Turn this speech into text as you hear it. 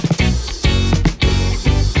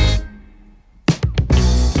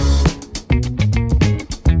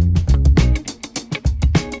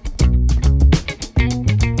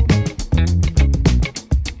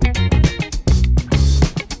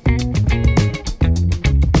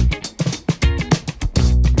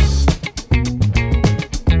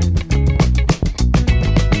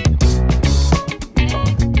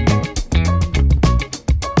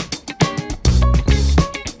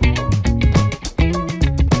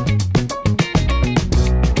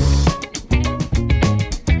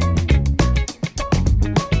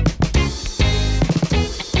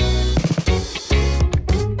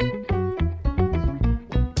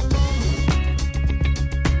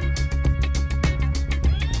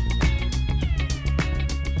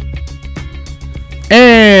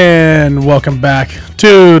And welcome back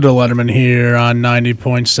to the Lettermen here on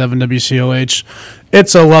 90.7 WCLH.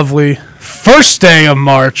 It's a lovely first day of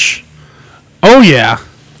March. Oh, yeah.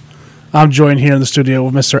 I'm joined here in the studio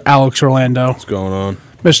with Mr. Alex Orlando. What's going on?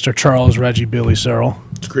 Mr. Charles Reggie Billy Searle.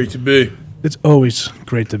 It's great to be. It's always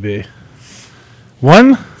great to be.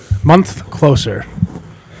 1 month closer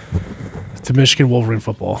to Michigan Wolverine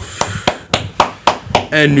football.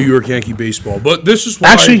 And New York Yankee baseball. But this is why...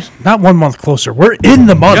 Actually, not 1 month closer. We're in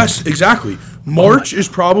the month. Yes, exactly. March is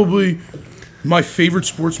probably my favorite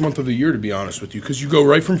sports month of the year, to be honest with you, because you go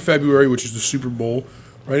right from February, which is the Super Bowl,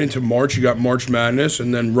 right into March. You got March Madness,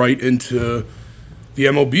 and then right into the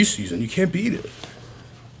MLB season. You can't beat it.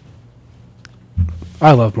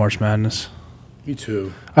 I love March Madness. Me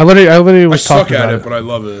too. I literally was talking about about it, but I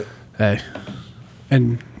love it. Hey,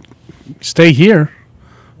 and stay here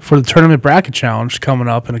for the tournament bracket challenge coming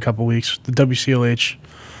up in a couple weeks. The WCLH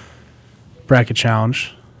bracket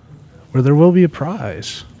challenge, where there will be a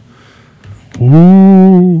prize.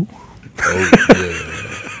 Ooh.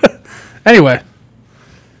 Oh, yeah. Anyway,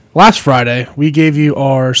 last Friday we gave you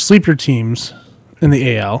our sleeper teams in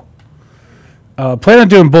the AL. Planned on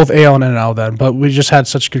doing both AL and NL then, but we just had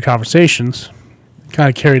such good conversations. Kind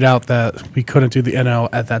of carried out that we couldn't do the NL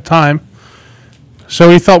at that time. So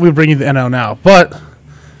we thought we'd bring you the NL now. But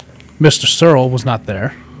Mr. Searle was not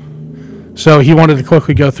there. So he wanted to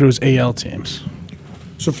quickly go through his AL teams.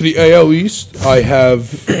 So for the AL East, I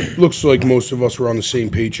have, looks like most of us were on the same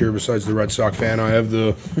page here besides the Red Sox fan. I have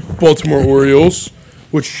the Baltimore Orioles,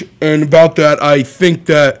 and about that, I think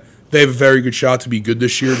that they have a very good shot to be good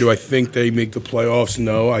this year. Do I think they make the playoffs?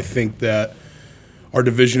 No. I think that our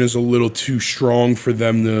division is a little too strong for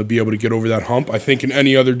them to be able to get over that hump. I think in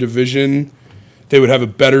any other division, they would have a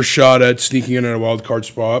better shot at sneaking in at a wild card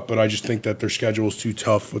spot, but I just think that their schedule is too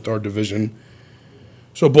tough with our division.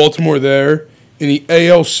 So Baltimore there. In the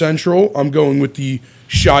AL Central, I'm going with the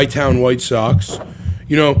Chi-Town White Sox.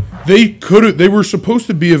 You know, they were supposed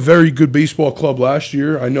to be a very good baseball club last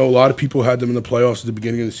year. I know a lot of people had them in the playoffs at the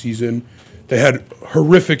beginning of the season. They had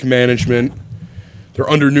horrific management. They're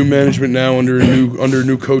under new management now, under a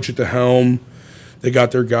new coach at the helm. They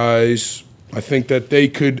got their guys. I think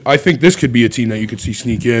this could be a team that you could see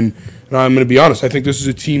sneak in. And I'm going to be honest, I think this is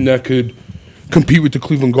a team that could compete with the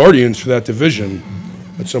Cleveland Guardians for that division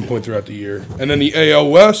at some point throughout the year. And then the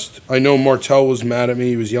AL West, I know Martell was mad at me.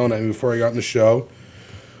 He was yelling at me before I got in the show.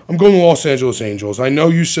 I'm going to Los Angeles Angels. I know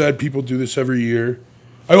you said people do this every year.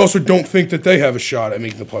 I also don't think that they have a shot at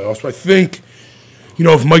making the playoffs. But I think, you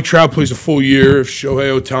know, if Mike Trout plays a full year, if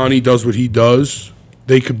Shohei Ohtani does what he does,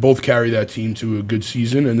 they could both carry that team to a good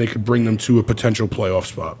season, and they could bring them to a potential playoff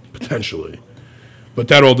spot, potentially. But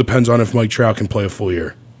that all depends on if Mike Trout can play a full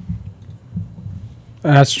year.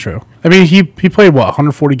 That's true. I mean, he played,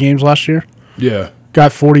 140 games last year? Yeah.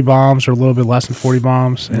 Got 40 bombs or a little bit less than 40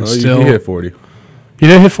 bombs. And still, he hit 40. You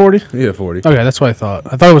did hit 40? He hit 40. Okay, that's what I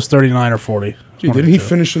thought. I thought it was 39 or 40. Gee, didn't he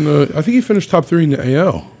finish I think he finished top 3 in the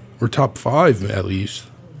AL, or top 5 at least.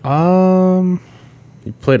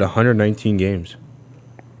 He played 119 games.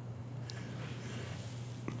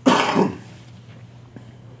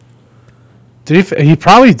 He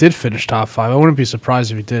probably did finish top 5. I wouldn't be surprised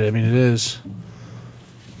if he did. I mean, it is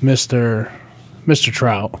Mr.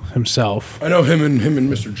 Trout himself. I know him and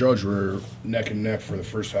Mr. Judge were neck and neck for the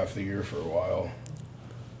first half of the year for a while.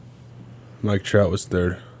 Mike Trout was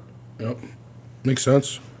third. Yep. Makes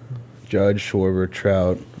sense. Judge, Schwarber,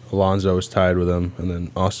 Trout, Alonso was tied with him, and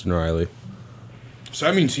then Austin Riley. So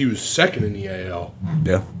that means he was second in the AL.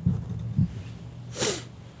 Yeah.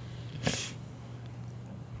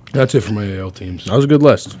 That's it for my AL teams. That was a good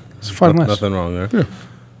list. It's a fun list. Nothing wrong there.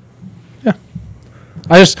 Yeah.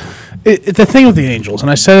 The thing with the Angels,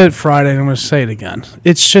 and I said it Friday, and I'm going to say it again.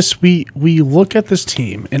 It's just we look at this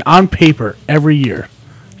team, and on paper, every year,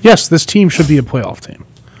 yes, this team should be a playoff team.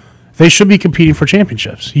 They should be competing for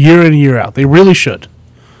championships year in and year out. They really should.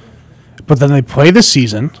 But then they play the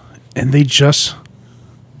season, and they just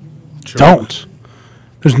don't.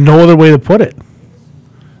 There's no other way to put it.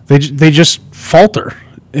 They just falter,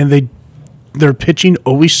 and their pitching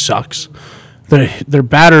always sucks. Their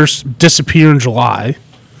batters disappear in July.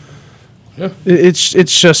 Yeah. It's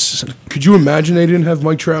just... Could you imagine they didn't have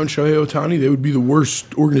Mike Trout and Shohei Ohtani? They would be the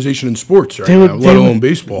worst organization in sports right now, let alone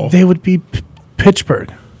baseball. They would be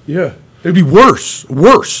Pittsburgh. Yeah. They'd be worse.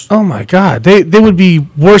 Worse. Oh, my God. They would be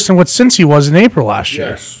worse than what Cincy was in April last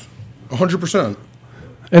year. Yes. 100%.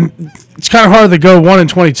 And it's kind of hard to go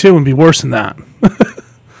 1-22 and be worse than that.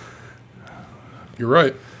 You're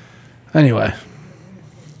right. Anyway,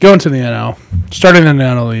 going to the NL. Starting in the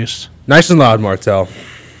NL East. Nice and loud, Martell.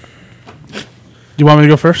 You want me to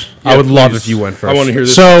go first? I would love please. if you went first. I want to hear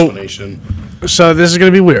this So- explanation. So this is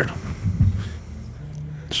going to be weird.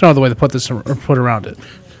 There's no other way to put this or put around it.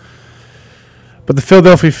 But the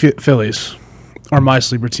Philadelphia Phillies are my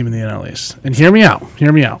sleeper team in the NL East. And hear me out.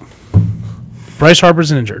 Hear me out. Bryce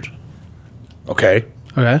Harper's injured. Okay.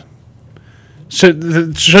 Okay.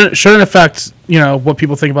 Shouldn't affect, what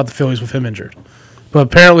people think about the Phillies with him injured. But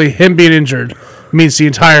apparently him being injured means the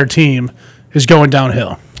entire team is going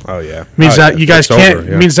downhill. Oh yeah. Means Oh, that yeah. you guys It's can't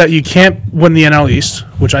over, yeah. means that you can't win the NL East,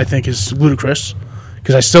 which I think is ludicrous.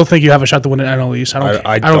 Because I still think you have a shot to win the NL East.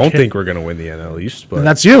 I don't think we're gonna win the NL East, but And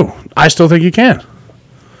that's you. I still think you can.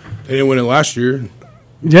 They didn't win it last year.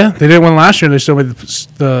 Yeah, they didn't win last year. They still made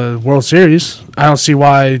the World Series. I don't see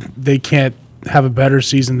why they can't have a better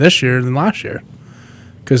season this year than last year.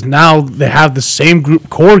 Because now they have the same group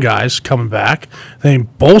core guys coming back. They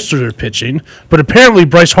bolster their pitching. But apparently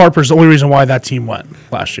Bryce Harper's the only reason why that team went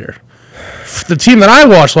last year. The team that I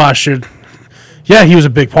watched last year, yeah, he was a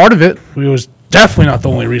big part of it. He was definitely not the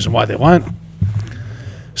only reason why they went.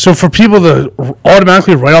 So for people to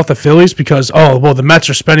automatically write off the Phillies because, the Mets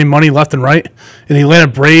are spending money left and right, and the Atlanta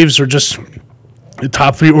Braves are just the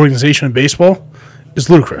top 3 organization in baseball, is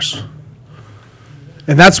ludicrous.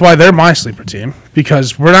 And that's why they're my sleeper team,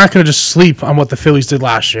 because we're not going to just sleep on what the Phillies did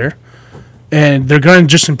last year, and they're going to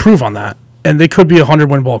just improve on that. And they could be a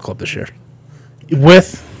 100-win ball club this year,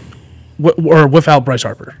 with or without Bryce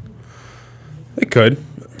Harper. they could.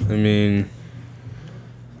 I mean,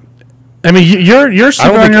 you're I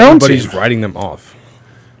sleeping don't on think your own everybody's team. writing them off.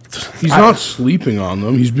 He's not sleeping on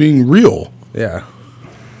them. He's being real. Yeah.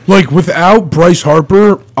 Like, without Bryce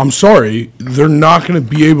Harper, I'm sorry, they're not going to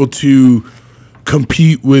be able to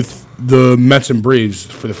compete with the Mets and Braves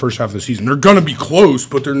for the first half of the season. They're going to be close,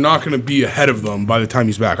 but they're not going to be ahead of them by the time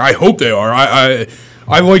he's back. I hope they are. I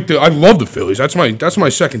love the Phillies. That's my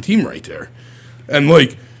second team right there. And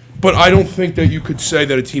but I don't think that you could say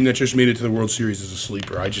that a team that just made it to the World Series is a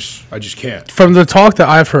sleeper. I just can't. From the talk that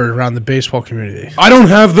I've heard around the baseball community, I don't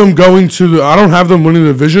have them winning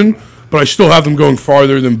the division, but I still have them going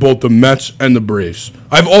farther than both the Mets and the Braves.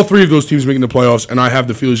 I have all 3 of those teams making the playoffs, and I have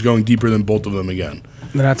the Phillies going deeper than both of them again.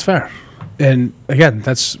 then that's fair. And again,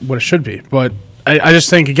 that's what it should be. But I just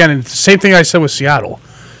think, again, it's the same thing I said with Seattle.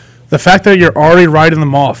 The fact that you're already writing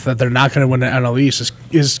them off that they're not going to win the NL East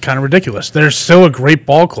is kind of ridiculous. They're still a great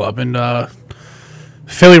ball club, and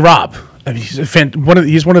Philly Rob, I mean,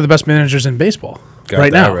 he's one of the best managers in baseball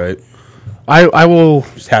right now. Right. I will.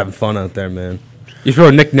 Just having fun out there, man. You throw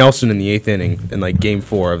Nick Nelson in the 8th inning in Game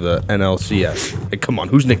 4 of the NLCS. Come on,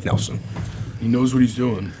 who's Nick Nelson? He knows what he's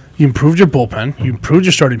doing. You improved your bullpen. You improved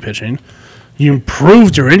your starting pitching. You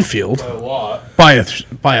improved your infield A lot. by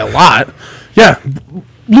a lot. Yeah.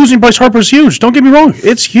 Losing Bryce Harper is huge. Don't get me wrong.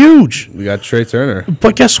 It's huge. We got Trey Turner.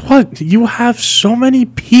 But guess what? You have so many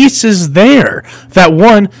pieces there that,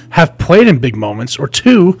 1, have played in big moments, or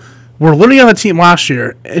 2, were literally on the team last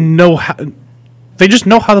year and they just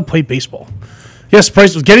know how to play baseball. Yes,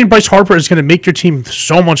 getting Bryce Harper is going to make your team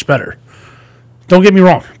so much better. Don't get me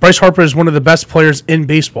wrong. Bryce Harper is one of the best players in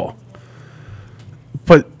baseball.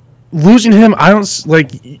 But losing him, I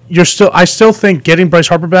still think getting Bryce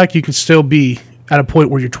Harper back, you can still be at a point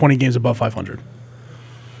where you're 20 games above 500.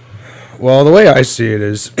 Well, the way I see it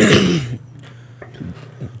is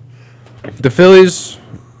the Phillies,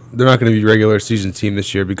 they're not going to be a regular season team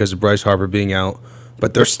this year because of Bryce Harper being out,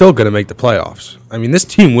 but they're still going to make the playoffs. I mean, this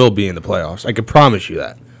team will be in the playoffs. I can promise you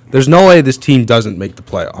that. There's no way this team doesn't make the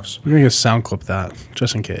playoffs. We're going to sound clip that,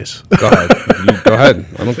 just in case. Go ahead. Go ahead.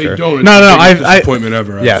 I don't If they care. don't, it's No, the biggest I- disappointment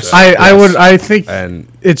ever. Yes. I think And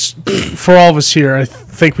it's, for all of us here, I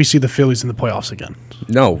think we see the Phillies in the playoffs again.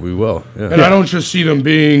 no, we will. Yeah. And I don't just see them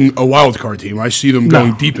being a wild card team. I see them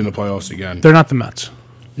going deep in the playoffs again. They're not the Mets.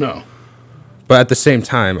 No. But at the same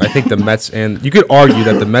time, I think the Mets and you could argue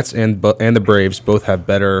that the Mets and the Braves both have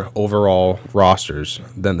better overall rosters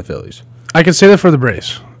than the Phillies. I can say that for the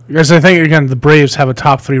Braves. Because I think, again, the Braves have a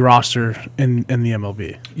top 3 roster in the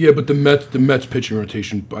MLB. Yeah, but the Mets pitching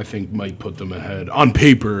rotation, I think, might put them ahead on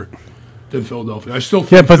paper than Philadelphia. I still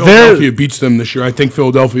think but Philadelphia beats them this year. I think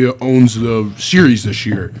Philadelphia owns the series this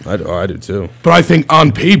year. I do too. But I think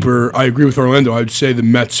on paper, I agree with Orlando. I would say the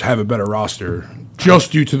Mets have a better roster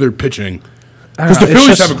just due to their pitching. Because the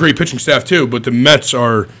Phillies have a great pitching staff too, but the Mets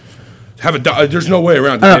there's no way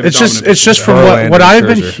around it. It's just from what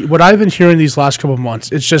I've been hearing these last couple of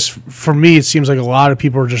months. It's just, for me, it seems like a lot of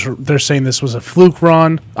people they're saying this was a fluke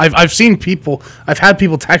run. I've had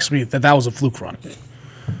people text me that was a fluke run.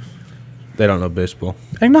 They don't know baseball.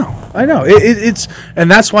 I know. It's and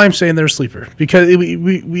that's why I'm saying they're a sleeper, because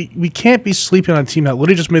we can't be sleeping on a team that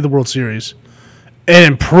literally just made the World Series and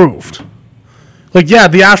improved. Like, yeah,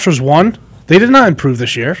 the Astros won. They did not improve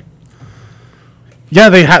this year. Yeah,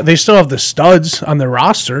 they still have the studs on their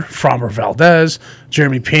roster. Framber Valdez,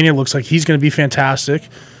 Jeremy Pena looks like he's going to be fantastic.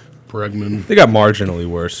 Bregman. They got marginally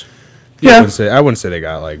worse. Yeah. I wouldn't say they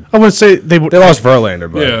got like. I would say they lost Verlander,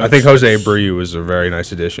 but Yeah, I think Jose Abreu was a very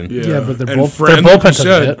nice addition. Yeah, but their And Fran, bullpen like you took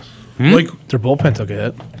a hit. like Their bullpen took a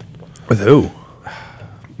hit. With who?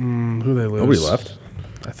 Who they lose? Nobody left.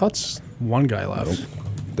 I thought one guy left.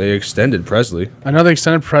 They extended Presley, I know they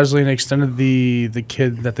extended Presley and they extended the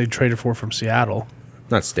kid that they traded for from Seattle.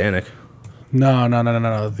 not Stanek.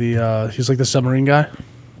 No. He's like the submarine guy.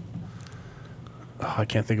 Oh, I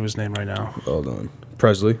can't think of his name right now. Hold on,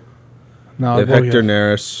 Presley. No, They have Hector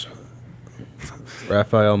Neris,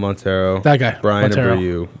 Rafael Montero, That guy, Brian Montero.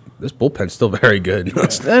 Abreu. This bullpen's still very good.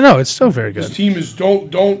 I know it's still very this good. team is don't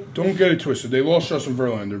get it twisted. They lost Justin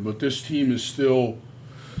Verlander, but this team is still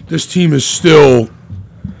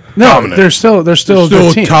No, dominant. they're still a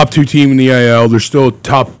good team. top 2 team in the AL. They're still a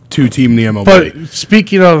top 2 team in the MLB. But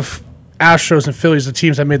speaking of Astros and Phillies, the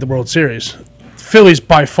teams that made the World Series, Phillies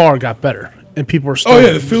by far got better, and people are still. oh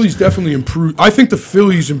yeah, the Phillies definitely improved. I think the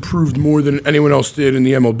Phillies improved more than anyone else did in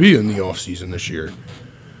the MLB in the offseason this year.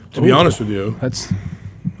 To be honest with you, That's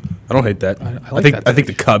I don't hate that. like think that I think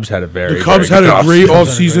the Cubs had a very. the Cubs very had good a great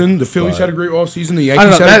offseason. offseason. The Phillies had a great offseason. The I don't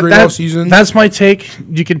Yankees know. had a great offseason. That's my take.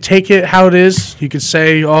 You can take it how it is. You could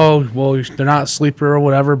say, "Oh, well, they're not a sleeper or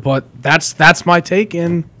whatever," but that's my take.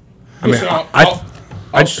 And Listen,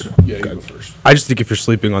 yeah, you go first. I just think if you're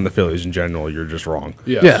sleeping on the Phillies in general, you're just wrong.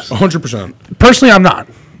 Yes. 100%. personally, I'm not.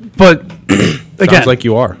 But again, Sounds like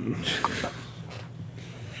you are.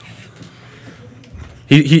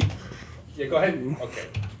 He. Yeah, go ahead. Okay.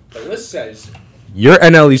 The list says your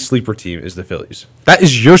NL East sleeper team is the Phillies. That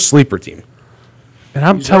is your sleeper team. and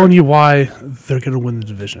I'm telling you why they're going to win the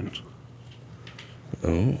division.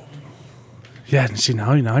 Oh, Yeah, see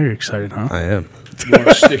now you're excited, huh? I am. You want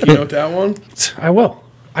to sticky note that one?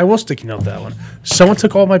 I will sticky note that one. Someone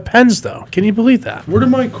took all my pens, though. Can you believe that? Where did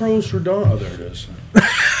my Carlos Rodon? Oh, there it is.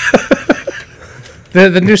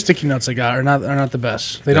 The new sticky notes I got are not the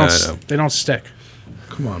best. They Yeah, don't I know. they don't stick.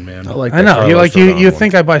 Come on, man. I like. I that know. Carlos You Rodon one.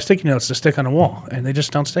 think I buy sticky notes to stick on a wall, and they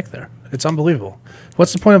just don't stick there. It's unbelievable.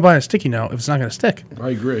 What's the point of buying a sticky note if it's not going to stick? I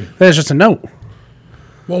agree. That is just a note.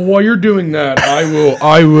 Well, while you're doing that,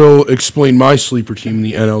 I will explain my sleeper team in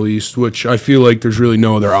the NL East, which I feel like there's really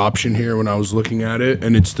no other option here when I was looking at it,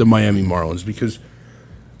 and it's the Miami Marlins because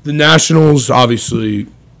the Nationals, obviously,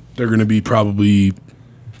 they're going to be probably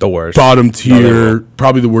the worst. bottom they tier, won't.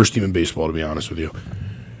 probably the worst team in baseball, to be honest with you.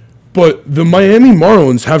 But the Miami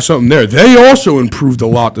Marlins have something there. They also improved a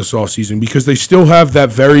lot this offseason because they still have that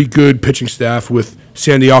very good pitching staff with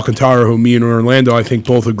Sandy Alcantara, who me and Orlando, I think,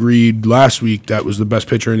 both agreed last week that was the best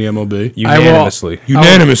pitcher in the MLB. Unanimously. I will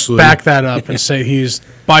Unanimously. back that up and say he's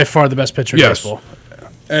by far the best pitcher in Yes. baseball.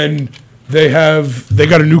 And they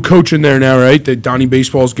got a new coach in there now, right? That Donnie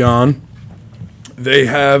Baseball's gone.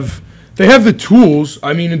 They have the tools.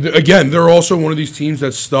 I mean, again, they're also one of these teams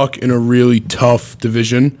that's stuck in a really tough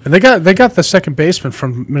division. And they got the second baseman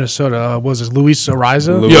from Minnesota. Was it Luis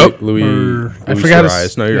Ariza? Yep. I forgot his-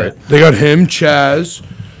 Arias. No, you're yeah. right. They got him, Chaz.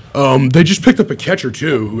 They just picked up a catcher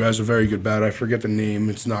too, who has a very good bat. I forget the name.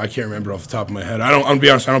 I can't remember off the top of my head. I'm gonna be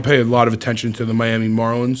honest. I don't pay a lot of attention to the Miami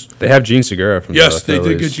Marlins. They have Gene Segura from Yes, the they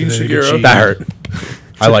did get Phillies. Gene They did get Segura. Gene. That hurt.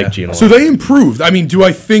 I like Gene a lot. So they improved. I mean, do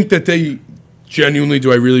I think that they genuinely?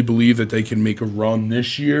 Do I really believe that they can make a run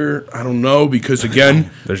this year? I don't know because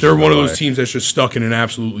again, There's they're just one no of those way. teams that's just stuck in an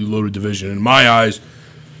absolutely loaded division. In my eyes,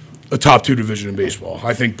 a top 2 division in baseball.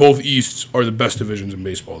 I think both Easts are the best divisions in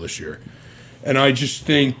baseball this year. And I just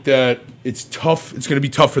think that it's tough. It's going to be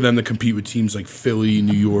tough for them to compete with teams like Philly,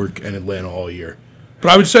 New York, and Atlanta all year.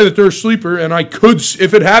 But I would say that they're a sleeper, and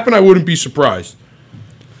if it happened, I wouldn't be surprised.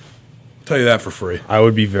 I'll tell you that for free. I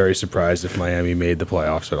would be very surprised if Miami made the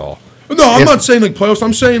playoffs at all. No, I'm not saying like playoffs.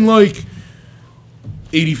 I'm saying like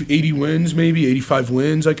 80 wins, maybe 85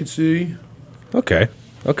 wins. I could see. Okay.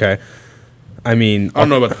 I mean, I don't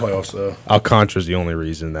know about the playoffs though. Alcantara's the only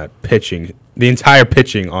reason that the entire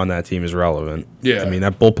pitching on that team is relevant. Yeah. I mean,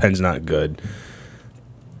 that bullpen's not good.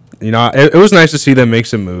 You know, it was nice to see them make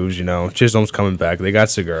some moves. You know, Chisholm's coming back. They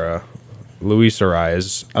got Segura, Luis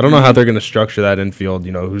Arias. I don't know how they're going to structure that infield.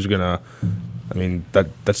 You know, who's going to? I mean,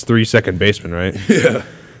 that's 3 second basemen, right? Yeah,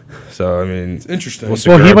 So I mean, it's interesting. Well,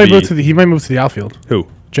 Well, he Segura might be- move to the outfield. who?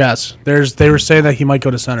 Jazz. They were saying that he might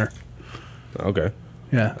go to center. Okay,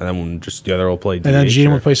 Yeah. and then just the other will play. DH, And then Gene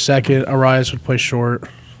or- would play second. Arias would play short.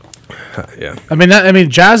 Yeah. I mean,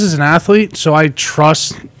 Jazz is an athlete, so I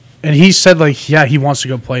trust. And he said, like, yeah, he wants to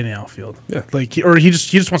go play in the outfield. Yeah. Like, he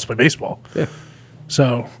just wants to play baseball. Yeah.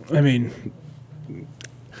 So, I mean,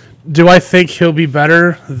 Do I think he'll be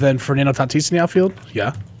better than Fernando Tatis in the outfield?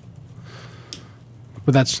 Yeah.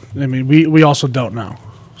 But we also don't know.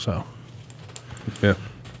 So, Yeah.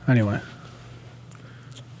 anyway.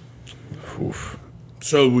 Oof.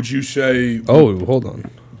 So would you say, Oh, hold on.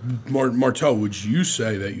 Martel, would you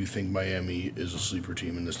say that you think Miami is a sleeper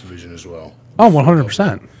team in this division as well? Oh,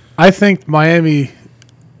 100%. I think Miami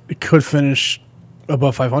could finish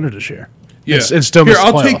above 500 this year. Yeah. And still Here, miss the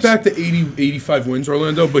I'll take playoffs. back the 85 wins,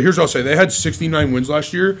 Orlando, but here's what I'll say. They had 69 wins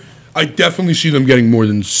last year. I definitely see them getting more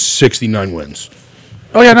than 69 wins.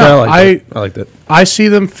 Oh, yeah, no. I like that. I see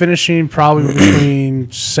them finishing probably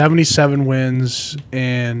between 77 wins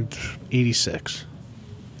and 86.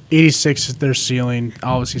 86 is their ceiling.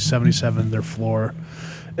 Obviously, 77 their floor.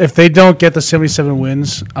 If they don't get the 77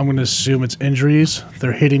 wins, I'm going to assume it's injuries.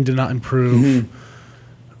 Their hitting did not improve.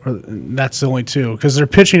 Or that's the only two. Because their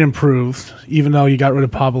pitching improved. Even though you got rid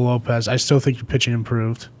of Pablo Lopez, I still think your pitching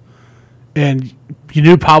improved. And you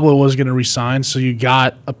knew Pablo was going to resign, so you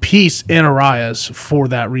got a piece in Arias for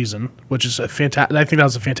that reason, which is a fantastic. I think that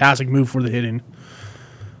was a fantastic move for the hitting.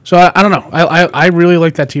 So I don't know. I really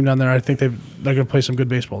like that team down there. I think they're going to play some good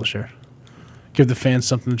baseball this year. Give the fans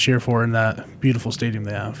something to cheer for in that beautiful stadium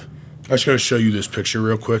they have. I just got to show you this picture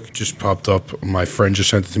real quick. Just popped up. My friend just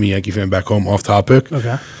sent it to me, Yankee fan back home, off topic.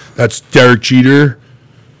 Okay. That's Derek Jeter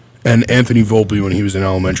and Anthony Volpe when he was in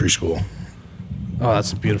elementary school. Oh,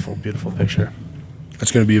 that's a beautiful, beautiful picture.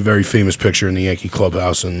 That's going to be a very famous picture in the Yankee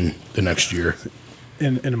clubhouse in the next year.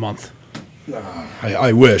 In a month.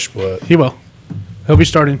 I wish, but He will. He'll be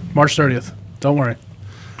starting March 30th. Don't worry.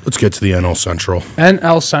 let's get to the NL Central.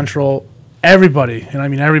 NL Central, everybody, and I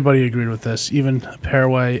mean everybody agreed with this, even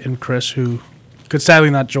Paraway and Chris, who could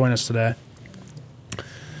sadly not join us today.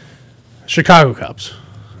 Chicago Cubs.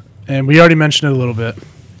 And we already mentioned it a little bit,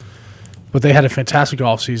 but they had a fantastic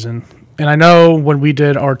offseason. And I know when we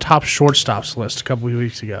did our top shortstops list a couple of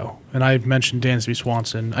weeks ago, and I mentioned Dansby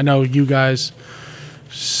Swanson, I know you guys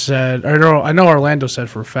said, or I know Orlando said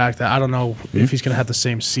for a fact that I don't know if he's going to have the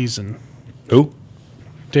same season. Who?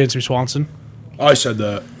 Dansby Swanson? I said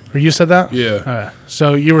that. Or you said that? Yeah. All right.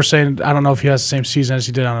 So you were saying, I don't know if he has the same season as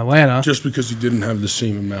he did on Atlanta. Just because he didn't have the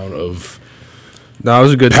same amount of No, that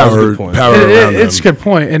was a good, that was a power, good point. power around It's a him. good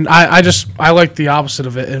point. And I like the opposite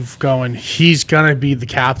of it, of going, he's going to be the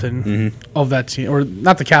captain of that team. Or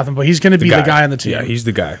not the captain, but he's going to be the guy on the team. Yeah, he's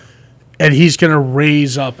the guy. And he's going to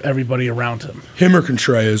raise up everybody around him. Him or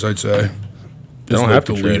Contreras, I'd say. They don't like have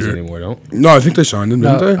the to trade leader. anymore, don't? No, I think they signed him,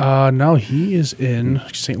 didn't they? No, he is in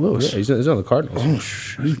St. Louis. Yeah, he's on the Cardinals. Oh,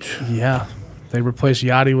 shoot. Yeah. They replaced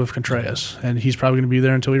Yachty with Contreras, and he's probably going to be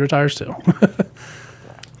there until he retires, too.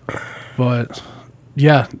 But,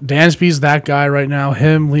 yeah, Dansby's that guy right now.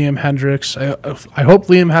 Him, Liam Hendricks. I hope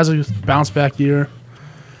Liam has a bounce-back year.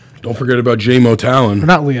 Don't forget about J-Mo Or Talon.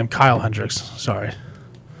 not Liam, Kyle Hendricks. Sorry.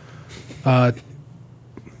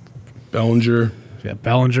 Bellinger. Yeah,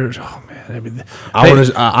 Bellinger. Oh, man. I mean,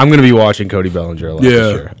 I'm going to be watching Cody Bellinger a lot Yeah.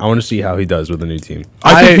 this year. I want to see how he does with the new team.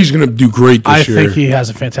 I think he's going to do great this I year. think he has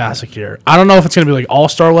a fantastic year. I don't know if it's going to be like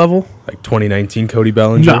all-star level. Like 2019 Cody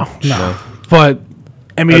Bellinger. No. But,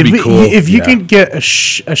 I mean, That'd be cool. if you Yeah. can get a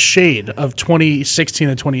shade of 2016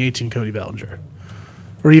 and 2018 Cody Bellinger,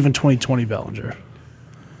 or even 2020 Bellinger,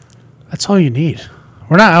 that's all you need.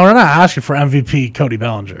 We're not asking for MVP Cody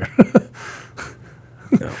Bellinger.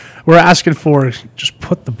 We're asking for just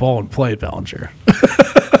put the ball in play, Bellinger.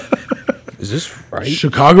 Is this right?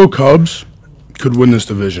 Chicago Cubs could win this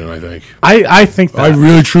division, I think. I think that. I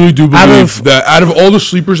really, truly do Out believe of- that out of all the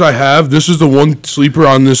sleepers I have, this is the one sleeper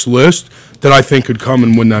on this list that I think could come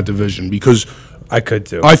and win that division because I could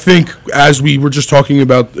too. I think, as we were just talking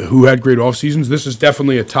about who had great off seasons, this is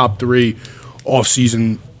definitely a top 3 off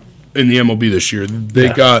season in the MLB this year. They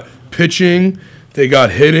got pitching, they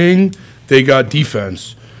got hitting, they got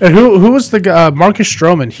defense. And who was the guy? Marcus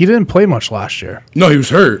Stroman. He didn't play much last year. No, he was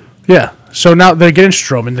hurt. Yeah. So now they're getting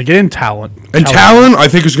Stroman. They're getting talent. And Talon, I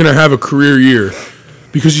think, is going to have a career year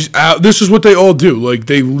because he's out. This is what they all do. Like,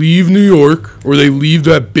 they leave New York or they leave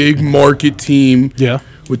that big market team Yeah.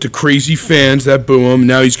 with the crazy fans that boo him.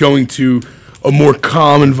 Now he's going to a more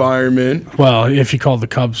calm environment. Well, if you call the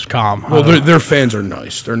Cubs calm. Well, their fans are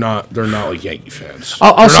nice. They're not like Yankee fans.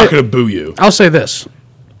 I'll they're say- not going to boo you. I'll say this.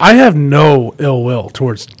 I have no ill will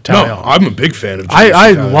towards Talion. No, I'm a big fan of I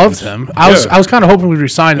Jason loved Talion. him. I was kind of hoping we'd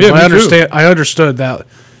resign him. Yeah, but me too. I understood that.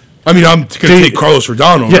 I mean, I'm going to take Carlos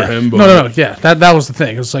Rodon over Yeah. him. But No. Yeah. That was the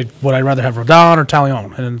thing. It's like, would I rather have Rodon or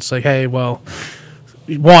Talion? And it's like, hey, well,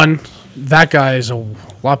 one, that guy is a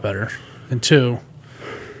lot better. And two,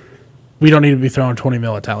 we don't need to be throwing $20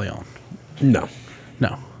 million at Talion. no.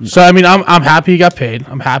 No. So I mean, I'm happy he got paid.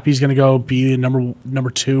 I'm happy he's going to go be the number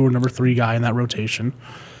 2 or number 3 guy in that rotation,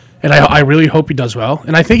 and I really hope he does well.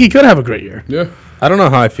 And I think he could have a great year. Yeah. I don't know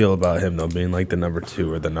how I feel about him though, being like the number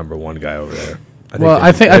 2 or the number 1 guy over there.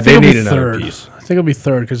 I think they it'll need be another third. piece. I think it'll be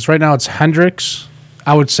third because right now it's Hendricks.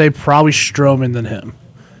 I would say probably Stroman than him,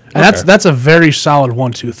 and that's a very solid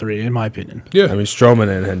 1, 2, 3 in my opinion. Yeah. I mean, Stroman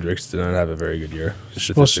and Hendricks did not have a very good year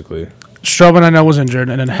statistically. Stroman I know was injured,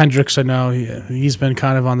 and then Hendricks I know he's been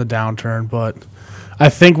kind of on the downturn, but I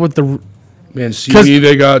think with the Mancini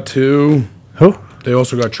they got too. who They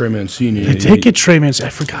also got Trey Mancini. they did get Trey Mancini. I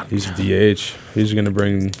forgot. He's DH. He's going to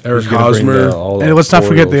bring Eric Hosmer. And let's not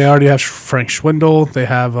forget they already have Frank Schwindel. They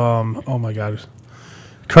have oh my god,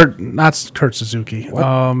 Kurt Suzuki.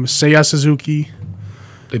 Seiya Suzuki.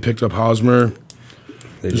 They picked up Hosmer.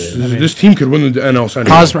 They This, did. this team could win the NL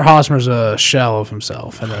Central. Hosmer's a shell of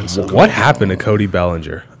himself, and then some. What happened to Cody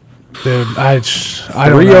Bellinger? Dude, I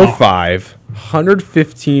don't know. 305,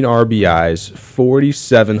 115 RBIs,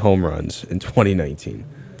 47 home runs in 2019.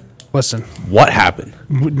 Listen, What happened?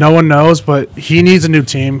 no one knows, but he needs a new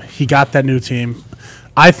team. He got that new team.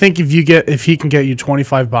 I think if he can get you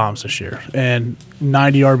 25 bombs this year and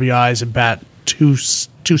 90 RBIs and bat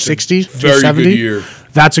 260, Very 270, good year.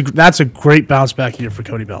 that's a great bounce back year for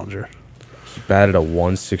Cody Bellinger. He batted a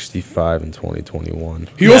 165 in 2021.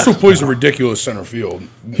 He also plays a ridiculous center field.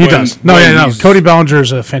 He does. No. Cody Bellinger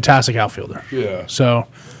is a fantastic outfielder. Yeah. So,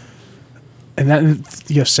 and then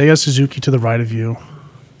you have Seiya Suzuki to the right of you.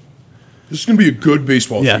 This is going to be a good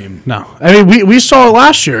baseball Yeah. team. No. I mean, we saw it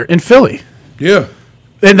last year in Philly. Yeah.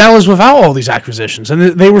 And that was without all these acquisitions, and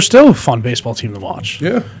they were still a fun baseball team to watch.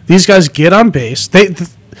 Yeah. These guys get on base.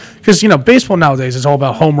 Because baseball nowadays is all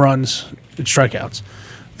about home runs and strikeouts.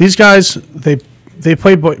 These guys they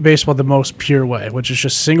play baseball the most pure way, which is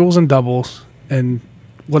just singles and doubles, and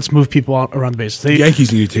let's move people out around the base. The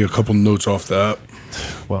Yankees need to take a couple notes off that.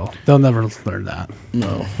 Well, they'll never learn that.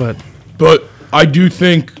 No. But I do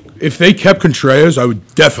think if they kept Contreras, I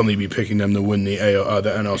would definitely be picking them to win the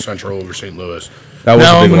NL Central over St. Louis. That was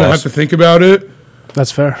now a I'm big going to loss. have to think about it,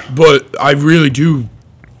 that's fair. but I really do.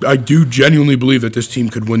 I do genuinely believe that this team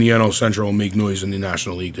could win the NL Central and make noise in the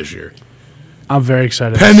National League this year. I'm very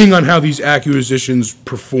excited. Depending on how these acquisitions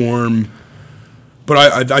perform,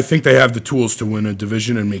 but I think they have the tools to win a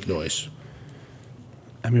division and make noise.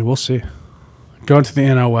 I mean, we'll see. Going to the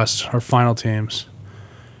NL West, our final teams.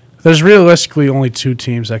 There's realistically only 2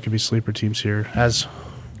 teams that could be sleeper teams here, as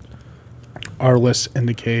our lists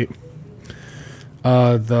indicate.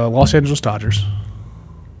 The Los Angeles Dodgers.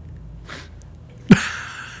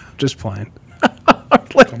 Just playing.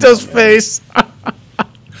 Leto's face.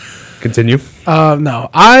 Continue. No,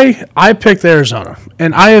 I picked Arizona,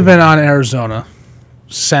 and I have been on Arizona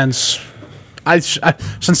since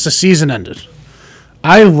since the season ended.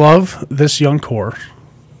 I love this young core.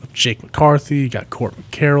 Jake McCarthy, you got Corbin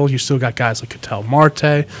Carroll, you still got guys like Ketel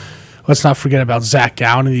Marte. Let's not forget about Zach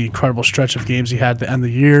Gallen and the incredible stretch of games he had at the end of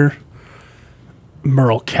the year.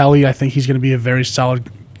 Merle Kelly, I think he's going to be a very solid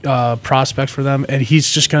prospect for them, and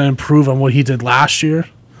he's just going to improve on what he did last year.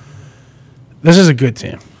 This is a good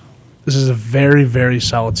team. This is a very, very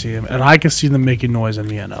solid team, and I can see them making noise in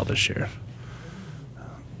the NL this year.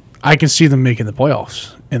 I can see them making the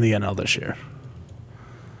playoffs in the NL this year.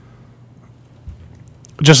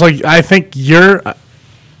 Just like I think you're,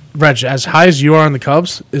 Reg, as high as you are on the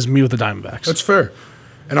Cubs, is me with the Diamondbacks. That's fair.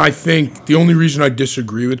 And I think the only reason I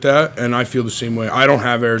disagree with that, and I feel the same way, I don't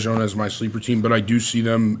have Arizona as my sleeper team, but I do see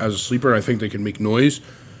them as a sleeper. I think they can make noise.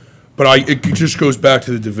 But it just goes back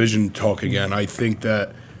to the division talk again. I think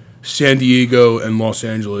that San Diego and Los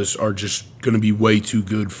Angeles are just going to be way too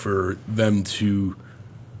good for them to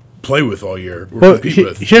play with all year or Well, compete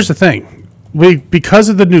with. here's the thing. Because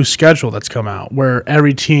of the new schedule that's come out, where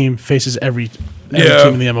every team faces every team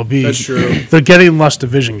in the MLB, that's true. They're getting less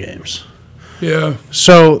division games. Yeah.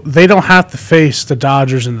 So they don't have to face the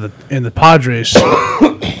Dodgers and the Padres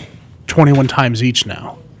 21 times each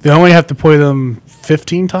now. They only have to play them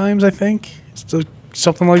 15 times, I think.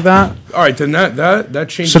 Something like that. All right, then that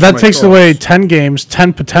changes. So that my takes thoughts. away 10 games,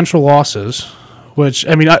 10 potential losses, which,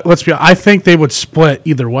 I mean, let's be honest, I think they would split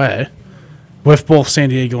either way with both San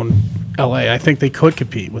Diego and LA. I think they could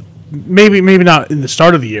compete with maybe not in the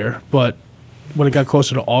start of the year, but when it got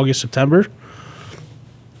closer to August, September,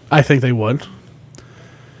 I think they would.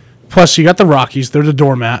 Plus, you got the Rockies. They're the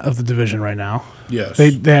doormat of the division right now. Yes.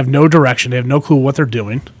 They have no direction. They have no clue what they're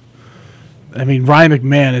doing. I mean, Ryan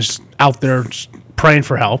McMahon is out there just praying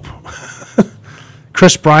for help.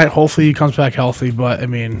 Chris Bryant, hopefully he comes back healthy, but, I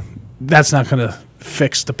mean, that's not going to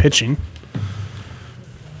fix the pitching.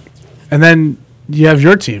 And then you have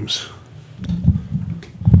your teams.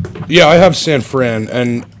 Yeah, I have San Fran,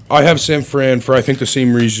 and I have San Fran for I think the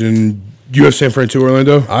same reason. You have San Fran too,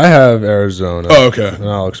 Orlando? I have Arizona. Oh, okay. And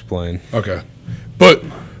I'll explain. Okay. But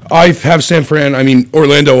I have San Fran. I mean,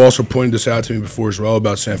 Orlando also pointed this out to me before as well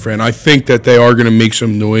about San Fran. I think that they are going to make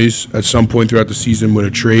some noise at some point throughout the season with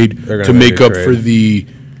a trade to make up for the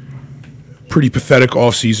pretty pathetic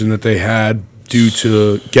offseason that they had due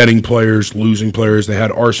to getting players, losing players. They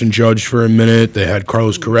had Arson Judge for a minute. They had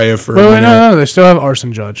Carlos Correa for a minute. No, they still have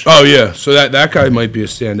Arson Judge. Oh, yeah. So that guy might be a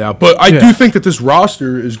standout. But I do think that this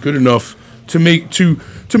roster is good enough to make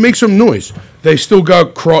some noise. They still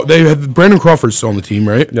got they have Brandon Crawford still on the team,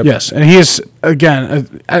 right? Yep. Yes, and he is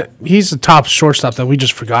again. He's the top shortstop that we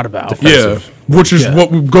just forgot about. Defensive. Yeah, which is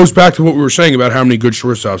what goes back to what we were saying about how many good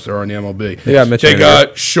shortstops there are in the MLB. Yeah, they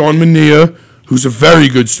got Sean Mania, who's a very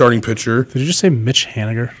good starting pitcher. Did you just say Mitch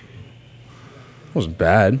Haniger? Wasn't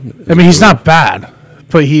bad. I mean, he's not bad,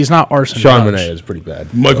 but he's not Arson. Sean Mania is pretty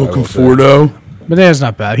bad. Michael Conforto. Mania's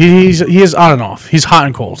not bad. He is on and off. He's hot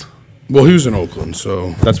and cold. Well, he was in Oakland, so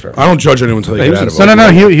that's fair. I don't judge anyone until they get out of Oakland.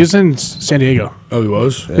 No. He was in San Diego. Oh, he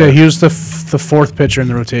was? Yeah, he was the fourth pitcher in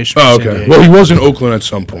the rotation. Oh, okay. Well, he was in Oakland at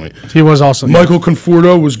some point. He was also. Michael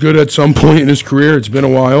Conforto was good at some point in his career. It's been a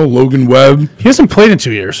while. Logan Webb. He hasn't played in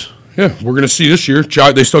 2 years. Yeah, we're going to see this year.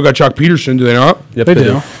 They still got Jock Peterson, do they not? Yep, they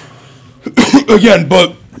do. Again,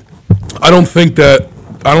 but I don't think that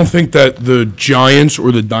the Giants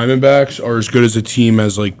or the Diamondbacks are as good as a team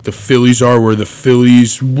as like the Phillies are. Where the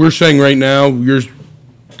Phillies, we're saying right now,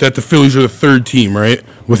 that the Phillies are the third team, right?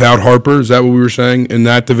 Without Harper, is that what we were saying in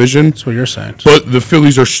that division? That's what you're saying. But the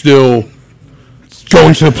Phillies are still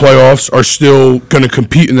going to the playoffs, are still going to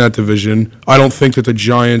compete in that division. I don't think that the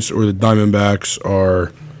Giants or the Diamondbacks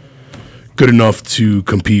are good enough to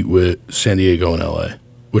compete with San Diego and LA,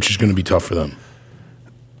 which is going to be tough for them.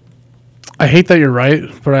 I hate that you're right,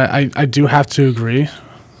 but I do have to agree.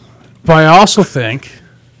 But I also think,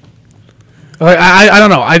 like I don't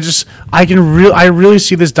know. I really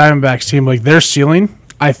see this Diamondbacks team, like their ceiling.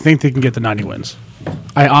 I think they can get the 90 wins.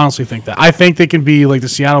 I honestly think that. I think they can be like the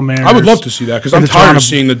Seattle Mariners. I would love to see that because I'm tired of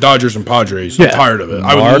seeing the Dodgers and Padres. I'm tired of it.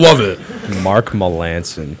 I would love it. Mark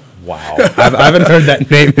Melanson. Wow, I haven't heard that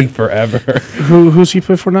name in forever. Who's he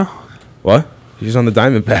played for now? What? He's on the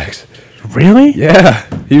Diamondbacks. Really? Yeah,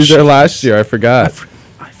 he was there last year. I forgot.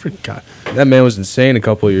 I forgot. That man was insane a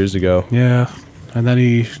couple of years ago. Yeah, and then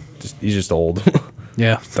he's just old.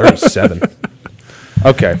 Yeah, 37.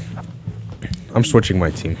 Okay, I'm switching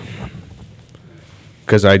my team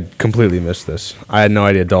because I completely missed this. I had no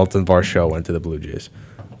idea Dalton Varsho went to the Blue Jays.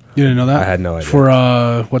 You didn't know that? I had no idea.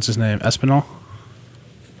 For what's his name? Espinal?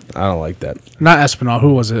 I don't like that. Not Espinal.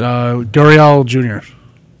 Who was it? Gurriel Jr.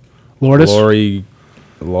 Lourdes? Laurie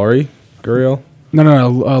Gurriel? No.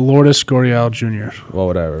 Lourdes Gurriel Jr. Well,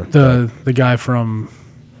 whatever. The guy from,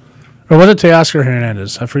 or was it Teoscar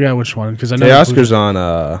Hernandez? I forgot which one because I know Teoscar's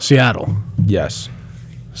on Seattle. Yes.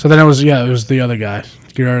 So then it was the other guy,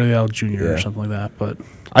 Gurriel Jr. or something like that. But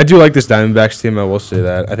I do like this Diamondbacks team. I will say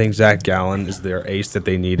that. I think Zach Gallen is their ace that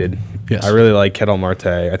they needed. Yes. I really like Ketel Marte.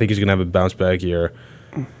 I think he's gonna have a bounce back year.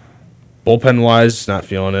 Bullpen wise, not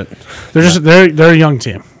feeling it. They're a young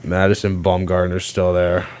team. Madison Bumgarner's still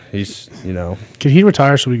there. He's Can he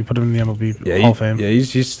retire so we can put him in the MLB Hall of Fame? Yeah,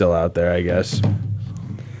 he's still out there, I guess.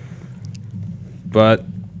 But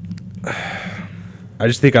I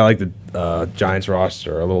just think I like the Giants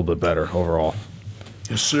roster a little bit better overall.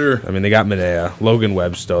 Yes, sir. I mean, they got Medea. Logan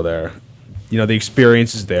Webb's still there. The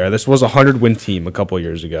experience is there. This was a 100-win team a couple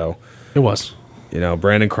years ago. It was.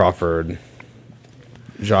 Brandon Crawford,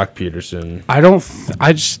 Jock Peterson.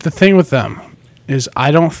 The thing with them is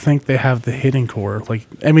I don't think they have the hitting core. Like,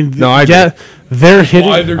 I mean, they're hitting.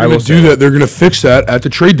 Why they're going to do that? They're going to fix that at the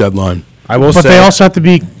trade deadline. But they also have to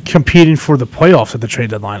be competing for the playoffs at the trade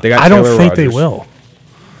deadline. I don't think they will.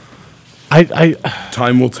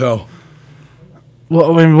 Time will tell.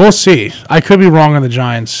 Well, I mean, we'll see. I could be wrong on the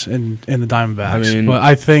Giants and the Diamondbacks, but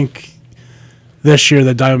I think this year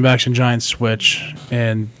the Diamondbacks and Giants switch,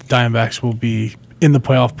 and Diamondbacks will be in the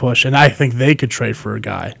playoff push, and I think they could trade for a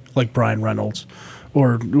guy like Brian Reynolds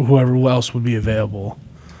or whoever else would be available.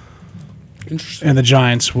 Interesting. And the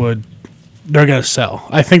Giants they're going to sell.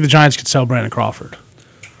 I think the Giants could sell Brandon Crawford.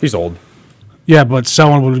 He's old. Yeah, but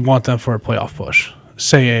someone would want them for a playoff push.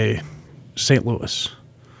 Say a St. Louis.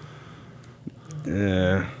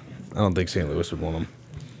 Yeah, I don't think St. Louis would want him.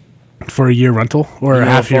 For a year rental or a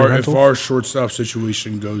half year rental? If our shortstop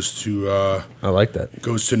situation goes to I like that.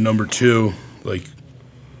 Goes to number 2, like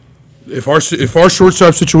if our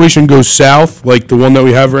shortstop situation goes south, like the one that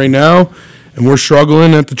we have right now, and we're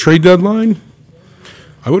struggling at the trade deadline,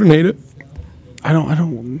 I wouldn't hate it. We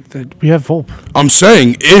have Volpe. I'm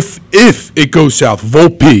saying if it goes south,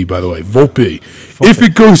 Volpe, by the way, Volpe. If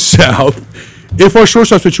it goes south, if our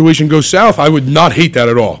shortstop situation goes south, I would not hate that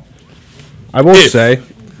at all. I will say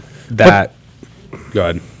that. Go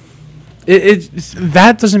ahead.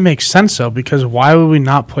 That doesn't make sense though, because why would we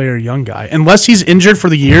not play our young guy unless he's injured for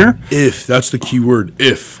the year? If that's the key word,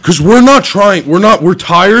 if, because we're not trying. We're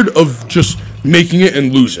tired of just making it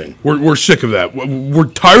and losing. We're sick of that. We're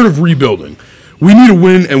tired of rebuilding. We need to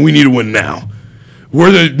win, and we need to win now.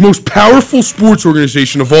 We're the most powerful sports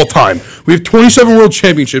organization of all time. We have 27 world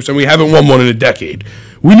championships, and we haven't won one in a decade.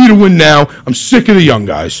 We need to win now. I'm sick of the young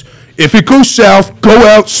guys. If it goes south, go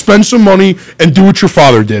out, spend some money, and do what your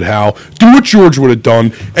father did, Hal. Do what George would have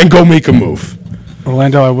done, and go make a move.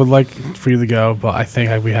 Orlando, I would like for you to go, but I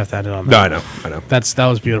think we have to end it on that. No, I know. That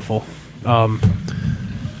was beautiful.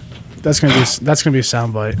 That's gonna be a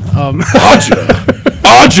soundbite.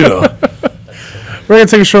 Aja. We're going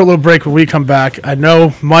to take a short little break when we come back. I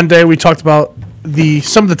know Monday we talked about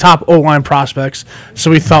some of the top O-line prospects, so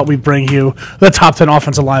we thought we'd bring you the top 10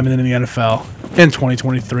 offensive linemen in the NFL in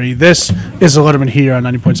 2023. This is the Lettermen here on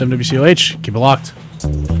 90.7 WCLH. Keep it locked.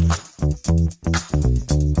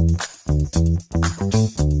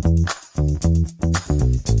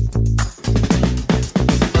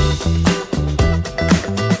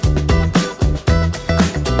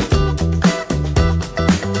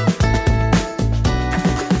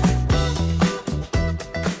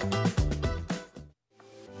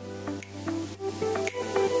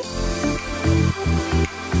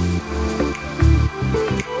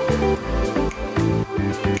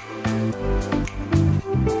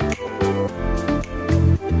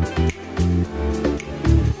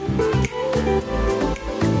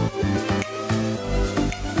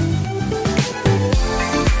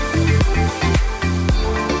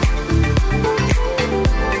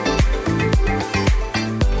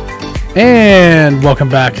 And welcome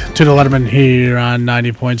back to the Lettermen here on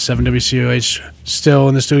 90.7 WCOH. Still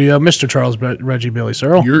in the studio, Mr. Charles Reggie Billy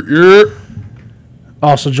Searle. You're.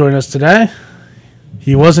 Also joining us today.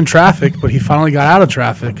 He was in traffic, but he finally got out of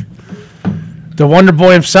traffic. The Wonder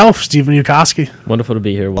Boy himself, Stephen Yukoski. Wonderful to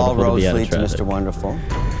be here. Wonderful All to be roads out of lead to traffic. Mr. Wonderful.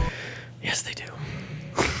 Yes, they do.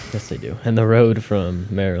 Yes, they do. And the road from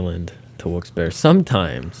Maryland to Wilkes-Barre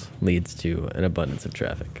sometimes leads to an abundance of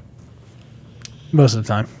traffic. Most of the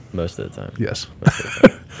time. Most of the time. Yes.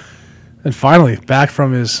 And finally, back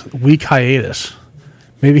from his week hiatus.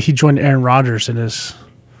 Maybe he joined Aaron Rodgers in his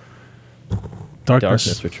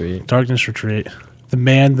darkness retreat. Darkness retreat. The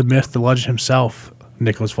man, the myth, the legend himself,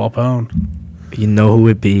 Nicholas Falpone. You know who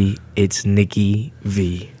it be? It's Nikki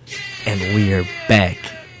V. And we are back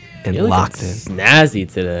and You're locked in.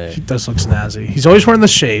 Snazzy today. He does look snazzy. He's always wearing the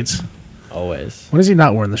shades. Always. When is he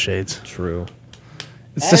not wearing the shades? True.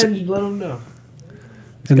 It's just let him know.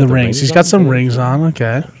 in the rings. He's got on some today, rings too. on.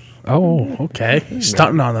 Okay. Oh, okay. He's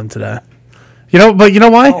stunting on them today. But you know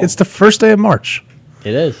why? It's the first day of March.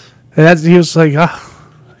 It is. And he was like,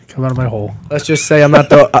 come out of my hole. Let's just say I'm not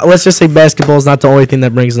the. Let's just say basketball is not the only thing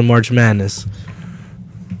that brings the March Madness.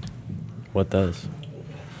 What does?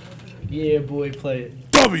 Yeah, boy, play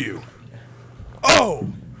it. W. O.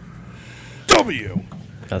 W.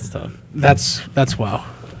 That's tough. That's wow.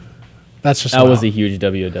 That's just That wow. was a huge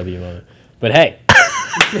WOW moment. But hey,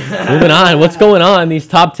 moving on. What's going on? These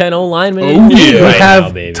top 10 O-linemen Oh, in yeah. We right have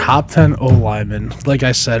now, baby. top 10 O-linemen, like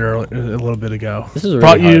I said a little bit ago. This is a really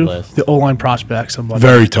Brought hard you list. the O-line prospects. On Monday.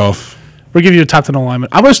 Very tough. We're giving you a top 10 O-linemen.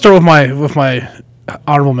 I'm going to start with my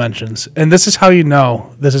honorable mentions. And this is how you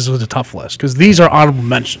know this is a tough list, because these are honorable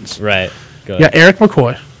mentions. Right. Go Yeah, ahead. Eric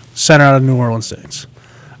McCoy, center out of New Orleans Saints.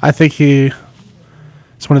 I think he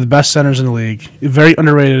is one of the best centers in the league. A very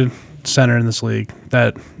underrated center in this league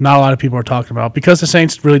that not a lot of people are talking about, because the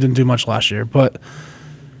Saints really didn't do much last year. But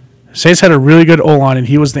Saints had a really good O-line, and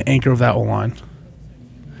he was the anchor of that O-line.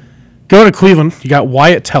 Go to Cleveland, you got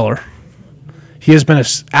Wyatt Teller. He has been an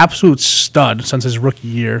absolute stud since his rookie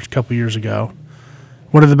year a couple years ago.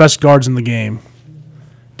 One of the best guards in the game.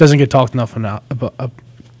 Doesn't get talked enough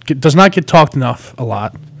does not get talked enough a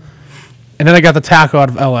lot. And then I got the tackle out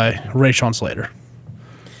of L.A., Rashawn Slater.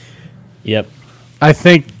 Yep. I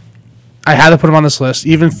think I had to put him on this list,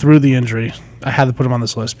 even through the injury. I had to put him on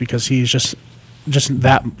this list because he's just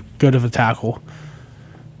that good of a tackle.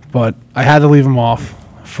 But I had to leave him off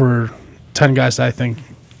for 10 guys that I think.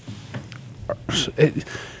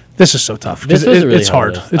 This is so tough. This was a really it's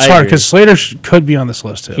hard. hard list. It's I hard agree. because Slater could be on this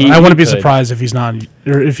list too. I He wouldn't be could. surprised if he's not,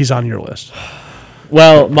 or if he's on your list.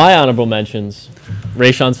 Well, my honorable mentions.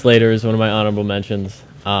 Rashawn Slater is one of my honorable mentions.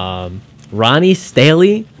 Ronnie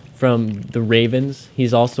Staley from the Ravens.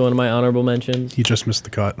 He's also one of my honorable mentions. He just missed the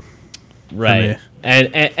cut. Right. me.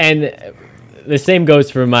 And the same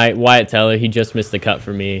goes for my Wyatt Teller. He just missed the cut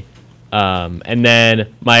for me. And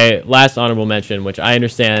then my last honorable mention, which I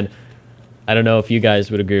understand, I don't know if you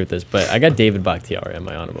guys would agree with this, but I got David Bakhtiari on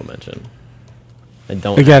my honorable mention. I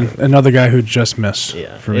don't Again, another guy who just missed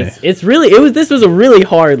for me. It's really this was a really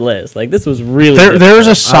hard list. Like this was really There was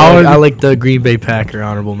a solid. I like the Green Bay Packer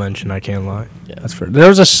honorable mention. I can't lie. That's fair. There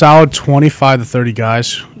was a solid 25 to 30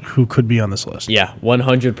 guys who could be on this list. Yeah,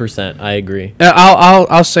 100%. I agree. And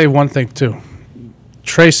I'll say one thing too.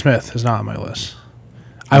 Trey Smith is not on my list.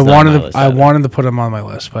 I not on my list either. wanted to put him on my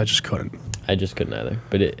list, but I just couldn't. I just couldn't either.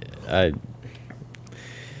 But It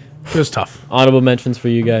was tough. honorable mentions for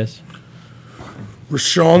you guys.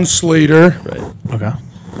 Rashawn Slater, Right. Okay.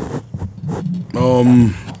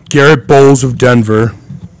 Garrett Bowles of Denver.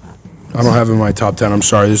 I don't have him in my top 10. I'm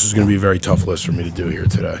sorry. This is going to be a very tough list for me to do here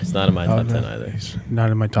today. It's not in my top 10 either. He's not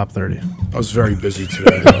in my top 30. I was very busy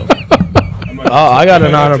today. Oh, I got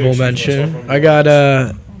an honorable mention. I got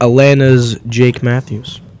Atlanta's Jake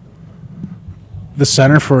Matthews. The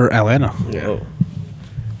center for Atlanta. Oh.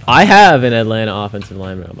 I have an Atlanta offensive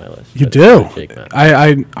lineman on my list. You That's do. Jake Matt.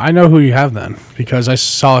 I know who you have then because I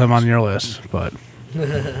saw him on your list, but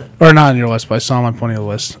or not on your list, but I saw him on plenty of the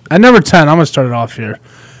list. At number 10, I'm gonna start it off here.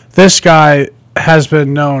 This guy has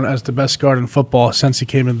been known as the best guard in football since he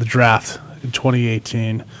came in the draft in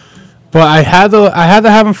 2018. But I had to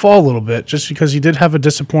have him fall a little bit just because he did have a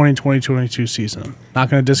disappointing 2022 season. Not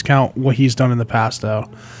going to discount what he's done in the past though.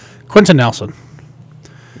 Quentin Nelson.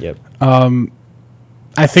 Yep.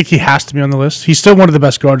 I think he has to be on the list. He's still one of the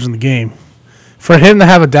best guards in the game. For him to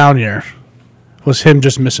have a down year was him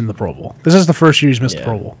just missing the Pro Bowl. This is the first year he's missed the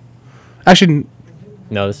Pro Bowl. Actually,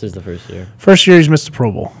 No, this is the first year. first year he's missed the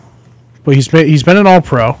Pro Bowl. But he's been an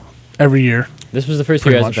All-Pro every year. This was the first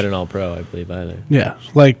Pretty year he hasn't much. been an All-Pro, I believe, either. Yeah,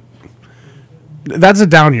 like that's a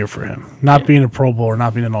down year for him, not being a Pro Bowl or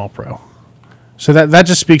not being an All-Pro. So that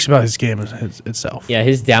just speaks about his game itself. Yeah,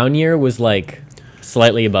 his down year was like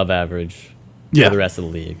slightly above average Yeah. for the rest of the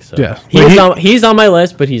league. So Yeah. he's on my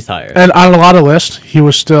list, but he's higher. And on a lot of lists, he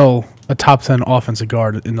was still a top 10 offensive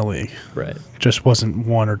guard in the league. Right. Just wasn't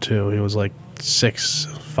 1 or 2. He was like 6,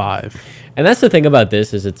 5. And that's the thing about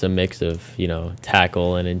this is it's a mix of,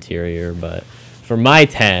 tackle and interior. But for my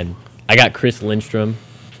 10, I got Chris Lindstrom.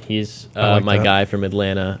 He's like my that. guy from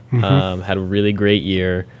Atlanta. Had a really great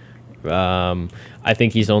year. I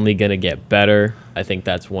think he's only going to get better. I think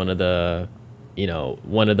that's one of the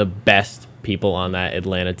best people on that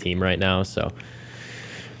Atlanta team right now. So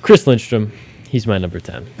Chris Lindstrom, he's my number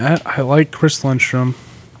 10. I like Chris Lindstrom.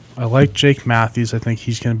 I like Jake Matthews. I think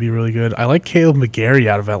he's going to be really good. I like Caleb McGarry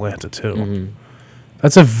out of Atlanta, too.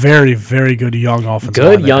 That's a very, very good young offensive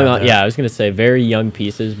line Good they young, have there. yeah. I was gonna say very young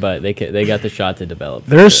pieces, but they got the shot to develop.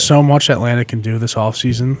 There's so much Atlanta can do this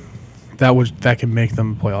offseason that can make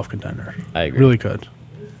them a playoff contender. I agree. Really could.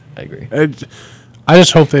 I agree. I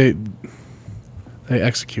just hope they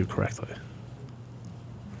execute correctly.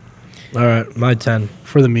 All right, my 10.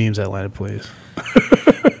 For the memes, Atlanta, please.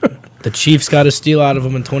 The Chiefs got a steal out of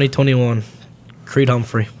him in 2021. Creed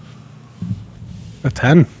Humphrey. A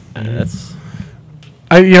 10. That's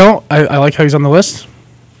I like how he's on the list.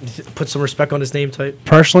 Put some respect on his name type.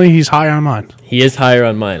 Personally, he's higher on mine. he is higher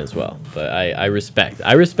on mine as well, but I respect. To be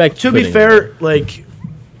putting him fair, like,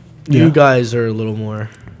 Yeah. you guys are a little more,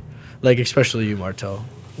 like, especially you, Martel,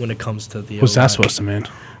 when it comes to the What's that O-line. supposed to mean?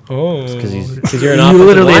 Oh, because you're an you offensive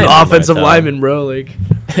literally an lineman, offensive Martel. lineman, bro. Like,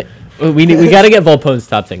 We got to get Volpone's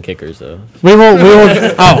top 10 kickers though. We will.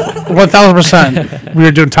 1,000%. We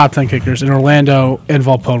are doing top 10 kickers in Orlando, and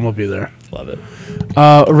Volpone will be there. Love it.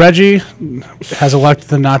 Reggie has elected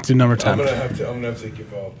to not do number 10. I'm gonna have to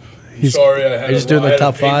give up. He's- Sorry, I had just doing the I had a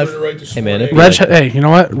top paper five? to write this Hey, man, morning. Reg, hey, you know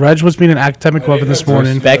what? Reg was being an academic weapon this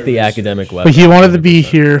morning, Respect the academic weapon. but he wanted to be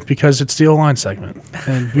here because it's the O-line segment,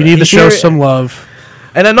 and we need to He's show here- some love.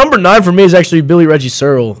 and at number 9 for me is actually Billy Reggie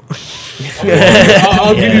Searle.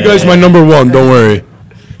 I'll give you guys my number 1. Don't worry,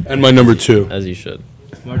 and my number 2. as you should.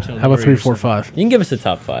 How about 3, 4, 5? You can give us a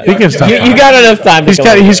top 5. He gives top You 5. got enough time. He's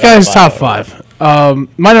got his top 5.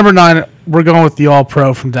 My number 9, we're going with the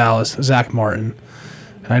All-Pro from Dallas, Zach Martin.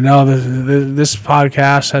 I know this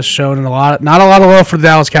podcast has shown not a lot of love for the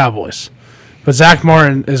Dallas Cowboys, but Zach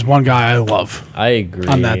Martin is one guy I love. I agree.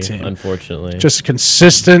 on that team. Unfortunately, Just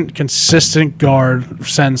consistent guard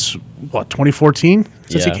since 2014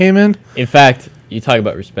 since he Yeah. came in. in fact, you talk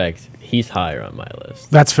about respect. He's higher on my list.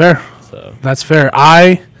 That's fair. So, That's fair.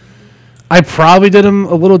 I probably did him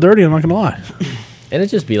a little dirty. I'm not gonna lie, and it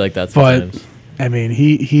just be like that but sometimes. I mean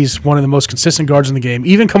he's one of the most consistent guards in the game.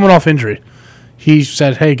 Even coming off injury, he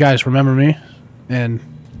said, "Hey guys, remember me," and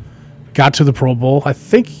got to the Pro Bowl. I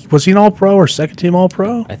think, was he an All-Pro or second-team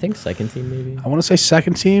All-Pro? I think second team maybe. I want to say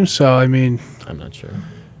second team, so, I mean, I'm not sure.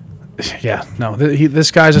 yeah, no,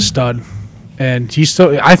 this guy's a stud, and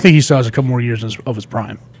I think he still has a couple more years of his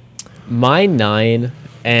prime. My 9,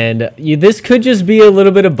 and this could just be a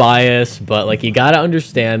little bit of bias, but like you got to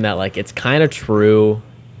understand that like it's kind of true.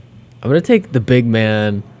 I'm going to take the big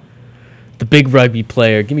man, the big rugby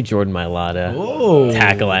player. Give me Jordan Mailata. Whoa.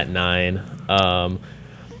 Tackle at 9.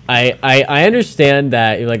 I understand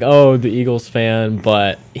that you're like, oh, the Eagles fan,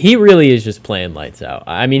 but he really is just playing lights out.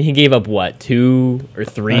 I mean, he gave up what, 2 or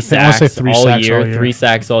 3 sacks all year, 3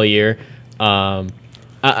 sacks all year. I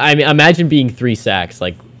mean, imagine being 3 sacks,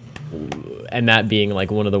 like, and that being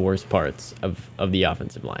like one of the worst parts of the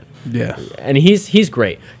offensive line. Yeah, and he's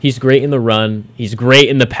great. He's great in the run. He's great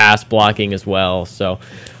in the pass blocking as well. So,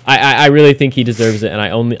 I really think he deserves it,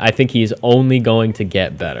 and I think he's only going to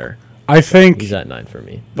get better. I think he's at 9 for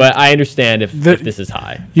me, but I understand if this is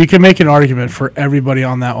high. You can make an argument for everybody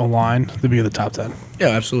on that O-line to be in the top 10. Yeah,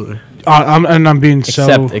 absolutely. I'm being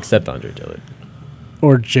except Andre Dillard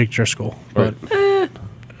or Jake Driscoll, but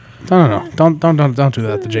no, don't do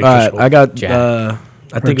that to Jake Driscoll. I got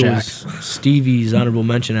I think it was Stevie's honorable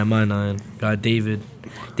mention at my 9. Got Davey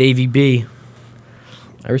B.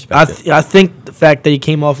 I respect it. I think the fact that he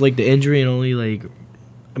came off like the injury and only like,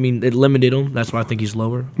 I mean, it limited him. That's why I think he's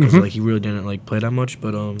lower because like he really didn't like play that much.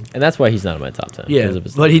 But and that's why he's not in my top 10. Yeah,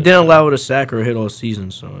 but he didn't allow it a sack or a hit all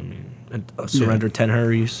season. So I mean, surrender 10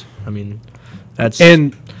 hurries. I mean,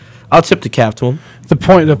 and I'll tip the cap to him. The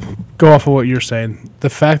point to go off of what you're saying, the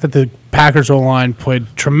fact that the Packers O-line played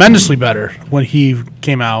tremendously better when he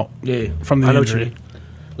came out from the injury.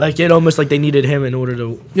 Like it almost like they needed him in order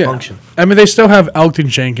to function. I mean, they still have Elgton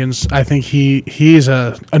Jenkins. I think he's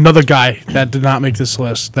another guy that did not make this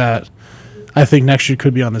list that I think next year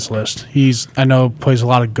could be on this list. I know plays a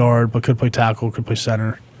lot of guard, but could play tackle, could play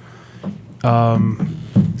center.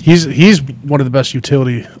 He's one of the best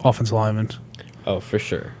utility offensive linemen. Oh, for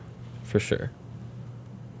sure. For sure.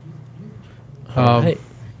 Right.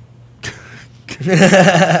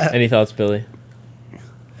 Any thoughts, Billy?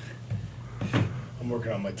 I'm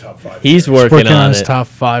working on my top 5. He's working on his it. top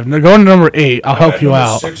 5. Now, going to number 8, I'll help you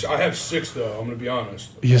out. 6, I have 6 though. I'm gonna be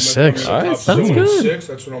honest. You have 6. All right, sounds good. 6.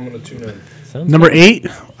 That's what I'm gonna tune in. Number 8,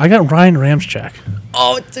 I got Ryan Ramczyk.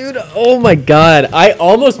 Oh, dude! Oh my God! I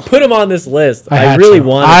almost put him on this list. I really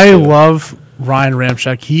wanted to. I love Ryan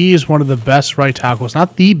Ramczyk. He is one of the best right tackles,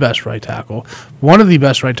 not the best right tackle, one of the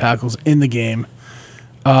best right tackles in the game.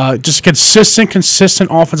 Just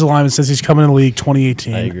consistent offensive lineman since he's come in the league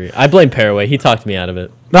 2018. I agree. I blame Paraway. He talked me out of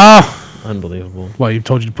it. No. Unbelievable. What, you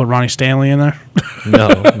told you to put Ronnie Stanley in there? No.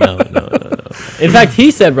 In fact,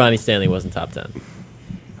 he said Ronnie Stanley wasn't top 10.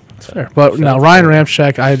 Fair. But no, Ryan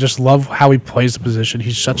Ramczyk, I just love how he plays the position.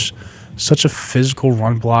 He's such a physical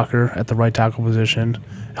run blocker at the right tackle position.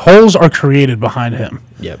 Holes are created behind him.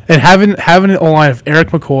 Yep. And having an O-line of Eric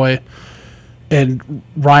McCoy and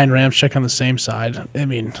Ryan Ramczyk on the same side, I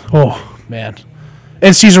mean, oh, man.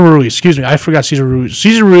 And Cesar Ruiz, excuse me. I forgot Cesar Ruiz.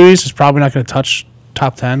 Cesar Ruiz is probably not going to touch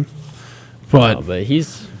top 10. But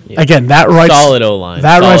he's... Again, that right solid O-line.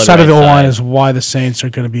 That right side of the O-line is why the Saints are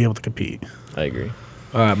going to be able to compete. I agree.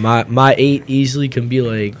 All right, my 8 easily can be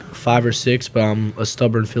like 5 or 6, but I'm a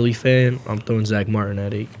stubborn Philly fan. I'm throwing Zach Martin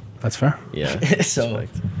at 8. That's fair. Yeah. So,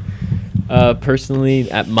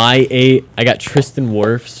 personally, at my 8, I got Tristan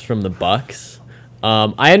Wirfs from the Bucks.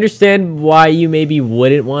 I understand why you maybe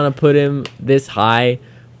wouldn't want to put him this high,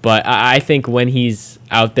 but I think when he's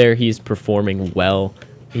out there, he's performing well.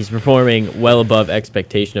 He's performing well above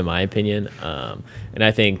expectation, in my opinion. And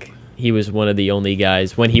I think he was one of the only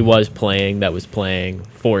guys when he was playing that was playing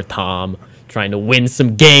for Tom, trying to win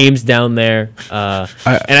some games down there. And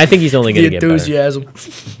I think he's only going to get better. Enthusiasm.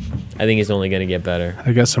 I think he's only going to get better.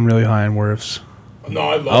 I guess I'm really high on Wirfs. No,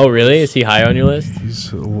 I love Oh, really? Is he high on your list?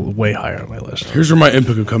 He's way higher on my list. Here's where my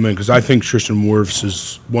input could come in because I think Tristan Wirfs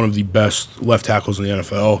is one of the best left tackles in the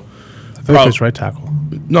NFL. I think he plays right tackle.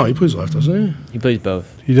 No, he plays left, doesn't he? He plays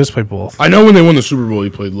both. He does play both. I know when they won the Super Bowl, he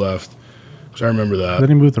played left. Because I remember that. Then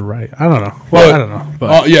he moved to right. I don't know. Well, I don't know.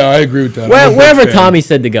 But yeah, I agree with that. Wherever Tommy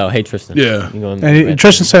said to go, hey, Tristan. Yeah.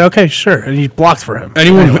 Tristan said, okay, sure. And he blocked for him.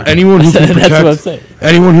 Anyone who can That's what I'm protect saying.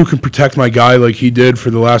 anyone who can protect my guy like he did for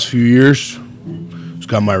the last few years has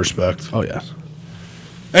got my respect. Oh, yes.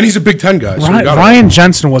 And he's a Big Ten guy. So Ryan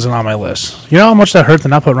Jensen wasn't on my list. You know how much that hurt to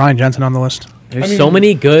not put Ryan Jensen on the list? There's so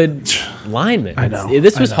many good linemen. I know.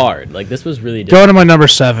 This was I know. hard. Like, this was really Going to my number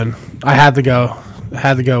 7. I had to go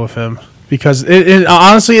with him. Because it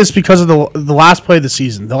honestly, it's because of the last play of the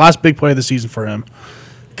season, the last big play of the season for him,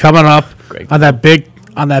 coming up on that big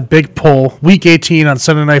on that big pole, Week 18 on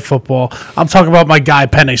Sunday Night Football. I'm talking about my guy,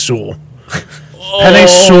 Penei Sewell. Penei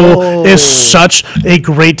Sewell is such a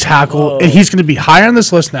great tackle, and he's going to be higher on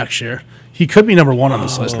this list next year. He could be number 1 on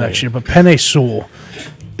this list next year, but Penei Sewell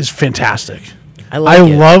is fantastic. I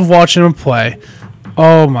love watching him play.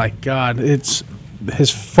 Oh, my God. It's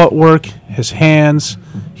his footwork, his hands.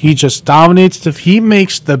 He just dominates. He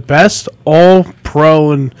makes the best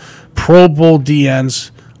all-pro and Pro Bowl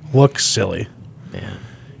DNs look silly. Man.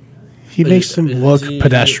 He makes them look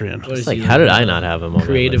pedestrian. It's like, how did I not have him on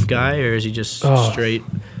creative guy, or is he just straight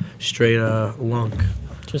lunk?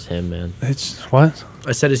 Just him, man. It's what?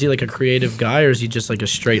 I said, is he like a creative guy, or is he just like a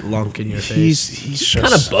straight lunk in your face? He's just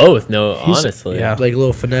kind of both. No, honestly, yeah. Like a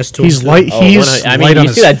little finesse to he's him. light. I mean, you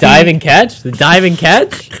see that diving catch? The diving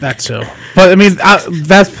catch? That too. But I mean,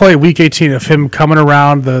 that's play Week 18 of him coming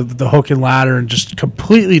around the hook and ladder and just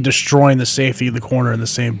completely destroying the safety of the corner in the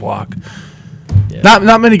same block. Yeah.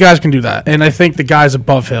 Not many guys can do that, and I think the guys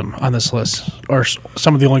above him on this list are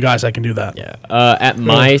some of the only guys that can do that. Yeah. At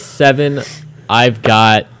my 7, I've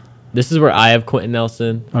got. This is where I have Quentin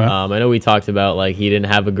Nelson. Okay. I know we talked about like he didn't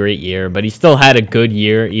have a great year, but he still had a good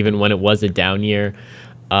year even when it was a down year.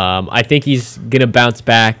 I think he's gonna bounce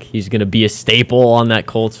back. He's gonna be a staple on that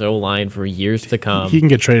Colts O-line for years to come. He can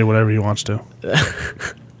get traded whatever he wants to.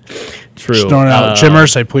 True. Just throwing it out. Jim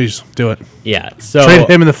Irsay, please do it. Yeah. So trade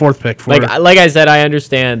him in the 4th pick. Like I said, I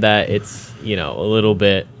understand that it's a little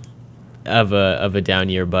bit of a down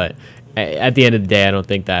year, but at the end of the day, I don't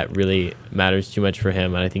think that really matters too much for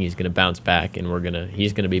him, and I think he's going to bounce back, and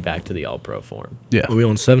he's going to be back to the All-Pro form. Yeah. Are we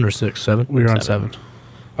on 7 or 6? 7? We were on 7.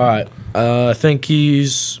 All right. I think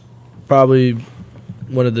he's probably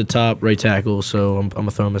one of the top right tackles, so I'm going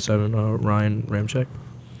to throw him at 7. Ryan Ramczyk.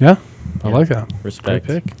 Yeah, I like that. Respect.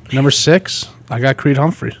 Great pick. Number 6, I got Creed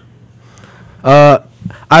Humphrey. I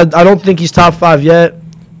don't think he's top 5 yet,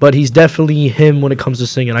 but he's definitely him when it comes to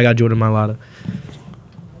singing. I got Jordan Mailata.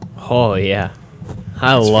 Oh yeah,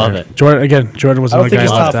 I love it. Jordan was I don't the think guy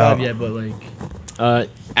he's top left out. 5 yet, but like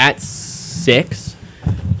At 6,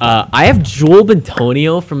 I have Joel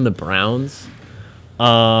Bentonio from the Browns.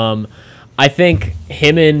 I think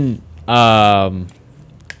him and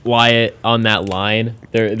Wyatt on that line,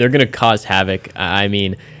 they're gonna cause havoc. I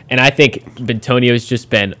mean, and I think Bentonio's just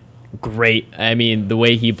been great. I mean, the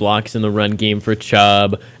way he blocks in the run game for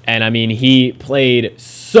Chubb, and I mean, he played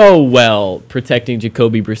so well protecting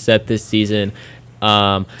Jacoby Brissett this season.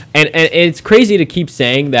 And it's crazy to keep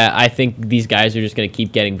saying that. I think these guys are just going to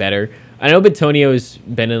keep getting better. I know Bentonio's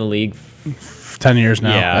been in the league 10 years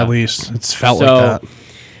now, Yeah. at least. It's felt like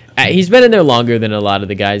that. He's been in there longer than a lot of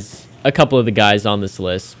the guys, a couple of the guys on this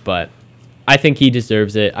list, but I think he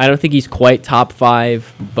deserves it. I don't think he's quite top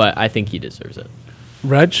 5, but I think he deserves it.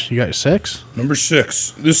 Reg, you got your 6? Number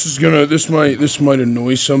 6. This might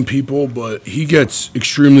annoy some people, but he gets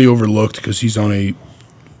extremely overlooked because he's on a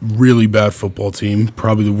really bad football team,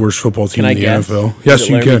 probably the worst football team in the NFL. Yes,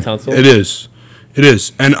 you can. It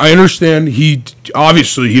is, and I understand he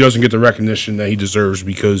doesn't get the recognition that he deserves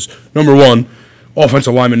because number 1,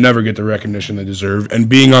 offensive linemen never get the recognition they deserve, and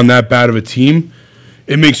being on that bad of a team,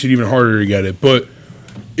 it makes it even harder to get it, but.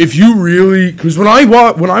 If you really, because when I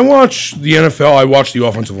watch the NFL, I watch the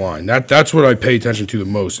offensive line. That's what I pay attention to the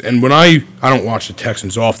most. And when I don't watch the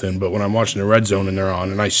Texans often, but when I'm watching the Red Zone and they're on,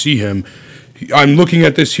 and I see him, I'm looking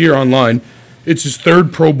at this here online. It's his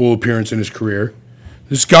 3rd Pro Bowl appearance in his career.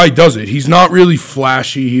 This guy does it. He's not really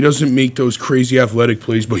flashy. He doesn't make those crazy athletic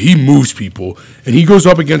plays, but he moves people. And he goes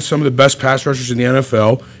up against some of the best pass rushers in the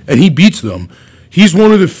NFL, and he beats them. He's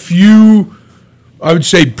one of the few, I would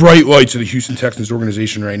say, bright lights of the Houston Texans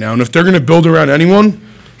organization right now. And if they're going to build around anyone,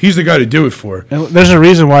 he's the guy to do it for. And there's a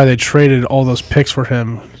reason why they traded all those picks for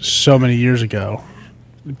him so many years ago,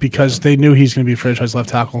 because they knew he's going to be a franchise left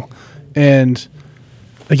tackle. And,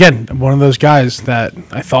 again, one of those guys that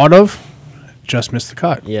I thought of just missed the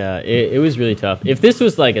cut. Yeah, it was really tough. If this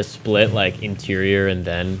was like a split, like interior and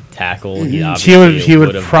then tackle, he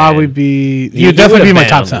would probably be. He would definitely be my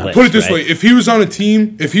top 10. Put it this way: if he was on a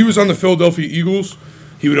team, if he was on the Philadelphia Eagles,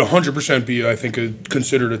 he would 100% be, I think,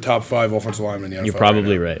 considered a top 5 offensive lineman in the NFL. You're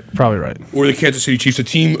probably right. Probably right. Or the Kansas City Chiefs,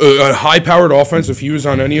 a high-powered offense. If he was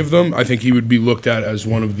on any of them, I think he would be looked at as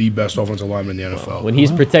one of the best offensive linemen in the NFL. When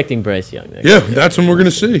he's protecting Bryce Young. Yeah, that's when we're going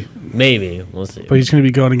to see. Maybe. We'll see. But he's going to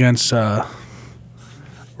be going against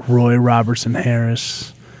Roy Robertson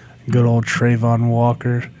Harris, good old Trayvon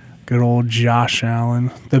Walker, good old Josh Allen,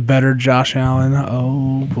 the better Josh Allen.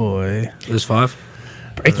 Oh, boy. There's 5?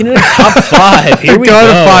 Breaking into top 5. Here we go. Go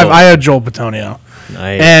to 5. I had Joel Bitonio.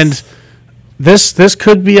 Nice. And this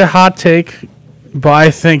could be a hot take, but I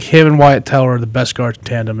think him and Wyatt Teller are the best guard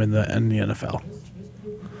tandem in the NFL.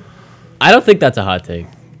 I don't think that's a hot take.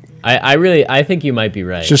 I think you might be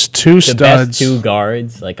right. Just two the studs. best two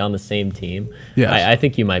guards like on the same team. Yes. I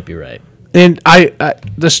think you might be right. And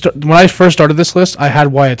when I first started this list, I had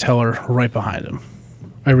Wyatt Teller right behind him.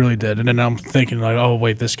 I really did. And then I'm thinking like, oh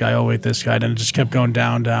wait, this guy. Oh wait, this guy. And then it just kept going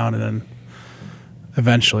down, and then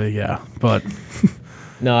eventually, yeah. But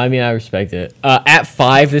No, I mean I respect it. At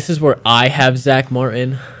 5, this is where I have Zach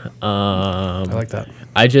Martin. I like that.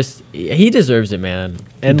 He deserves it, man.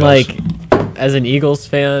 And like, as an Eagles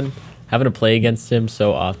fan, having to play against him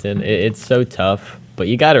so often, it's so tough. But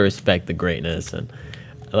you got to respect the greatness, and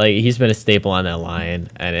like he's been a staple on that line,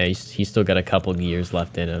 and he's still got a couple years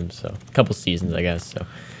left in him, so a couple seasons, I guess. So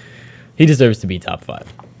he deserves to be top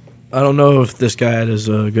 5. I don't know if this guy had as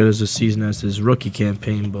good as a season as his rookie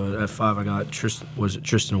campaign, but at 5 I got Tristan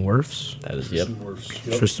Wirfs? That is, yep.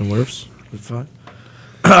 Tristan Wirfs at 5.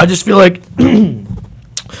 I just feel like,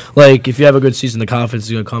 like if you have a good season, the confidence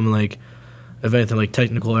is gonna come. And like, if anything, like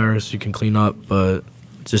technical errors you can clean up, but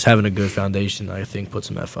just having a good foundation, I think, puts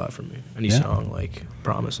him at 5 for me. And he's young, like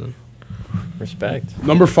promising. Respect.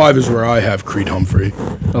 Number 5 is where I have Creed Humphrey.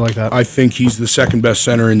 I like that. I think he's the second best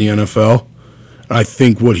center in the NFL. I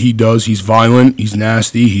think what he does, he's violent, he's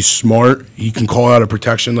nasty, he's smart, he can call out a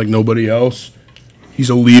protection like nobody else. He's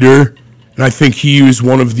a leader, and I think he is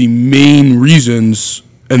one of the main reasons,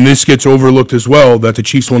 and this gets overlooked as well, that the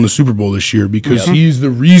Chiefs won the Super Bowl this year, because he's the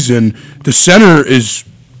reason. The center is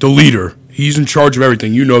the leader. He's in charge of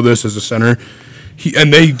everything. You know this as a center.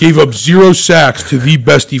 And they gave up 0 sacks to the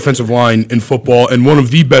best defensive line in football and one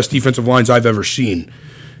of the best defensive lines I've ever seen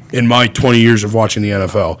in my 20 years of watching the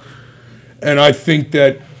NFL. And I think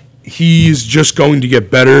that he's just going to get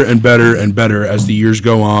better and better and better as the years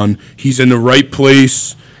go on. He's in the right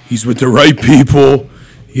place. He's with the right people.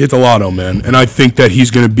 He hit the lotto, man. And I think that he's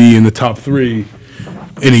going to be in the top 3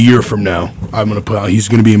 in a year from now. He's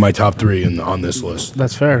going to be in my top 3 on this list.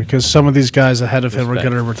 That's fair, because some of these guys ahead of him are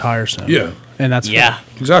going to retire soon. Yeah. And that's fair.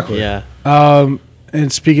 Exactly. Yeah.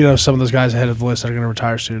 And speaking of some of those guys ahead of the list that are going to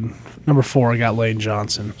retire soon, number 4, I got Lane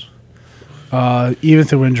Johnson. Even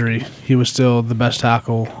through injury, he was still the best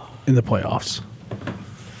tackle in the playoffs.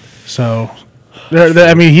 So,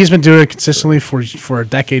 I mean, he's been doing it consistently for a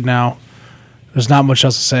decade now. There's not much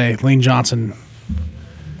else to say. Lane Johnson,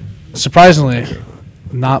 surprisingly,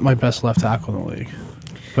 not my best left tackle in the league.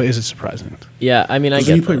 But is it surprising? Yeah, I mean, I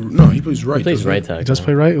Doesn't get he play, that. No, he plays right. He plays right He tackle. does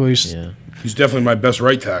play right? Well, Yeah. He's definitely my best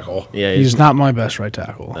right tackle. Yeah, he's not my best right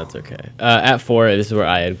tackle. That's okay. At 4, this is where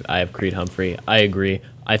I have Creed Humphrey. I agree.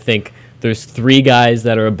 I think there's 3 guys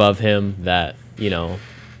that are above him that,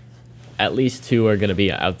 at least 2 are going to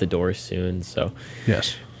be out the door soon. So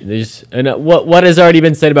Yes. What has already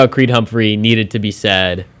been said about Creed Humphrey needed to be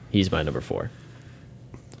said. He's my number 4.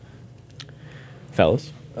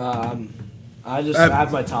 Fellas? I just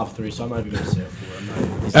have my top 3, so I'm not even going to say it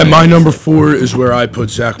 4. And my number 4 is where I put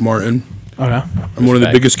Zach Martin. Okay. I'm one of the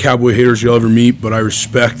biggest Cowboy haters you'll ever meet, but I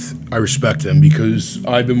respect him because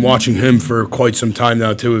I've been watching him for quite some time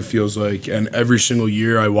now too, it feels like. And every single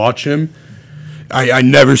year I watch him, I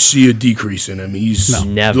never see a decrease in him. He's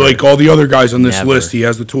Never. like all the other guys on this Never. list. He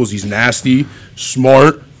has the tools. He's nasty,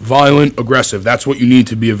 smart, violent, aggressive. That's what you need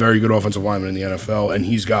to be a very good offensive lineman in the NFL, and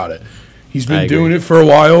he's got it. He's been doing it for a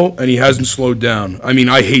while, and he hasn't slowed down. I mean,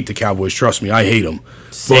 I hate the Cowboys. Trust me, I hate them.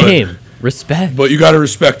 Same. Respect. But you got to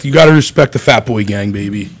respect. You got to respect the Fat Boy Gang,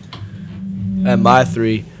 baby. At my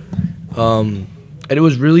 3, and it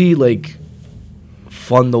was really like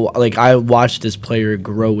fun to I watched this player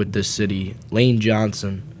grow with this city, Lane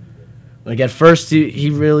Johnson. Like at first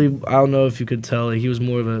he really, I don't know if you could tell, he was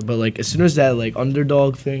more of a, but like as soon as that like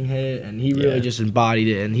underdog thing hit and he really just embodied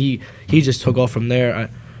it and he just took off from there.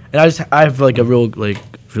 I have like a real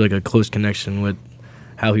feel like a close connection with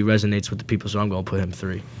how he resonates with the people, so I'm gonna put him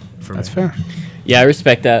 3. That's fair. Yeah, I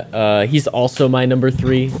respect that. He's also my number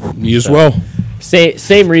 3. Me as well.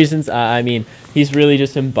 Same reasons. I mean, he's really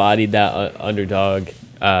just embodied that underdog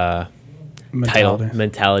title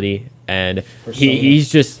mentality, and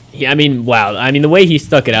he's just. I mean, wow. I mean, the way he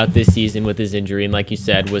stuck it out this season with his injury, and like you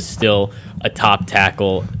said, was still a top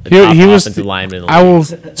tackle, top offensive lineman. I will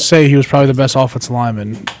say he was probably the best offensive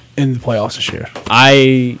lineman in the playoffs this year.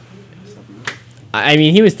 I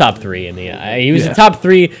mean, he was top 3 in the. He was the top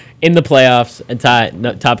 3 in the playoffs and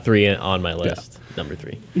top 3 on my list. Yeah. Number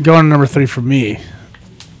 3. Going to number 3 for me,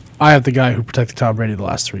 I have the guy who protected Tom Brady the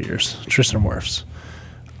last 3 years, Tristan Wirfs.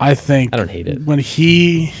 I think I don't hate it. When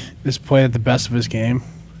he is playing at the best of his game,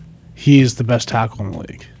 he is the best tackle in the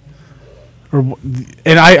league.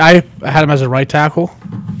 And I had him as a right tackle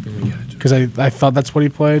because I thought that's what he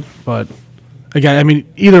played. But again, I mean,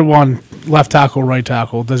 either one, left tackle, right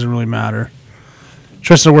tackle, doesn't really matter.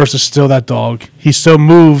 Tristan Wirfs is still that dog. He still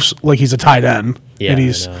moves like he's a tight end. Yeah, And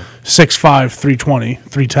he's I know. 6'5", 320,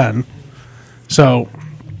 310. So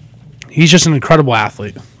he's just an incredible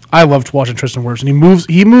athlete. I loved watching Tristan Wirfs. And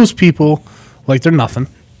he moves people like they're nothing.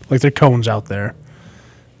 Like they're cones out there.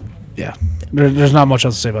 Yeah. There's not much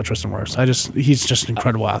else to say about Tristan Wirfs. He's just an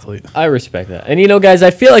incredible athlete. I respect that. And guys,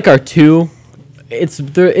 I feel like our two, it's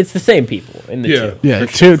the same people in the two. Yeah,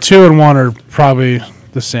 two and one are probably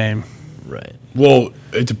the same. Right. Well,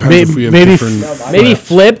 it depends if we have maybe different. Maybe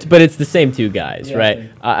flipped, but it's the same two guys, right?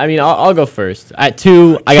 I'll go first. At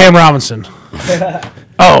 2, I Cam got Robinson.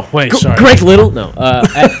 Oh, wait, sorry. Greg Little. No,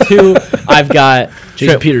 at 2, I've got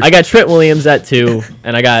Jason Peters. I got Trent Williams at 2,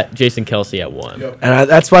 and I got Jason Kelsey at 1. Yep. And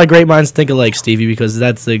that's why great minds think alike, Stevie, because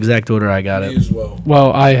that's the exact order I got Me it. as well.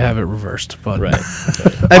 Well, I have it reversed, but Right.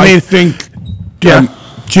 I mean, think yeah.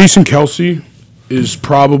 Jason Kelsey is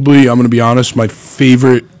probably, I'm going to be honest, my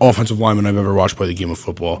favorite offensive lineman I've ever watched play the game of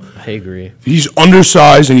football. I agree. He's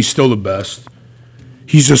undersized and he's still the best.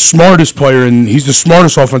 He's the smartest player and he's the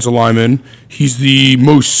smartest offensive lineman. He's the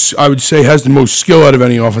most, I would say, has the most skill out of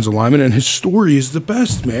any offensive lineman, and his story is the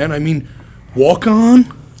best, man. I mean,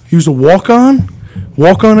 walk-on. He was a walk-on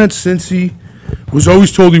at Cincy. Was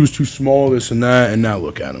always told he was too small, this and that, and now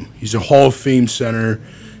look at him. He's a Hall of Fame center.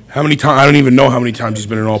 How many times? I don't even know how many times he's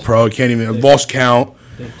been an All-Pro. I can't even. I've lost count.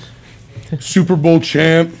 Super Bowl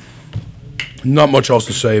champ. Not much else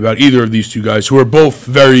to say about either of these two guys, who are both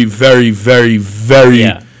very, very, very, very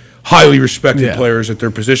Yeah. highly respected Yeah. players at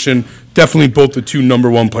their position. Definitely both the two number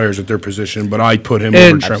one players at their position, but I put him over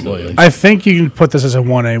And Trent Absolutely. Williams. I think you can put this as a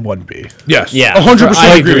 1A, 1B. Yes. Yeah, 100%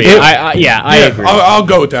 I agree with agree. that. I agree. I'll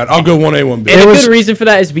go with that. I'll go 1A, 1B. And It a was- good reason for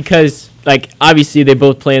that is because, obviously they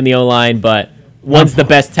both play in the O-line, but one's the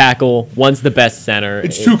best tackle, one's the best center.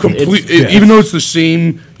 It's two complete, even though it's the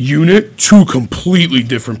same unit, two completely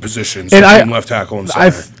different positions. And between left tackle and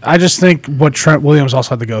center. I just think what Trent Williams also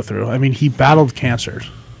had to go through. I mean, he battled cancer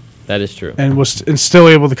That is true. and was still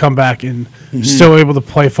able to come back and still able to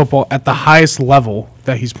play football at the highest level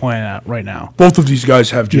that he's playing at right now. Both of these guys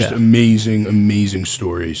have just Yeah. amazing, amazing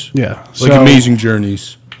stories. Yeah, Like so, amazing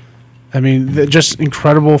journeys. I mean, just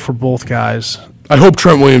incredible for both guys. I hope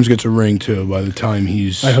Trent Williams gets a ring too by the time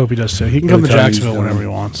he's. I hope he does too. He can by come the to time he's Jacksonville done. whenever he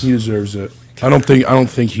wants. He deserves it. I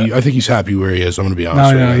think he's happy where he is. I'm going to be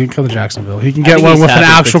honest. No, with he you. can come to Jacksonville. He can get think one he's with an happy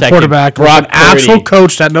actual protecting quarterback, with Brock an actual Purdy.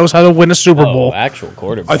 coach that knows how to win a Super Bowl. Actual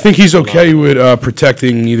quarterback. I think he's okay with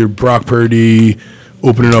protecting either Brock Purdy,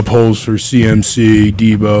 opening up holes for CMC,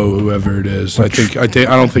 Debo, whoever it is. I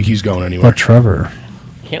don't think he's going anywhere. But Trevor,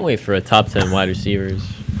 Can't wait for a top 10 wide receivers.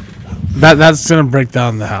 that's gonna break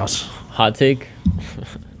down the house. Hot take.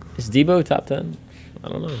 Is Debo top 10? I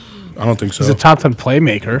don't know. I don't think so. He's a top 10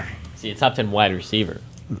 playmaker. Is he a top 10 wide receiver?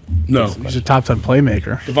 No. He's a top 10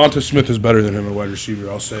 playmaker. Devonta Smith is better than him at wide receiver.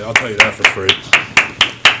 I'll tell you that for free.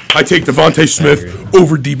 I take Devontae Smith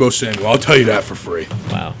over Debo Samuel. I'll tell you that for free.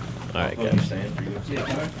 Wow. All right, guys.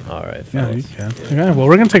 All right, Yeah, you fellas. can. Okay, well,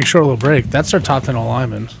 we're gonna take a short little break. That's our top 10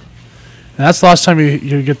 O-linemen, and that's the last time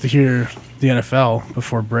you get to hear the NFL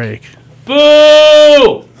before break.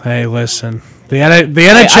 Boo! Hey, listen, the NHL.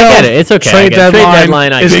 I get it. It's okay. I Trade get it. Trade deadline,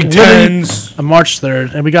 deadline, I is get Big it. literally Tens. on March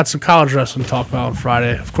 3rd, and we got some college wrestling to talk about on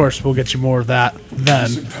Friday. Of course, we'll get you more of that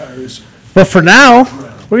then. But for now,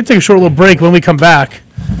 we're gonna take a short little break. When we come back,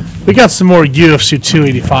 we got some more UFC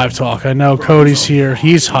 285 talk. I know Cody's here.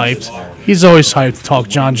 He's hyped. He's always hyped to talk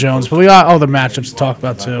John Jones, but we got other matchups to talk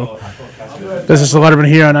about too. This is the Lettermen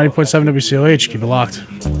here on 90.7 WCLH. Keep it locked.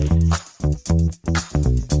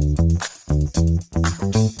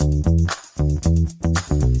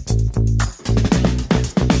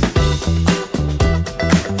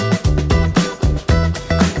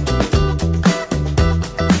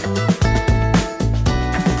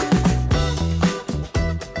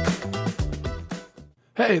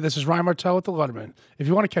 Hey, this is Ryan Martell with The Letterman. If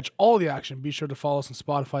you want to catch all the action, be sure to follow us on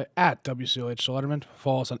Spotify at WCLH The Letterman.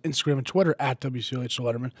 Follow us on Instagram and Twitter at WCLH The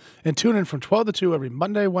Letterman. And tune in from 12 to 2 every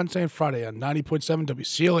Monday, Wednesday, and Friday on 90.7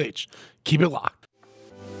 WCLH. Keep it locked.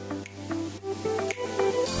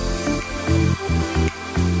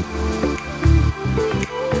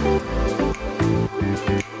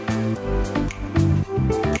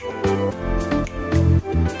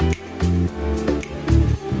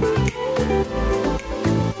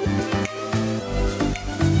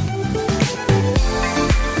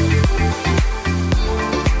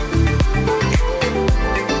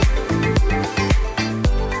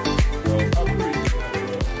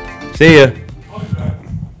 See ya.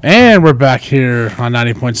 And we're back here on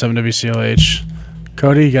 90.7 WCLH.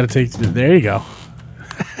 Cody, you got to take. There you go.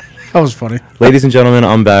 That was funny. Ladies and gentlemen,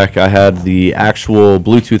 I'm back. I had the actual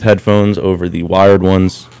Bluetooth headphones over the wired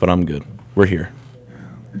ones, but I'm good. We're here.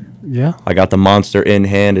 Yeah. I got the Monster in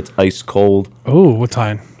hand. It's ice cold. Oh, what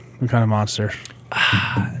kind? What kind of Monster?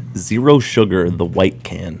 Zero sugar, the white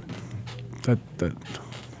can. That.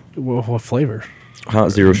 What flavor?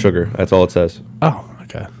 Zero sugar. That's all it says. Oh,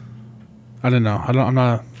 okay. I didn't know. I don't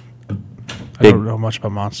know much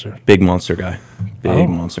about Monster. Big Monster guy. Big Oh.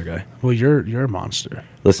 Monster guy. Well, you're a monster.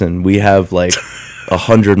 Listen, we have like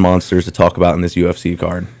 100 monsters to talk about in this UFC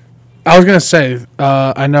card. I was gonna say,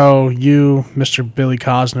 I know you, Mr. Billy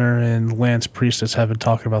Cosner, and Lance Priestess have been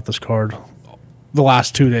talking about this card the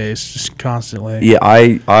last 2 days, just constantly. Yeah,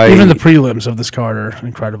 I Even the prelims of this card are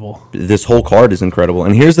incredible. this whole card is incredible.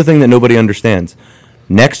 And here's the thing that nobody understands.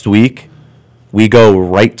 Next week, we go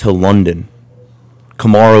right to London.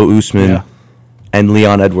 Kamaru Usman Yeah. and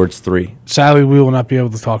Leon Edwards 3. Sadly, we will not be able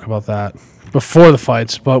to talk about that before the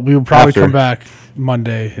fights, but we will probably After. come back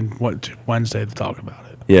Monday and Wednesday to talk about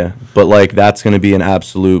it. Yeah, but like that's going to be an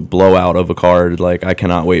absolute blowout of a card. Like I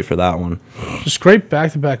cannot wait for that one. Just great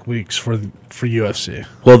back-to-back weeks for UFC.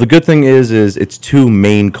 Well, the good thing is it's two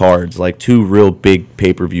main cards, like two real big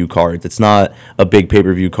pay-per-view cards. It's not a big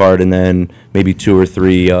pay-per-view card and then maybe 2 or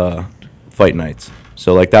 3 fight nights.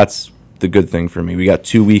 So like that's the good thing for me. We got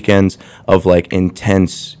 2 weekends of like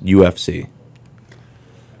intense UFC.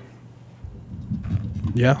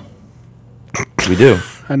 Yeah, We do.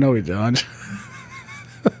 I know we don't.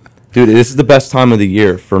 Dude, this is the best time of the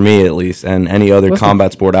year for me at least, and any other Listen.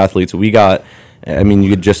 combat sport athletes. We got, I mean,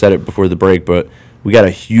 you just said it before the break, but we got a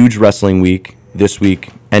huge wrestling week this week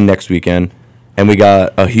and next weekend, and we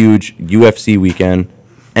got a huge UFC weekend,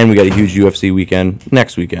 and we got a huge UFC weekend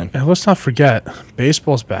next weekend. And let's not forget,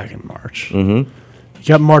 baseball's back in March. Mm-hmm. You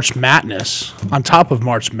got March Madness on top of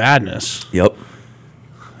March Madness. Yep.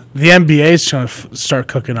 The NBA's going to start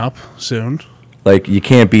cooking up soon. Like, you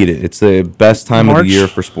can't beat it. It's the best time of March. the year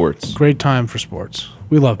for sports. Great time for sports.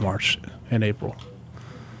 We love March and April.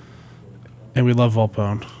 And we love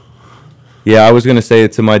Volpone. Yeah, I was going to say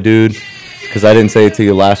it to my dude, because I didn't say it to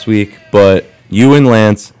you last week, but you and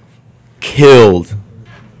Lance killed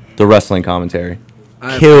the wrestling commentary.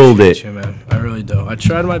 I Killed appreciate it. you, man. I really do. I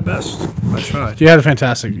tried my best. I tried. You had a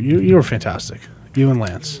fantastic. You were fantastic. You and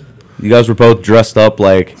Lance. You guys were both dressed up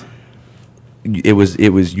like it was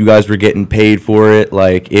you guys were getting paid for it.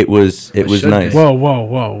 Like it was should nice. be.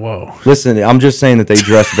 Whoa. Listen, I'm just saying that they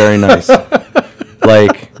dressed very nice.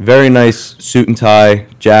 Like very nice suit and tie,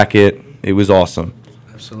 jacket. It was awesome.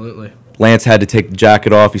 Absolutely. Lance had to take the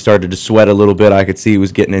jacket off. He started to sweat a little bit. I could see he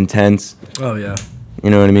was getting intense. Oh, yeah. You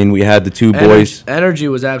know what I mean? We had the two boys. Energy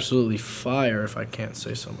was absolutely fire, if I can't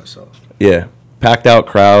say so myself. Yeah. Packed out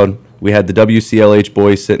crowd. We had the WCLH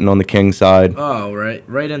boys sitting on the king side. Oh,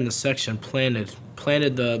 right in the section, planted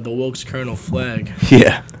the Wilkes Colonel flag.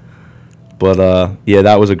 Yeah. But, yeah,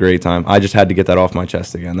 that was a great time. I just had to get that off my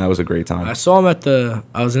chest again. That was a great time. I saw him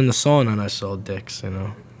I was in the sauna and I saw Dix, Had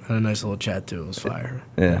a nice little chat, too. It was fire.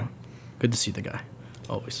 Yeah. Good to see the guy.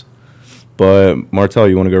 Always. But, Martel,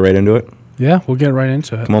 you want to go right into it? Yeah, we'll get right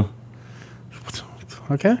into it. Come on.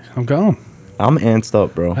 Okay, I'm going. I'm antsed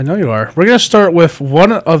up, bro. I know you are. We're going to start with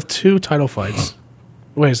one of 2 title fights.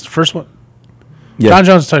 Wait, is the first one? Yeah. John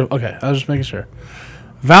Jones title. Okay, I was just making sure.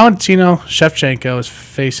 Valentino Shevchenko is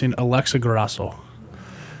facing Alexa Grasso.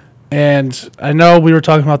 And I know we were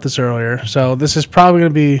talking about this earlier, so this is probably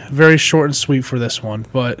going to be very short and sweet for this one.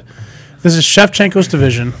 But this is Shevchenko's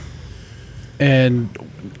division, and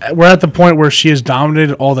we're at the point where she has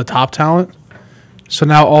dominated all the top talent. So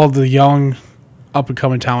now all the young,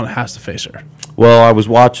 up-and-coming talent has to face her. Well, I was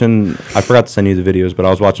watching, I forgot to send you the videos, but I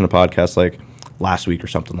was watching a podcast like last week or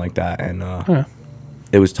something like that, and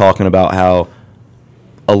it was talking about how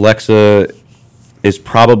Alexa is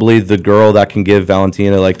probably the girl that can give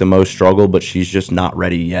Valentina like the most struggle, but she's just not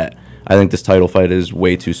ready yet. I think this title fight is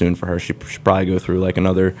way too soon for her. She should probably go through like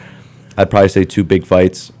another, I'd probably say 2 big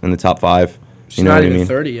fights in the top 5. She's You know not what I even mean?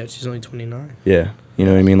 30 yet. She's only 29. Yeah, you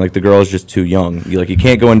know what I mean? Like, the girl is just too young. You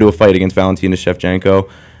can't go into a fight against Valentina Shevchenko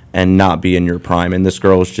and not be in your prime. And this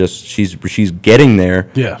girl is just, she's getting there.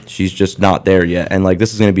 Yeah. She's just not there yet. And, like,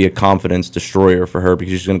 this is going to be a confidence destroyer for her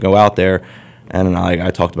because she's going to go out there, and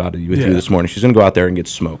I talked about it with you this morning. She's going to go out there and get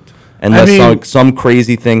smoked. Unless some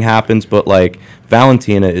crazy thing happens, but, like,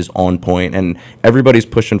 Valentina is on point, and everybody's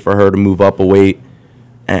pushing for her to move up a weight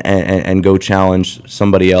and go challenge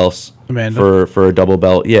somebody else. Amanda. For a double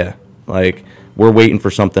belt. Yeah, like we're waiting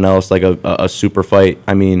for something else, like a super fight.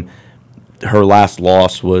 I mean, her last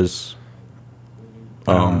loss was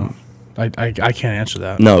I can't answer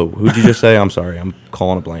that. no, who'd you just say? I'm sorry, I'm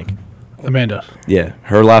calling a blank. Amanda. Yeah,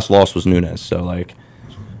 her last loss was Nunes, so like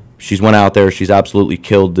She's went out there. She's absolutely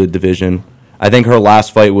killed the division. I think her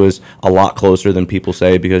last fight was a lot closer than people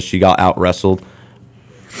say because she got out-wrestled.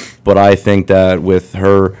 But I think that with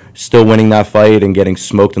her still winning that fight and getting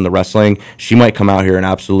smoked in the wrestling, she might come out here and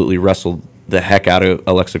absolutely wrestle the heck out of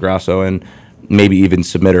Alexa Grasso and maybe even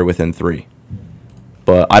submit her within 3.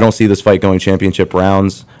 But I don't see this fight going championship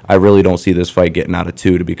rounds. I really don't see this fight getting out of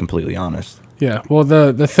 2, to be completely honest. Yeah, well,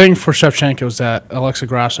 the thing for Shevchenko is that Alexa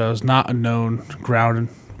Grasso is not a known ground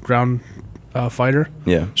fighter.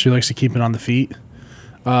 Yeah. She likes to keep it on the feet.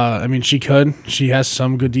 I mean, she could. She has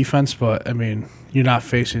some good defense, but, I mean, you're not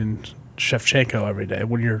facing Shevchenko every day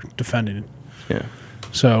when you're defending. Yeah.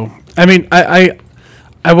 So, I mean, I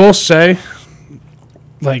will say,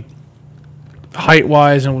 like,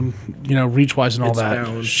 height-wise and, reach-wise and all It's that,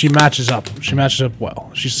 balanced. she matches up. She matches up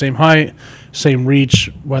well. She's same height, same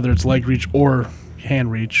reach, whether it's leg reach or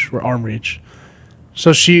hand reach or arm reach.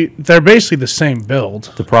 So they're basically the same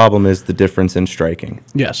build. The problem is the difference in striking.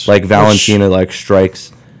 Yes. Like Valentina,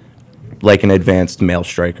 strikes like an advanced male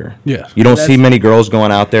striker. Yeah. You don't see many girls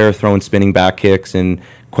going out there throwing spinning back kicks and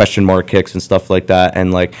question mark kicks and stuff like that.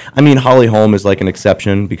 And Holly Holm is an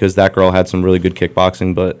exception because that girl had some really good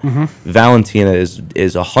kickboxing, but Valentina is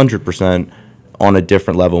 100% on a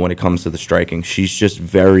different level when it comes to the striking. She's just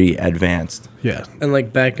very advanced. Yeah.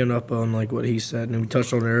 And backing up on what he said, and we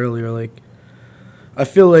touched on it earlier, I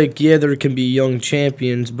feel there can be young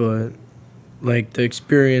champions, but the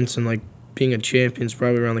experience and being a champion is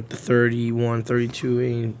probably around the 31,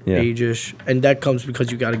 32 age-ish, and that comes because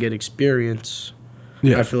you got to get experience.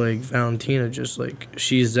 Yeah. I feel like Valentina just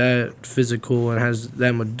she's that physical and has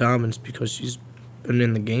that much dominance because she's been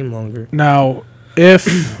in the game longer. Now,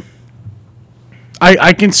 if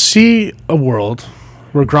I can see a world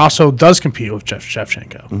where Grasso does compete with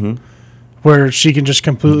Shevchenko, where she can just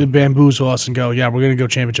completely bamboozle us and go, yeah, we're going to go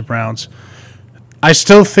championship rounds. I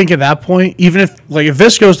still think at that point, even if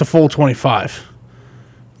this goes to full 25,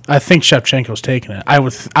 I think Shevchenko's taking it. I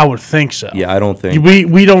would think so. Yeah, I don't think.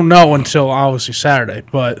 We don't know until obviously Saturday,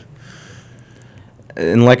 but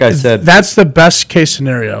and like I said, that's the best case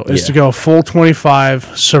scenario is to go full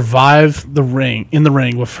 25, survive in the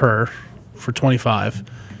ring with her for 25.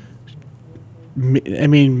 I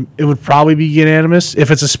mean, it would probably be unanimous. If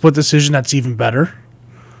it's a split decision, that's even better.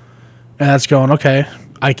 And that's going, okay,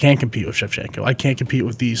 I can't compete with Shevchenko. I can't compete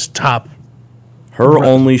with these top. Her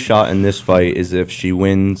only shot in this fight is if she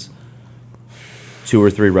wins 2 or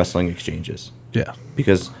 3 wrestling exchanges. Yeah.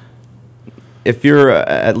 Because if you're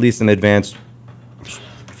at least an advanced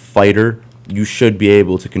fighter, you should be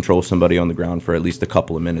able to control somebody on the ground for at least a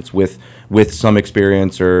couple of minutes with some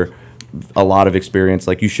experience or a lot of experience.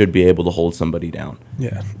 You should be able to hold somebody down.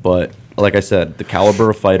 Yeah. But like I said, the caliber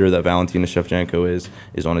of fighter that Valentina Shevchenko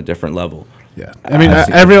is on a different level. Yeah. I mean,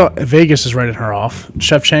 Vegas is writing her off.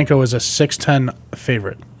 Shevchenko is a 6'10"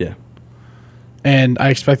 favorite. Yeah. And I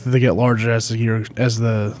expect it to get larger as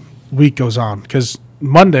the week goes on. Because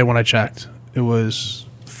Monday when I checked, it was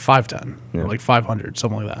 5'10", or 500,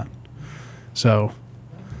 something like that. So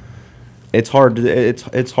it's hard.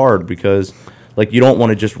 It's hard because you don't want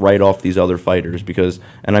to just write off these other fighters because,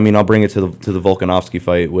 and I mean, I'll bring it to the Volkanovski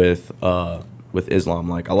fight with Islam.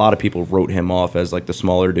 A lot of people wrote him off as the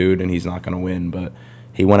smaller dude and he's not going to win, but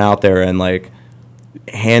he went out there and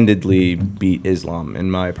handedly beat Islam in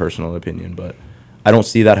my personal opinion. But I don't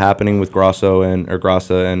see that happening with Grasso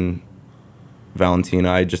and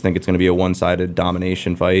Valentina. I just think it's going to be a one-sided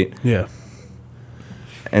domination fight. Yeah.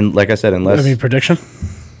 And like I said, prediction?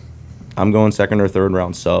 I'm going 2nd or 3rd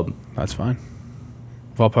round sub. That's fine.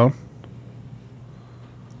 Volpone?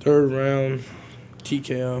 3rd round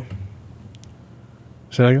TKO.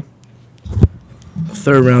 Say that again?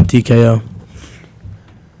 3rd round TKO.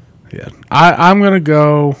 Yeah. I'm going to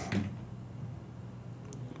go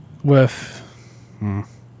with...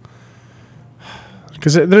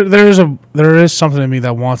 Because there is something in me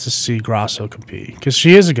that wants to see Grasso compete. Because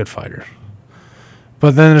she is a good fighter.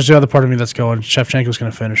 But then there's the other part of me that's going, Shevchenko's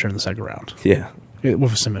going to finish her in the 2nd round. Yeah.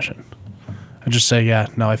 With a submission. And just say, yeah,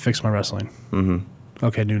 no, I fixed my wrestling. Mm-hmm.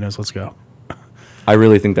 Okay, Nunes, let's go. I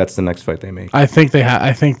really think that's the next fight they make. I think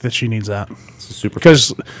I think that she needs that. It's a super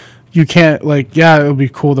because you can't it would be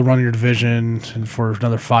cool to run your division and for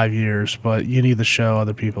another 5 years, but you need to show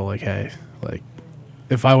other people hey,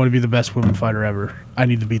 if I want to be the best women fighter ever, I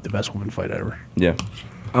need to beat the best woman fighter ever. Yeah.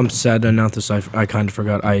 I'm sad to announce this. I kind of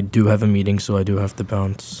forgot. I do have a meeting, so I do have to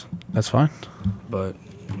bounce. That's fine. But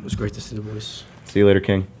it was great to see the boys. See you later,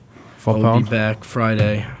 King. I'll be back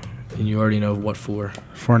Friday, and you already know what for.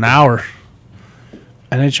 For an hour.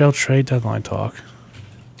 NHL trade deadline talk.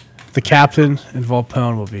 The captain and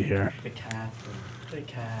Volpone will be here. The captain.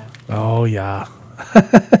 Oh, yeah.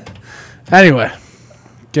 Anyway,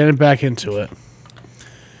 getting back into it.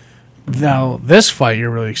 Now, this fight you're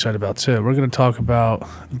really excited about, too. We're going to talk about...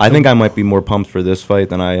 I think I might be more pumped for this fight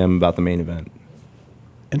than I am about the main event.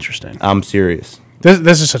 Interesting. I'm serious.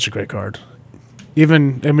 This is such a great card.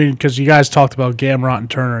 Because you guys talked about Gamrot and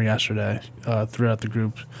Turner yesterday throughout the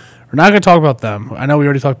group. We're not going to talk about them. I know we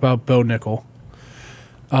already talked about Bo Nickel.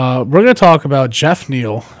 We're going to talk about Jeff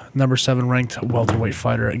Neal, number 7 ranked welterweight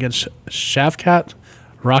fighter, against Shavkat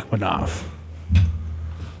Rakhmonov.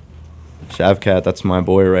 Shavkat, that's my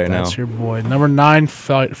boy now. That's your boy. Number 9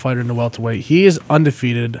 fighter in the welterweight. He is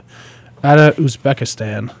undefeated out of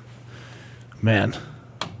Uzbekistan. Man.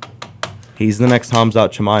 He's the next Khamzat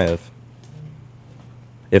Chimaev.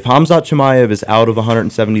 If Khamzat Chimaev is out of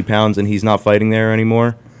 170 pounds and he's not fighting there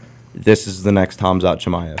anymore, this is the next Khamzat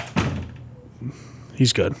Chimaev.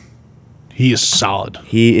 He's good. He is solid.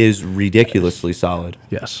 He is ridiculously solid.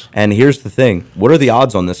 Yes. And here's the thing. What are the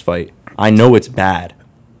odds on this fight? I know it's bad.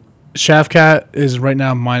 Shavkat is right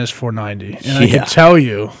now minus 490. And I can tell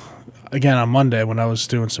you, again, on Monday when I was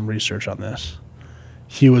doing some research on this,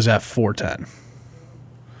 he was at 410.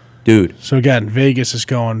 Dude. So, again, Vegas is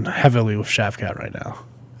going heavily with Shavkat right now.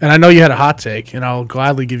 And I know you had a hot take, and I'll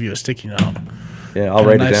gladly give you a sticky note. Yeah, I'll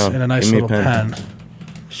write it down. And a nice little pen.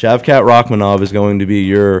 Shavkat Rakhmonov is going to be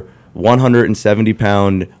your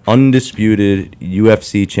 170-pound, undisputed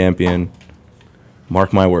UFC champion.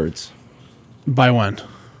 Mark my words. By when?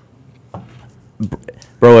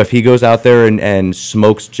 Bro, if he goes out there and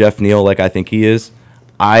smokes Jeff Neal like I think he is,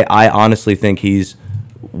 I honestly think he's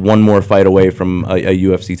one more fight away from a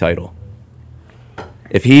UFC title.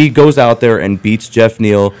 If he goes out there and beats Jeff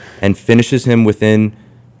Neal and finishes him within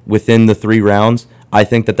the 3 rounds, I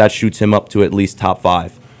think that shoots him up to at least top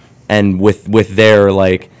 5. And with their,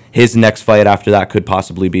 like, his next fight after that could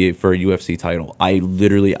possibly be for a UFC title.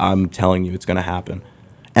 I'm telling you, it's going to happen.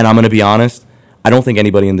 And I'm going to be honest, I don't think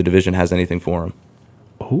anybody in the division has anything for him.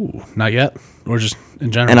 Ooh, not yet? Or just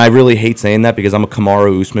in general? And I really hate saying that because I'm a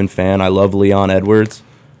Kamaru Usman fan. I love Leon Edwards.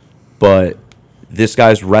 But this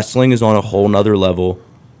guy's wrestling is on a whole nother level.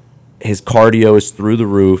 His cardio is through the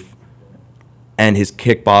roof. And his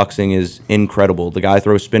kickboxing is incredible. The guy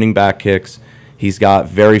throws spinning back kicks. He's got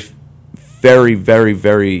very, very, very,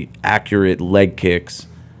 very accurate leg kicks.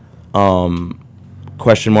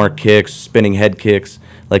 Question mark kicks, spinning head kicks.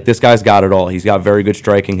 Like, this guy's got it all. He's got very good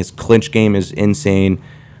striking. His clinch game is insane.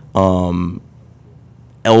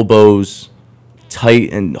 Elbows,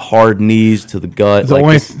 tight and hard knees to the gut. The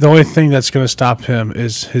only thing that's going to stop him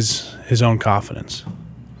is his own confidence.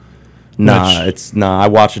 I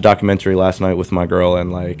watched a documentary last night with my girl, and,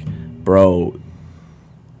 like, bro,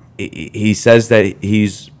 he says that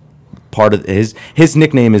he's part of his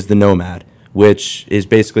nickname is the Nomad, which is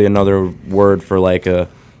basically another word for, like, a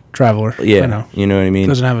traveler. Yeah, I know. You know what I mean?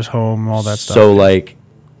 Doesn't have his home, all that stuff. So, like,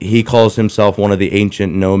 he calls himself one of the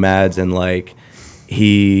ancient nomads, and, like,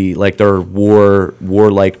 they're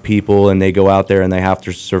warlike people, and they go out there and they have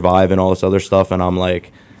to survive and all this other stuff. And I'm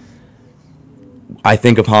like, I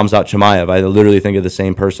think of Khamzat Chimaev. I literally think of the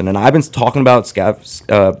same person. And I've been talking about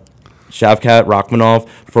Shavkat Rakhmonov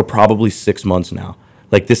for probably 6 months now.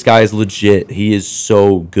 Like, this guy is legit. He is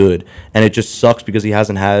so good. And it just sucks because he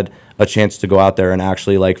hasn't had a chance to go out there and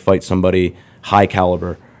actually, like, fight somebody high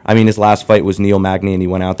caliber. I mean, his last fight was Neil Magny, and he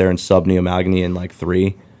went out there and subbed Neil Magny in, like,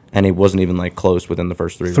 3. And it wasn't even, like, close within the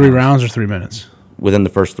first 3 rounds. 3 rounds or 3 minutes? Within the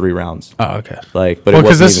first 3 rounds. Oh, okay. Like, but it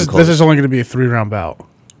wasn't even close. This is only going to be a 3-round bout.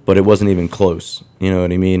 But it wasn't even close. You know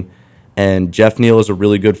what I mean? And Jeff Neal is a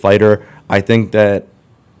really good fighter. I think that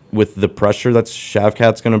with the pressure that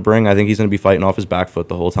Shavkat's going to bring, I think he's going to be fighting off his back foot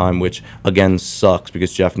the whole time, which, again, sucks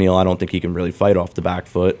because Jeff Neal, I don't think he can really fight off the back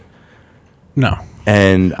foot. No.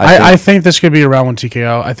 And I think this could be a round 1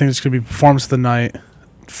 TKO. I think this could be performance of the night,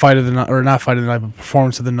 fight of the night, or not fight of the night, but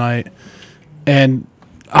performance of the night. And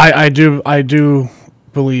I do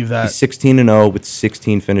believe that he's 16-0 with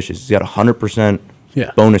 16 finishes. He's got 100%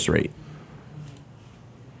 bonus rate.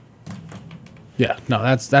 Yeah, no,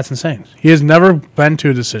 that's insane. He has never been to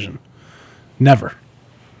a decision. Never.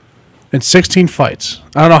 In 16 fights.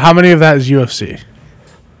 I don't know how many of that is UFC.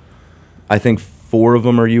 I think 4 of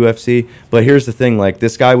them are UFC. But here's the thing, like,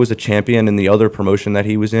 this guy was a champion in the other promotion that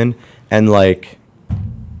he was in, and, like,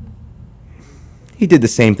 he did the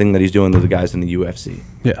same thing that he's doing to the guys in the UFC.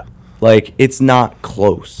 Yeah. Like, it's not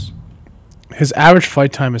close. His average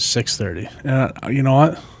fight time is 6:30. And you know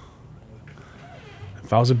what?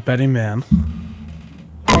 If I was a betting man,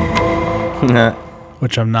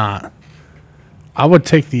 which I'm not, I would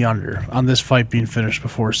take the under on this fight being finished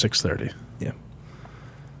before 6:30. Yeah.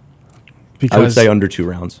 Because I would say under 2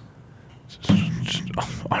 rounds.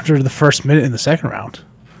 Under the first minute in the second round.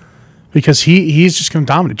 because he's just going to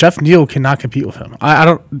dominate. Jeff Neal cannot compete with him. I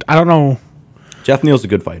don't know. Jeff Neal's a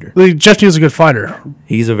good fighter. Like, Jeff Neal's a good fighter.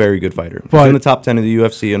 He's a very good fighter. But He's in the top 10 of the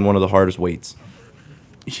UFC and one of the hardest weights.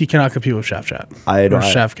 He cannot compete with Shavkat.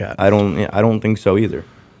 Shavkat. I don't think so either.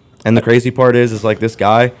 And the crazy part is like this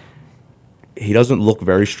guy, he doesn't look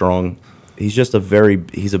very strong. He's just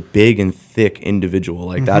he's a big and thick individual.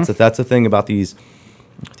 Like that's the thing about these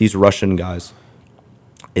Russian guys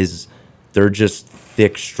is they're just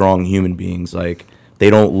thick, strong human beings. Like they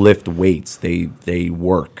don't lift weights. They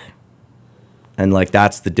work. And like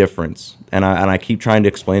that's the difference. And I keep trying to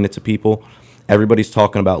explain it to people. Everybody's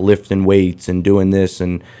talking about lifting weights and doing this,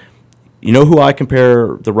 and you know who I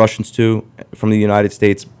compare the Russians to from the United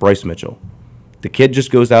States? Bryce Mitchell. The kid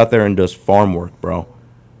just goes out there and does farm work, bro.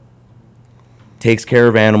 Takes care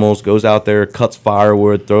of animals, goes out there, cuts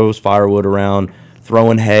firewood, throws firewood around,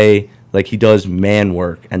 throwing hay. Like he does man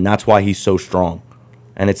work, and that's why he's so strong.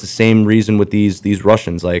 And it's the same reason with these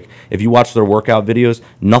Russians. Like if you watch their workout videos,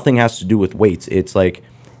 nothing has to do with weights. It's like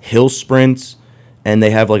hill sprints, and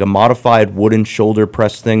they have like a modified wooden shoulder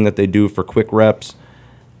press thing that they do for quick reps,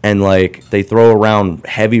 and like they throw around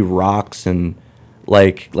heavy rocks and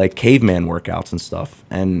like caveman workouts and stuff.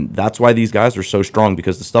 And that's why these guys are so strong,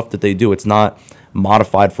 because the stuff that they do, it's not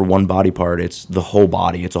modified for one body part. It's the whole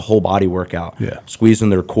body. It's a whole body workout. Yeah. Squeezing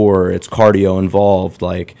their core. It's cardio involved,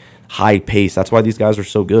 like high pace. That's why these guys are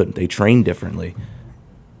so good. They train differently.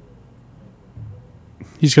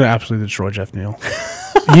 He's going to absolutely destroy Jeff Neal.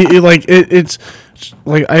 It's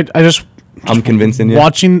like I'm convincing you.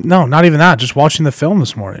 No, not even that. Just watching the film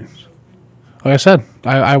this morning. Like I said,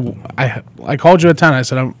 I called you at 10. I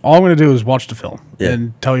said, all I'm going to do is watch the film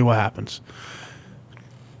and tell you what happens.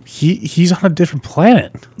 He's on a different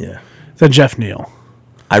planet than Jeff Neal.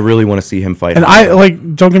 I really want to see him fight.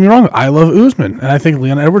 And don't get me wrong, I love Usman, and I think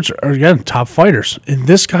Leon Edwards are, again, top fighters. And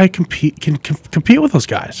this guy can compete with those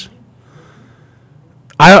guys.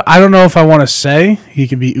 I don't know if I want to say he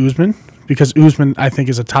can beat Usman, because Usman, I think,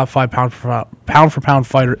 is a top 5 pound for pound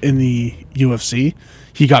fighter in the UFC.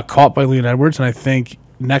 He got caught by Leon Edwards, and I think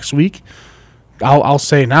next week, I'll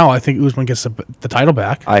say now, I think Usman gets the title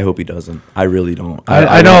back. I hope he doesn't. I really don't.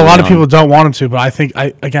 I know a lot of people don't want him to, but I think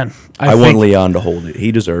I want Leon to hold it.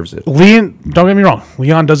 He deserves it. Leon, don't get me wrong,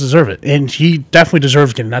 Leon does deserve it, and he definitely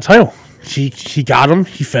deserves getting that title. He got him.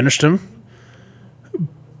 He finished him.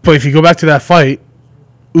 But if you go back to that fight,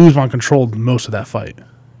 Usman controlled most of that fight.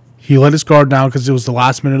 He let his guard down because it was the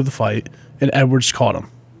last minute of the fight, and Edwards caught him.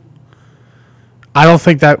 I don't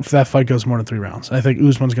think that fight goes more than 3 rounds. I think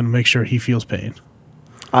Usman's going to make sure he feels pain.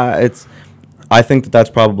 I think that's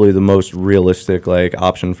probably the most realistic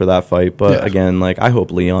option for that fight. But again, I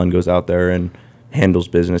hope Leon goes out there and handles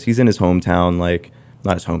business. He's in his hometown,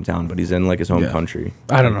 not his hometown, but he's in his home country.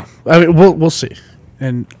 I don't know. I mean, we'll see,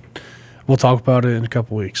 and we'll talk about it in a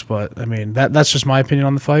couple weeks. But I mean, that's just my opinion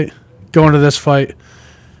on the fight. Going to this fight,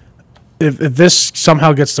 if this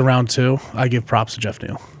somehow gets to round 2, I give props to Jeff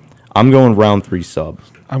Neal. I'm going round 3 sub.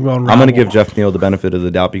 I'm going to give Jeff Neal the benefit of the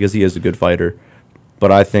doubt because he is a good fighter.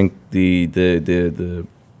 But I think the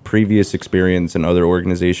previous experience in other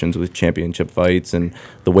organizations with championship fights and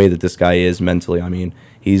the way that this guy is mentally, I mean,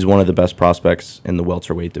 he's one of the best prospects in the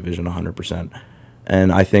welterweight division, 100%.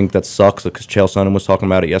 And I think that sucks because Chael Sonnen was talking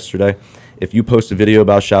about it yesterday. If you post a video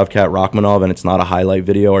about Shavkat Rakhmonov and it's not a highlight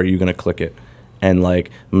video, are you going to click it? And the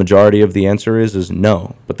majority of the answer is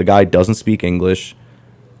no. But the guy doesn't speak English.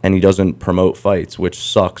 And he doesn't promote fights, which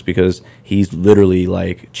sucks because he's literally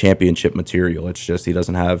championship material. It's just he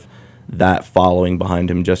doesn't have that following behind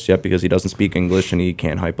him just yet because he doesn't speak English and he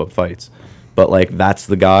can't hype up fights. But that's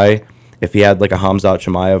the guy. If he had a Khamzat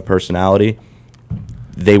Chimaev personality,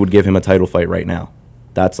 they would give him a title fight right now.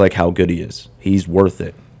 That's how good he is. He's worth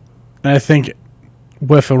it. And I think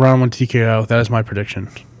with a round 1 TKO, that is my prediction.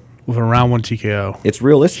 With a round 1 TKO, it's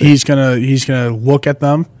realistic. He's gonna look at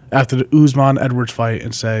them after the Usman-Edwards fight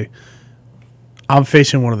and say, I'm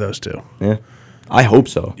facing one of those two. Yeah, I hope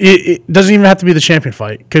so. It doesn't even have to be the champion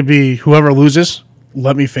fight. It could be whoever loses,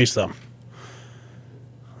 let me face them.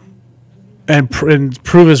 And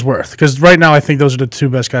prove his worth. Because right now I think those are the 2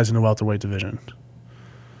 best guys in the welterweight division.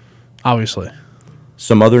 Obviously.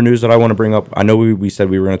 Some other news that I want to bring up. I know we said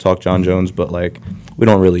we were going to talk John Jones, but we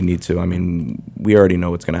don't really need to. I mean, we already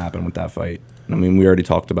know what's going to happen with that fight. I mean, we already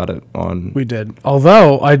talked about it on... We did.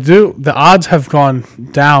 Although, the odds have gone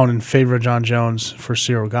down in favor of John Jones for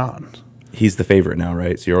Cyril Gane. He's the favorite now,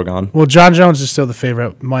 right? Cyril Gane? Well, John Jones is still the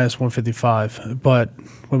favorite, minus 155. But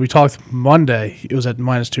when we talked Monday, it was at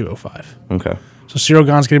minus 205. Okay. So Cyril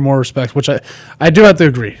Gane's getting more respect, which I do have to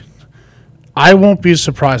agree. I won't be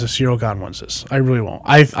surprised if Cyril Gane wins this. I really won't.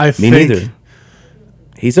 I Me think neither.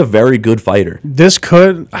 He's a very good fighter. This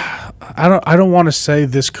could, I don't want to say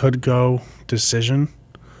this could go decision,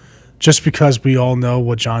 just because we all know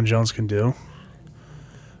what John Jones can do.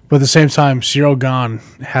 But at the same time, Cyril Gane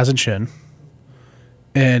has a chin,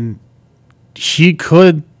 and he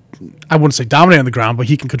could, I wouldn't say dominate on the ground, but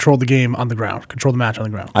he can control the game on the ground, control the match on the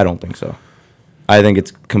ground. I don't think so. I think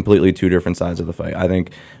it's completely two different sides of the fight. I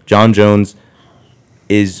think John Jones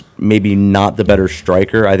is maybe not the better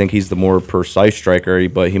striker. I think he's the more precise striker,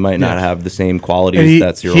 but he might not have the same qualities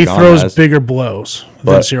that Cyril Gane has. He throws bigger blows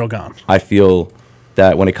than Cyril Gane. I feel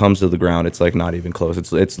that when it comes to the ground, it's like not even close.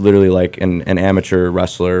 It's literally like an amateur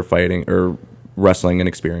wrestler fighting or wrestling an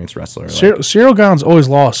experienced wrestler. Cyril Gane's always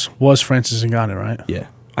loss was Francis Ngannou, right? Yeah,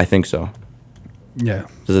 I think so. Yeah.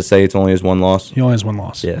 Does it say it's only his one loss? He only has one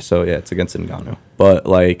loss. Yeah, so yeah, it's against Ngannou. But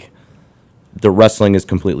like the wrestling is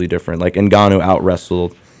completely different. Like Ngannou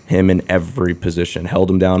out-wrestled him in every position, held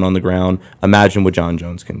him down on the ground. Imagine what John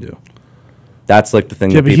Jones can do. That's like the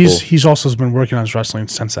thing. Yeah, that but people, he's also been working on his wrestling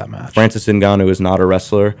since that match. Francis Ngannou is not a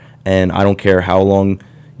wrestler, and I don't care how long.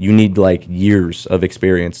 You need like years of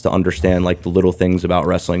experience to understand like the little things about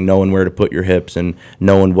wrestling, knowing where to put your hips and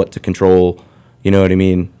knowing what to control. You know what I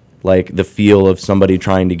mean? Like the feel of somebody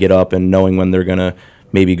trying to get up and knowing when they're gonna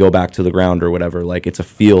maybe go back to the ground or whatever. Like it's a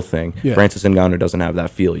feel thing. Yeah. Francis Ngannou doesn't have that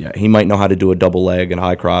feel yet. He might know how to do a double leg and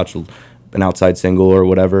high crotch, an outside single or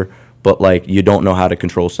whatever, but like you don't know how to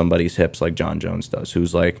control somebody's hips like John Jones does,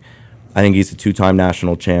 who's like, I think he's a 2-time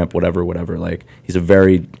national champ, whatever. Like he's a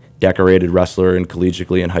very decorated wrestler and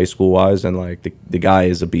collegiately and high school wise, and like the guy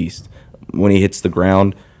is a beast. When he hits the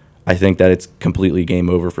ground, I think that it's completely game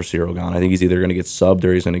over for Cyril Gane. I think he's either going to get subbed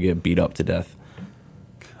or he's going to get beat up to death.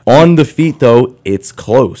 On the feet, though, it's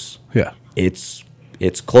close. Yeah. It's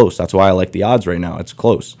close. That's why I like the odds right now. It's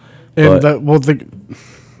close. And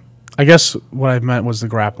I guess what I meant was the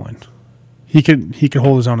grappling. He could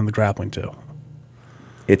hold his own in the grappling too.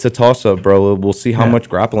 It's a toss-up, bro. We'll see how much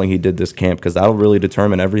grappling he did this camp, because that'll really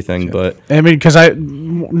determine everything. Yeah. But I mean, because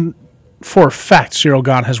for a fact, Cyril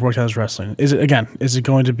Gane has worked on his wrestling. Is it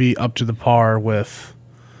going to be up to the par with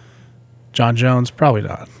John Jones? Probably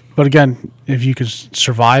not. But again, if you can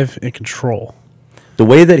survive and control. The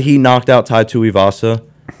way that he knocked out Tai Tuivasa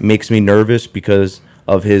makes me nervous because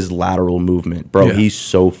of his lateral movement. Bro, he's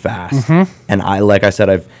so fast. Mm-hmm. And like I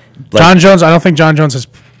said, John Jones, I don't think John Jones has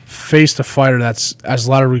faced a fighter that's as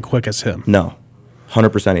laterally quick as him. No.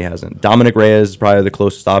 100% he hasn't. Dominic Reyes is probably the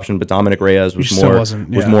closest option, but Dominic Reyes was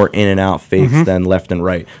more in and out fakes than left and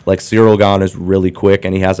right. Like Cyril Gane is really quick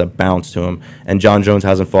and he has a bounce to him, and John Jones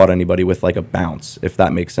hasn't fought anybody with like a bounce, if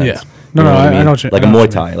that makes sense. Yeah. No, I know what you like a Muay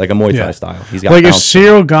Thai style. He's got like if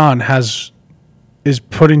Cyril Gane is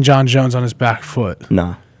putting John Jones on his back foot.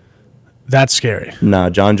 Nah. That's scary. Nah,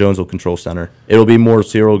 John Jones will control center. It'll be more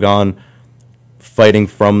Cyril Gane fighting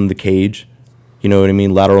from the cage. You know what I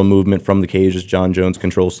mean? Lateral movement from the cage as John Jones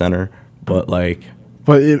controls center. But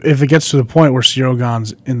if it gets to the point where Cyril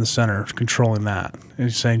Gane's in the center controlling that, and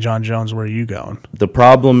he's saying, John Jones, where are you going? The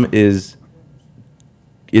problem is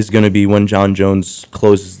going to be when John Jones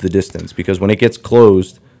closes the distance, because when it gets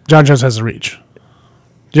closed, John Jones has the reach.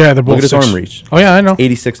 Yeah, they're both. Look at his arm reach. Oh yeah, I know.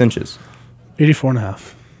 86 inches.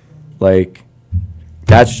 84.5. Like,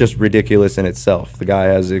 that's just ridiculous in itself. The guy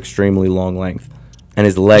has extremely long length. And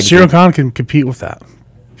his legs. Cyril Gane can compete with that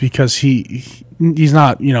because he's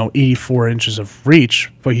not 84 inches of reach,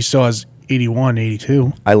 but he still has 81,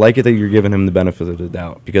 82. I like it that you're giving him the benefit of the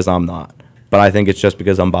doubt, because I'm not. But I think it's just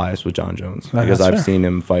because I'm biased with John Jones, because I've seen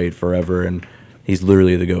him fight forever and he's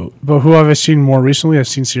literally the GOAT. But who have I seen more recently? I've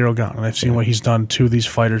seen Cyril Gane, and I've seen what he's done to these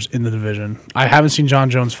fighters in the division. I haven't seen John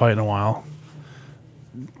Jones fight in a while.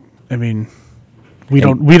 I mean, we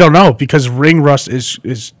don't know, because ring rust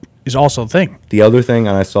is also a thing. The other thing,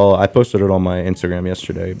 and I posted it on my Instagram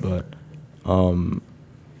yesterday, but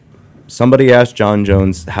somebody asked John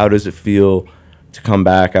Jones, how does it feel to come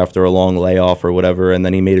back after a long layoff or whatever, and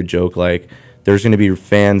then he made a joke like, there's going to be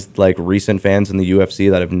fans, like recent fans in the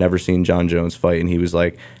UFC that have never seen John Jones fight, and he was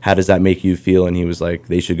like, how does that make you feel? And he was like,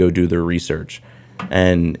 they should go do their research.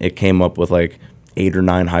 And it came up with like 8 or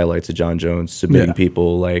 9 highlights of John Jones submitting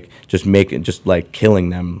people, like just like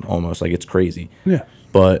killing them almost, like it's crazy. Yeah.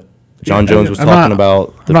 But John Jones was talking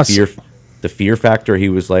about the fear factor. He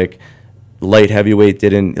was like, light heavyweight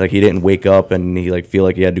didn't wake up and he like feel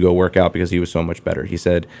like he had to go work out because he was so much better. He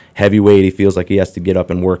said heavyweight, he feels like he has to get up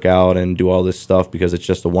and work out and do all this stuff because it's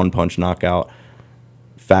just a one-punch knockout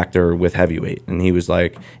factor with heavyweight. And he was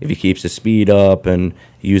like, if he keeps his speed up and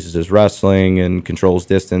he uses his wrestling and controls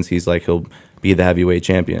distance, he's like, he'll be the heavyweight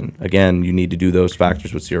champion. Again, you need to do those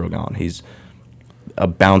factors with Cyril Gane. He's a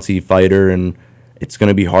bouncy fighter, and it's going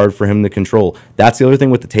to be hard for him to control. That's the other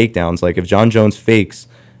thing with the takedowns. Like, if John Jones fakes,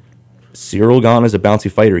 Cyril Gahn is a bouncy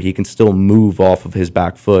fighter. He can still move off of his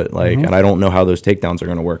back foot. Like, and I don't know how those takedowns are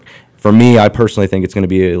going to work. For me, I personally think it's going to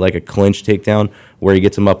be like a clinch takedown where he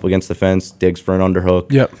gets him up against the fence, digs for an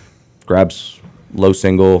underhook, grabs low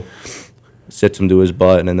single, sits him to his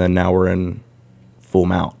butt, and then now we're in full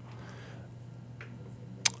mount.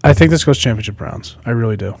 I think this goes championship rounds. I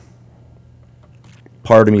really do.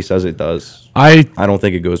 Part of me says it does. I don't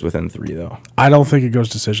think it goes within 3, though. I don't think it goes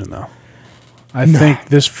decision, though. I think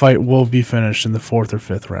this fight will be finished in the 4th or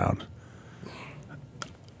 5th round.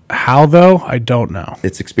 How, though? I don't know.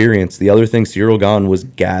 It's experience. The other thing, Cyril Gahn was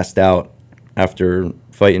gassed out after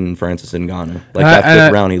fighting Francis Ngannou. Like, that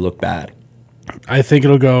 5th round, he looked bad. I think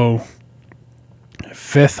it'll go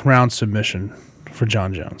 5th round submission for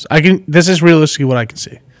John Jones. This is realistically what I can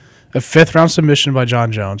see. A 5th round submission by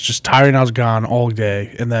John Jones, just tiring out Gahn all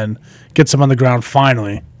day, and then gets him on the ground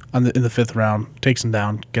finally in the 5th round, takes him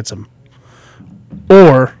down, gets him.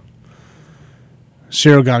 Or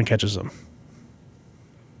Cyril Gahn catches him.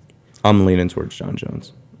 I'm leaning towards John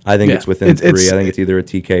Jones. I think it's within 3. I think it's either a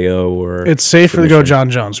TKO or it's safer to go John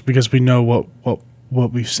Jones because we know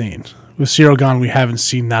what we've seen. With Cyril Gahn, we haven't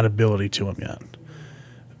seen that ability to him yet.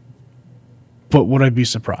 But would I be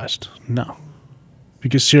surprised? No.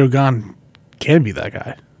 Because Cyril Gahn can be that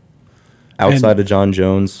guy. Outside of John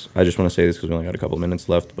Jones, I just want to say this because we only got a couple of minutes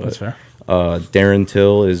left. But that's fair. Darren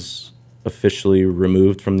Till is officially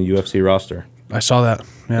removed from the UFC roster. I saw that.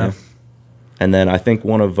 Yeah. And then I think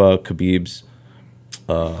one of Khabib's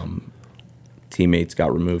teammates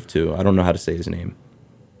got removed too. I don't know how to say his name,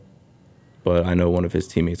 but I know one of his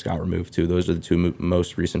teammates got removed too. Those are the 2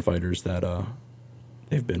 most recent fighters that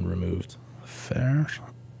they've been removed. Fair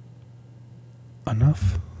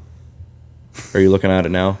enough. Are you looking at it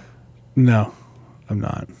now? No, I'm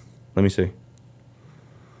not. Let me see.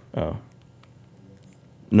 Oh.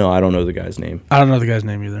 No, I don't know the guy's name. I don't know the guy's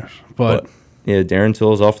name either. But yeah, Darren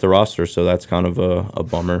Till is off the roster, so that's kind of a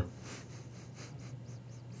bummer.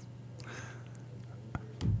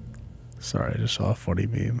 Sorry, I just saw a funny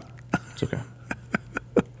meme. It's okay.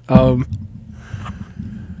 Man,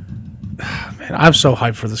 I'm so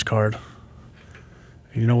hyped for this card.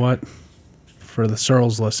 You know what? For the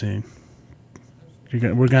Searles listening, we're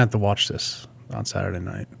gonna have to watch this on Saturday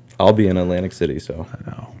night. I'll be in Atlantic City, so I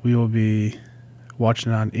know we will be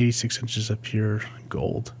watching it on 86 inches of pure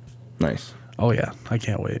gold. Nice. Oh yeah, I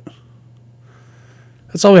can't wait.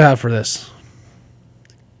 That's all we have for this.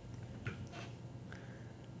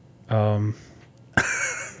 Wow,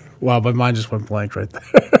 my mind just went blank right there.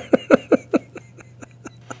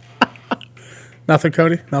 Nothing,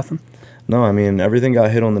 Cody? Nothing? No, I mean, everything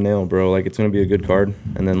got hit on the nail, bro. Like, it's going to be a good card.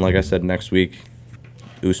 And then, like I said, next week,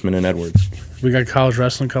 Usman and Edwards. We got college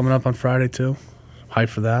wrestling coming up on Friday, too. Hype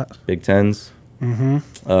for that. Big Tens.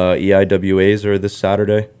 EIWAs are this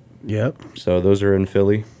Saturday. Yep. So those are in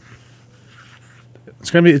Philly.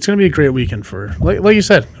 It's gonna be a great weekend for like you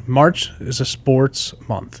said. March is a sports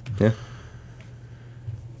month. Yeah.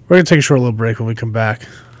 We're gonna take a short little break. When we come back,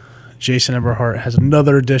 Jason Eberhardt has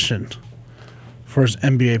another edition for his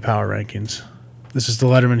NBA Power Rankings. This is the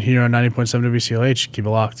Lettermen here on 90.7 WCLH. Keep it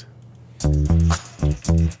locked.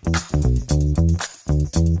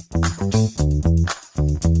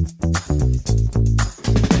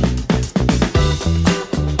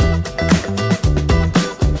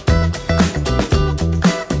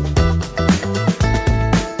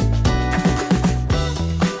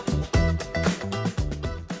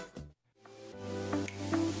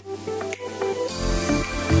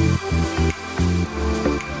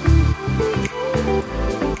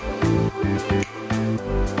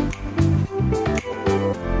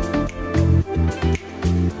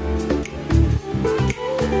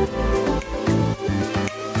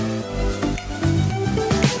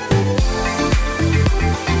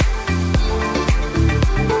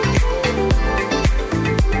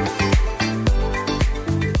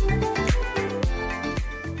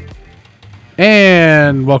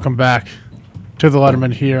 And welcome back to the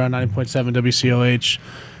Lettermen here on 90.7 WCLH.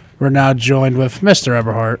 We're now joined with Mr.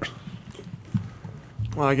 Eberhardt.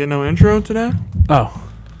 Well, I get no intro today? Oh.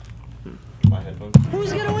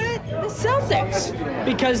 Who's going to win? The Celtics.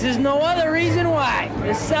 Because there's no other reason why.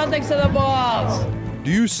 The Celtics are the balls.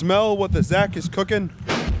 Do you smell what the Zach is cooking?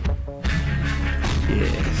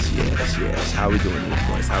 Yes. How we doing,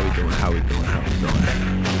 boys? How we doing?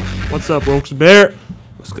 What's up, Wilkes Barrett?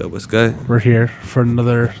 What's good? We're here for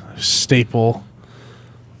another staple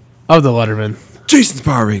of the Lettermen. Jason's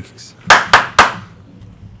Power Rankings.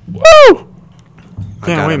 Woo!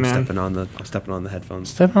 Can't wait, man. I'm stepping on the headphones.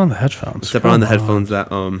 Stepping on the headphones. Stepping on the headphones that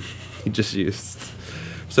he just used.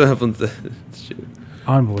 So happens to shoot.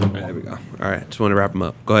 Unbelievable. There we go. All right, just want to wrap him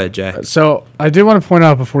up. Go ahead, Jay. So I do want to point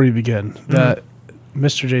out before you begin that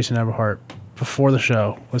Mr. Jason Eberhardt, before the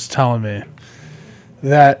show, was telling me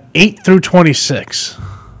that 8 through 26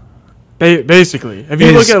 Basically, if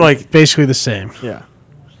you look at like, basically the same. yeah.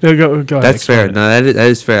 Go ahead. That's fair. explain it. No, that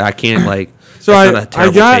is fair. I can't like. So that's not a I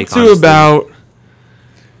terrible got take, to honestly. about,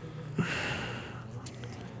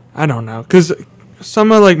 I don't know, because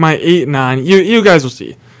some of like my 8, 9, you guys will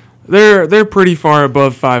see, they're pretty far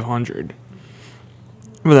above 500.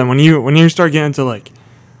 But then when you start getting to like,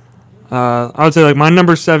 I would say like my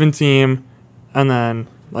number 7 team, and then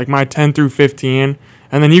like my 10 through 15,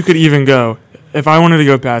 and then you could even go, if I wanted to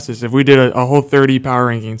go past this, if we did a whole 30 power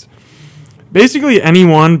rankings, basically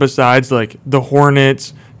anyone besides like the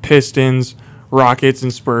Hornets, Pistons, Rockets,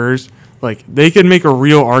 and Spurs, like they could make a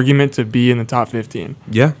real argument to be in the top 15.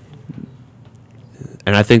 Yeah.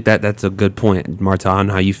 And I think that's a good point, Marta. I don't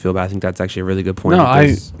know how you feel, but I think that's actually a really good point. No,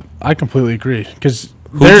 because I completely agree. Because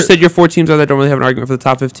who just said your 4 teams are that don't really have an argument for the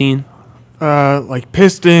top 15? Like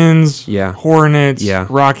Pistons, Yeah. Hornets, Yeah.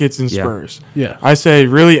 Rockets, and Yeah. Spurs. Yeah. I say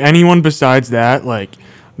really anyone besides that, like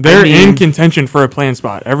they're in contention for a playing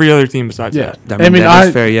spot. Every other team besides that. I mean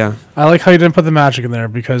that's fair, yeah. I like how you didn't put the Magic in there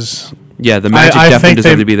because Yeah, the Magic definitely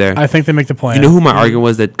deserve to be there. I think they make the play. You know who my argument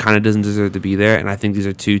was that kind of doesn't deserve to be there? And I think these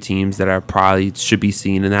are 2 teams that are probably should be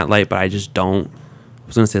seen in that light, but I just don't. I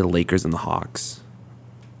was going to say the Lakers and the Hawks.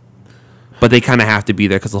 But they kind of have to be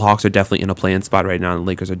there because the Hawks are definitely in a play-in spot right now, and the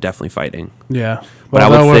Lakers are definitely fighting. Yeah. But I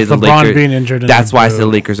would say with the LeBron Lakers. being injured, That's why I say the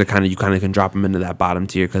Lakers are kind of, you kind of can drop them into that bottom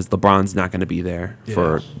tier because LeBron's not going to be there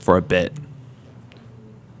for a bit.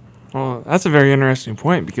 Well, that's a very interesting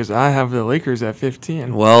point because I have the Lakers at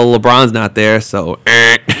 15. Well, LeBron's not there, so.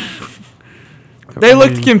 They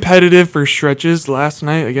looked competitive for stretches last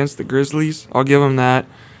night against the Grizzlies. I'll give them that.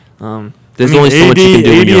 There's only so much you can do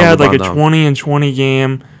when AD you're on had like LeBron, a 20 and 20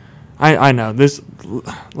 game. I know this.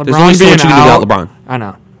 LeBron There's only so being much you can do out. without LeBron. I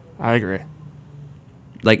know. I agree.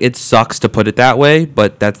 Like, it sucks to put it that way,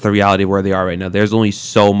 but that's the reality of where they are right now. There's only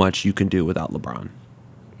so much you can do without LeBron.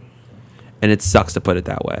 And it sucks to put it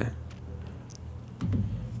that way.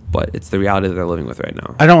 But it's the reality that they're living with right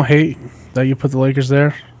now. I don't hate that you put the Lakers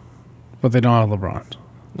there, but they don't have LeBron.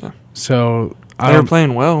 Yeah. So They were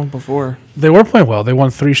playing well before. They were playing well. They won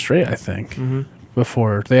 3 straight, I think. Mm-hmm.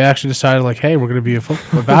 Before they actually decided, like, hey, we're going to be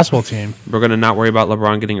a basketball team. We're going to not worry about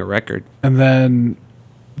LeBron getting a record. And then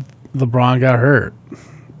LeBron got hurt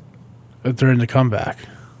during the comeback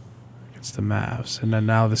against the Mavs. And then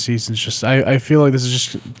now the season's just... I feel like this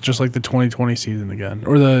is just like the 2020 season again.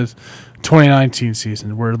 Or the 2019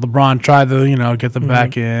 season where LeBron tried to, get them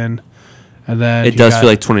back in. And then it does feel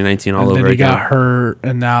like 2019 all over again. And then he got hurt,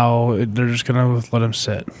 and now they're just going to let him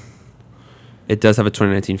sit. It does have a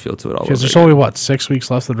 2019 feel to it all over. Because there's only, 6 weeks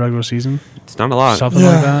left of the regular season? It's not a lot. Something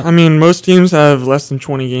like that? I mean, most teams have less than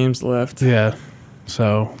 20 games left. Yeah.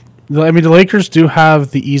 So, I mean, the Lakers do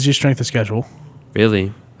have the easiest strength of schedule.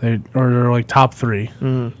 Really? They're like top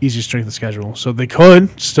 3 easiest strength of schedule. So they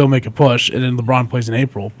could still make a push, and then LeBron plays in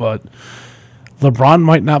April. But LeBron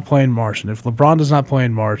might not play in March. And if LeBron does not play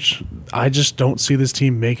in March, I just don't see this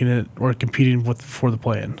team making it or competing for the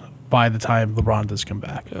play-in by the time LeBron does come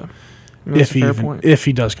back. Yeah. If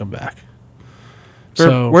he does come back.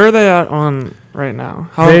 So where are they at on right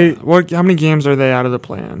now? How many games are they out of the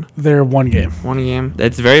play-in? They're 1 game. 1 game.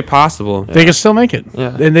 It's very possible. They can still make it.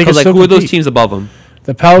 Yeah. And they can still who are those compete. teams above them?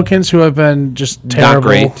 The Pelicans, who have been just terrible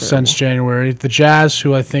great. since January. The Jazz,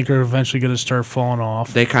 who I think are eventually going to start falling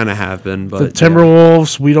off. They kind of have been, but the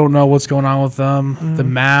Timberwolves, we don't know what's going on with them. The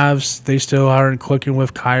Mavs, they still aren't clicking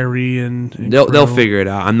with Kyrie and they'll figure it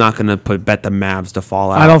out. I'm not going to bet the Mavs to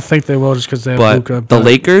fall out. I don't think they will just because they have Luka. The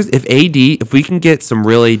Lakers, if we can get some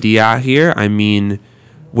real AD out here, I mean,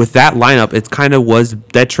 with that lineup, it kind of was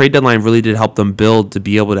that trade deadline really did help them build to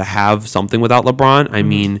be able to have something without LeBron. I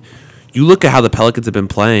mean, you look at how the Pelicans have been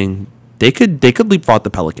playing; they could leapfrog the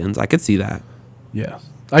Pelicans. I could see that. Yeah,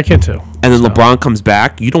 I can too. And then LeBron comes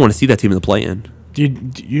back. You don't want to see that team in the play-in.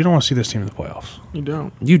 You don't want to see this team in the playoffs.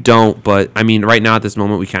 You don't. But I mean, right now at this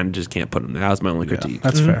moment, we kind of just can't put them there. That was my only critique.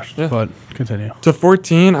 That's fair. Yeah. But continue. To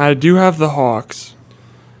 14, I do have the Hawks.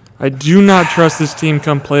 I do not trust this team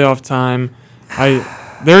come playoff time.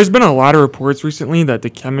 There's been a lot of reports recently that the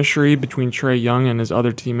chemistry between Trae Young and his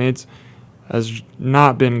other teammates has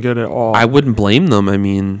not been good at all. I wouldn't blame them. I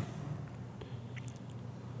mean,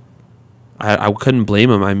 I couldn't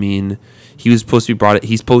blame him. I mean, he was supposed to be brought.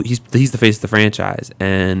 He's the face of the franchise,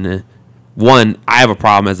 and I have a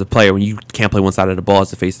problem as a player when you can't play one side of the ball as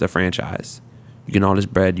the face of the franchise. You get all this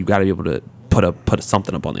bread, you got to be able to put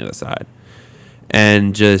something up on the other side,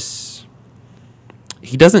 and just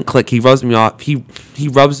he doesn't click. He rubs me off. He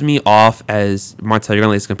rubs me off as Martell. You're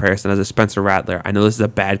gonna like this comparison as a Spencer Rattler. I know this is a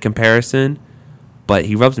bad comparison, but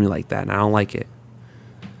he rubs me like that, and I don't like it.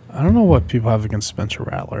 I don't know what people have against Spencer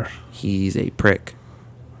Rattler. He's a prick.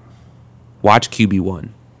 Watch QB1.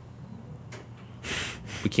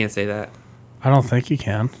 We can't say that. I don't think you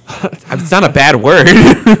can. It's not a bad word.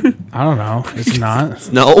 I don't know. It's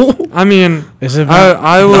not. No. I mean, Is it?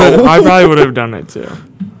 I would. I probably would have done it too.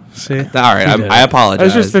 See? All right. I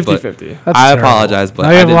apologize. It's just but 50-50. That's I terrible. apologize, but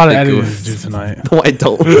Now you have a I lot of didn't think editing it to do was- tonight. No, I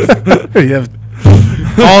don't. You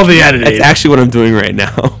have all the editing. That's actually what I'm doing right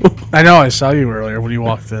now. I know. I saw you earlier when you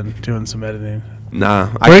walked in doing some editing. Nah.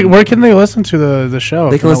 Where can they listen to the show?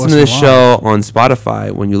 They if can they're not listen to this listening show on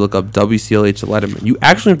Spotify when you look up WCLH Lettermen. You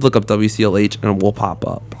actually have to look up WCLH and it will pop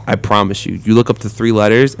up. I promise you. You look up the 3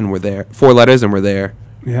 letters and we're there. 4 letters and we're there.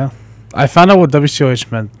 live? Yeah. I found out what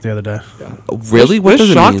WCLH meant the other day. Really? What This does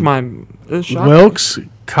it shocked mean? This shocked Wilkes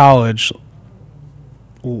College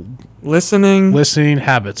listening. listening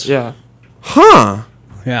habits. Yeah. Huh.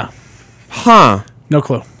 Yeah. Huh. No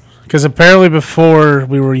clue. Because apparently before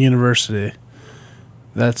we were university,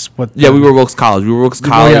 that's what. Yeah, we were Wilkes College. We were Wilkes Oh,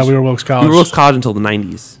 College. yeah, we were Wilkes College. We were Wilkes College until the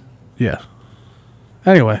 90s. Yeah.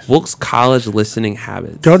 Anyway, Wilkes College listening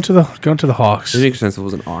habits. going to the Hawks. It makes sense if it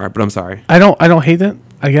was an R, but I'm sorry. I don't hate it.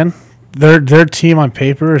 Again, their team on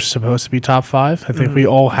paper is supposed to be top 5. I think we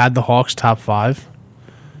all had the Hawks top 5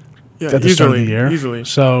 Yeah. at the start of the year. Easily.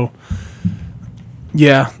 So,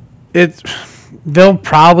 yeah, they'll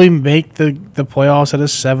probably make the playoffs at a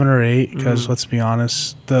 7 or 8 because let's be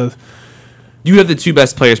honest, You have the 2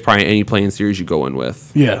 best players probably in any playing series you go in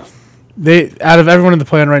with, they out of everyone in the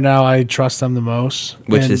plan right now, I trust them the most,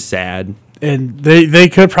 which is sad. And they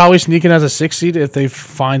could probably sneak in as a 6 seed if they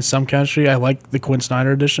find some chemistry. I like the Quinn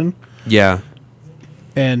Snyder edition. Yeah.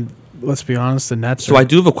 And let's be honest, the Nets. So I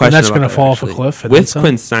do have a question. The Nets about going to that, fall off a actually. cliff. and then With some.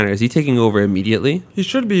 Quinn Snyder, is he taking over immediately? He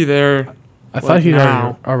should be there. I thought he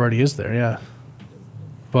now. already is there. Yeah,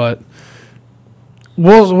 but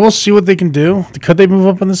we'll see what they can do. Could they move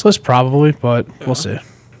up on this list? Probably, but we'll see.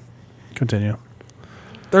 Continue.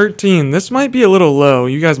 13. This might be a little low.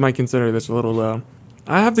 You guys might consider this a little low.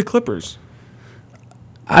 I have the Clippers.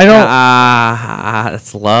 I don't.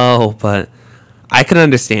 That's low, but I can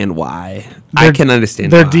understand why. I can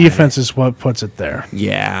understand their why. defense is what puts it there.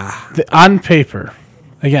 Yeah. On paper,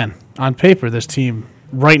 this team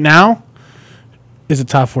right now is a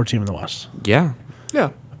top 4 team in the West. Yeah.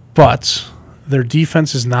 Yeah. But their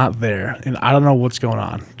defense is not there, and I don't know what's going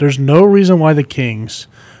on. There's no reason why the Kings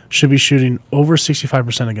should be shooting over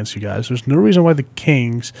 65% against you guys. There's no reason why the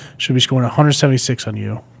Kings should be scoring 176 on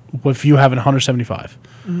you if you have 175.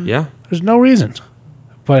 Yeah. There's no reason.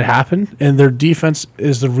 But it happened, and their defense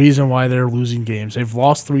is the reason why they're losing games. They've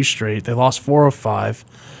lost 3 straight. They lost 4 of 5.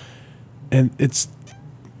 And it's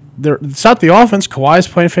not the offense. Kawhi's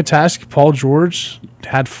playing fantastic. Paul George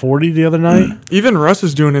had 40 the other night. Even Russ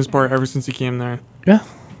is doing his part ever since he came there. Yeah.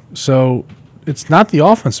 So it's not the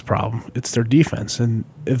offense problem. It's their defense. And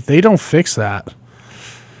if they don't fix that,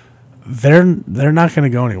 they're not going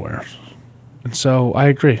to go anywhere. And so I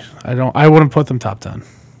agree. I wouldn't put them top 10.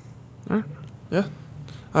 Yeah.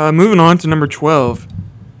 Moving on to number 12.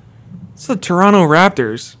 It's the Toronto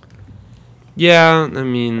Raptors. Yeah, I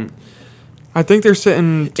mean, I think they're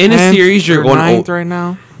sitting in a 10th series you're or going 9th right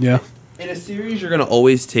now. Yeah. in a series you're going to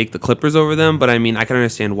always take the Clippers over them, but I mean, I can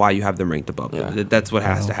understand why you have them ranked above them. That's what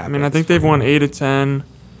has to I happen. mean, I think they've won 8 of 10.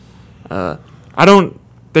 I don't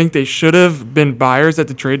think they should have been buyers at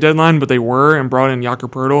the trade deadline, but they were and brought in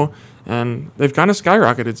Jakob Poeltl, and they've kind of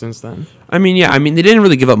skyrocketed since then. I mean, yeah, they didn't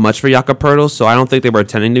really give up much for Jakob Poeltl, so I don't think they were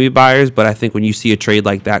intending to be buyers, but I think when you see a trade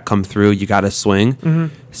like that come through, you got to swing,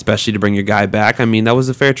 especially to bring your guy back. I mean, that was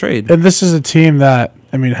a fair trade. And this is a team that,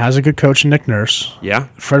 has a good coach in Nick Nurse. Yeah.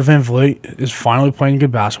 Fred VanVleet is finally playing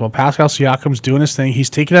good basketball. Pascal Siakam's doing his thing. He's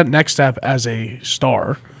taking that next step as a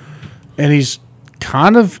star, and he's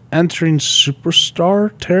kind of entering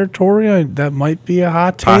superstar territory. That might be a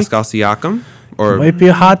hot take. Pascal Siakam? Or Might be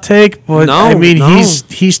a hot take, but No.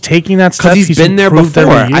 he's taking that step. because he's been there improved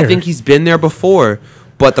before. every year. I think he's been there before.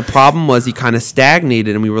 But the problem was he kind of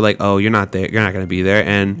stagnated, and we were like, "Oh, you're not there. You're not going to be there."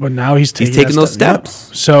 And But now he's taking that those step. steps.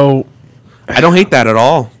 Yep. So I don't hate that at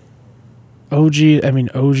all. OG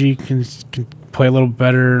can play a little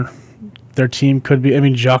better. Their team could be.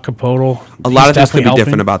 Jakob Poeltl. A lot of things could be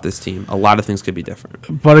different about this team. A lot of things could be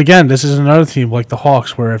different. But again, this is another team like the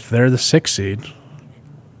Hawks, where if they're the 6th seed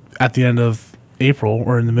at the end of April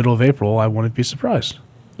or in the middle of April, I wouldn't be surprised.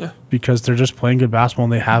 Yeah. Because they're just playing good basketball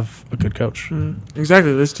and they have a good coach.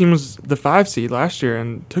 Exactly. This team was the 5 seed last year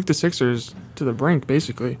and took the Sixers to the brink,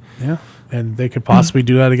 basically. Yeah. And they could possibly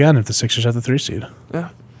do that again if the Sixers have the 3 seed. Yeah.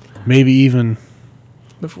 Maybe even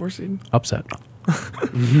the 4 seed. Upset.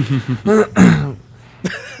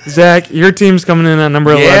 Zach, your team's coming in at number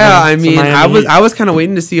 11. Yeah, I so mean, Miami I was kind of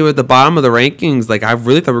waiting to see at the bottom of the rankings. Like, I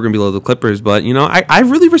really thought we were going to be below the Clippers, but, you know, I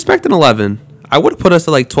really respect an 11. I would have put us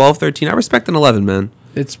at like 12, 13. I respect an 11, man.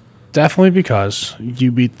 It's definitely because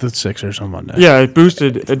you beat the Sixers on Monday. Yeah, it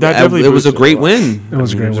boosted. That definitely it was a boosted great win. It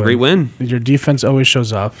was a great win. Your defense always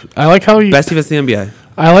shows up. I like how Best defense in the NBA.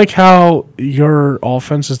 I like how your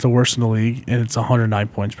offense is the worst in the league, and it's 109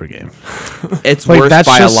 points per game. It's Like, worse that's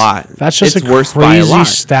by just- a lot. That's just It's a worse by a crazy lot.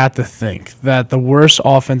 stat to think that the worst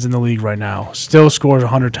offense in the league right now still scores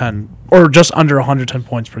 110 or just under 110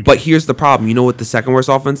 points per game. But here's the problem. You know what the second worst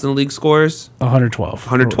offense in the league scores? 112.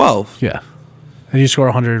 112. Yeah. And you score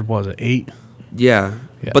 100, what was it, 8? Yeah.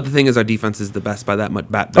 Yeah. But the thing is, our defense is the best by that much.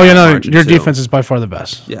 Oh, yeah, no, your defense is by far the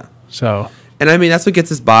best. Yeah. So, And I mean, that's what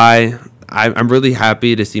gets us by. I'm really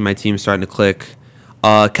happy to see my team starting to click.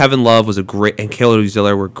 Kevin Love was a great, and Caleb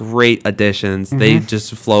Auxiliary were great additions. They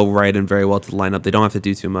just flow right in very well to the lineup. They don't have to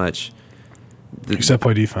do too much. except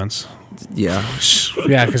play defense. Yeah.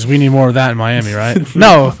 Yeah, because we need more of that in Miami, right?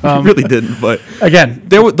 No. really didn't, but Again,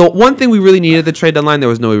 the one thing we really needed at the trade deadline, there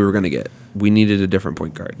was no way we were going to get. We needed a different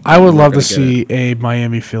point guard. I would We weren't love to gonna get see a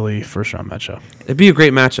Miami-Philly first-round matchup. It'd be a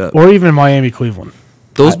great matchup. Or even Miami-Cleveland.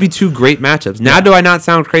 Those be two great matchups. Now, do I not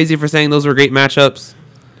sound crazy for saying those were great matchups?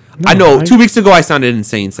 No, I know 2 weeks ago I sounded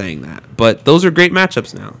insane saying that, but those are great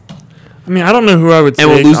matchups now. I mean, I don't know who I would say.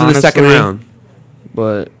 And we'll lose in the second honestly, round.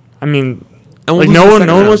 But I mean, And we'll like lose no in the one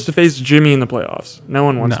second wants round. to face Jimmy in the playoffs. No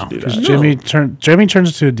one wants No, to do because that. Jimmy turns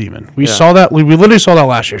into a demon. We Yeah. saw that. We literally saw that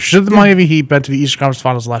last year. Should the Miami Heat been to the Eastern Conference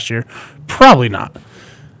Finals last year? Probably not.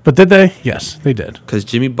 But did they? Yes, they did. Because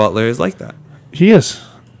Jimmy Butler is like that. He is.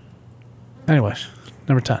 Anyways,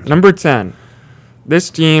 number 10. Number 10. This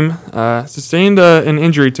team sustained an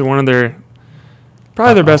injury to one of their,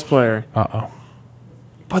 probably their best player. Uh-oh.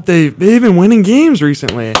 But they've been winning games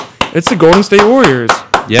recently. It's the Golden State Warriors.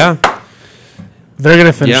 Yeah. They're going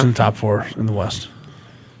to finish Yeah. in the top 4 in the West.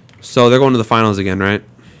 So they're going to the finals again, right?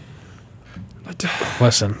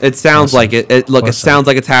 Listen. It sounds like it. It Listen. sounds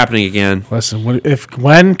like it's happening again. Listen,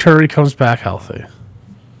 when Curry comes back healthy.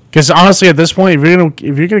 Because honestly, at this point,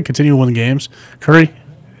 if you're gonna continue winning games, Curry,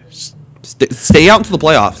 Stay out until the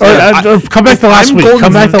playoffs. or come back the last week.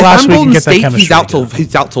 Come back the last week and get that chemistry. He's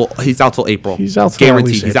out till April. He's out till guaranteed.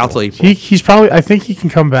 at least He's out till April. He's probably. I think he can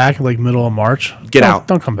come back like middle of March. Get out.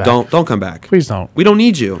 Don't come back. Don't come back. Please don't. We don't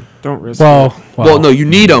need you. Don't risk Well, it. Well, no, you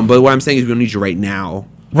need him. But what I'm saying is we don't need you right now.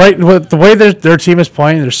 Right, with the way their team is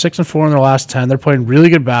playing, they're 6-4 in their last 10. They're playing really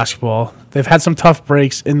good basketball. They've had some tough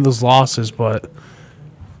breaks in those losses, but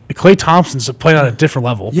Klay Thompson's playing on a different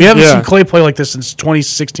level. We haven't seen Klay play like this since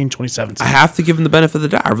 2016, 2017. I have to give him the benefit of the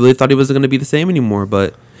doubt. I really thought he wasn't going to be the same anymore,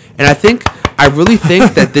 and I really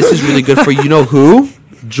think that this is really good for you know who?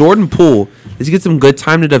 Jordan Poole. He's get some good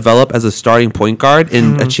time to develop as a starting point guard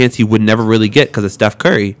and a chance he would never really get because of Steph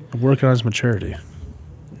Curry. Working on his maturity.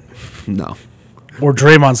 No. Or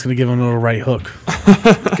Draymond's going to give him a little right hook.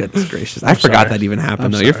 Goodness gracious. I forgot that even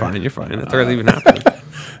happened. I'm You're sorry. fine. You're fine. That really even happened.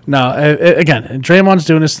 No, again, Draymond's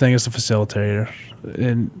doing his thing as the facilitator.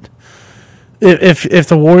 And if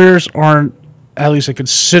the Warriors aren't at least a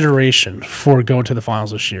consideration for going to the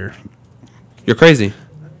finals this year. You're crazy.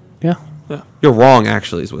 Yeah. You're wrong,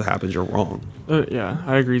 actually, is what happens. You're wrong. Yeah,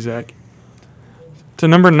 I agree, Zach. To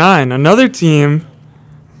number 9, another team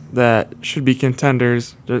that should be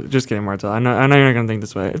contenders. Just kidding, Martel. I know you're not going to think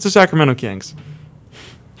this way. It's the Sacramento Kings.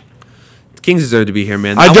 Kings deserve to be here,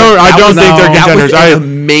 man. I don't think they're contenders. That was an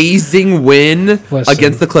amazing win Listen.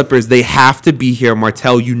 against the Clippers. They have to be here,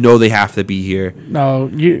 Martel. You know they have to be here. No,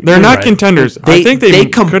 They're not right. contenders. They I think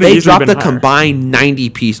they dropped a combined 90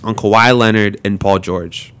 piece on Kawhi Leonard and Paul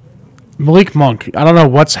George. Malik Monk. I don't know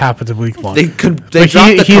what's happened to Malik Monk. They But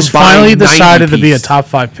dropped the he's combined finally 90 decided to be a piece. top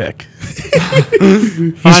 5 pick.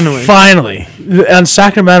 Finally. Finally. And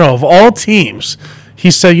Sacramento, of all teams, he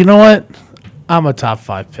said, you know what? I'm a top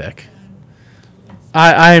 5 pick.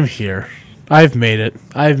 I am here. I've made it.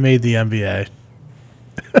 I've made the NBA.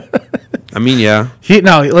 I mean, yeah,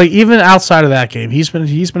 Even outside of that game, he's been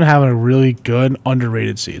having a really good,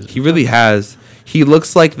 underrated season. he really has. He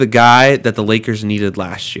looks like the guy that the Lakers needed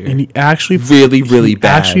last year. And he actually really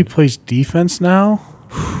bad. Actually plays defense now.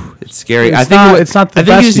 It's scary. It's I think not- it's not the I think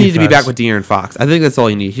you best just need to be defense. back with De'Aaron Fox. I think that's all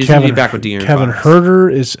you need. You just need to be back with De'Aaron Kevin Fox. Herter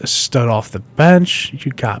is a stud off the bench.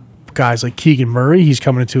 You got guys like Keegan Murray. He's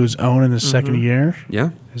coming into his own in his second year.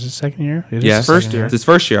 Yeah. Is it second year? It is Yes. his second It's his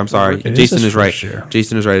first year. I'm sorry. It is Jason his is right. first year.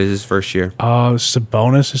 Jason is right. It's his first year.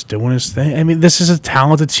 Sabonis is doing his thing. I mean, this is a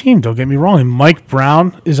talented team. Don't get me wrong. And Mike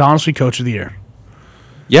Brown is honestly coach of the year.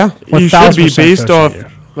 Yeah. You should be 1000% based coach of off the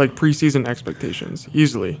year. like preseason expectations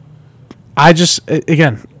easily. I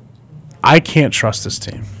can't trust this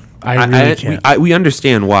team. I really can't. We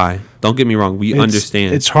understand why. Don't get me wrong. We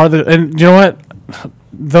understand. It's hard. And you know what?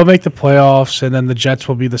 They'll make the playoffs, and then the Jets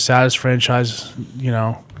will be the saddest franchise.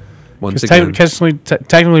 Once again.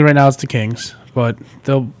 Technically, right now it's the Kings, but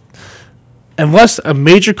they'll, unless a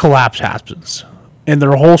major collapse happens and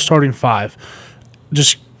their whole starting five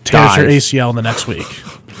just tears their ACL in the next week.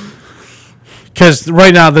 Because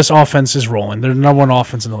right now this offense is rolling. They're the number one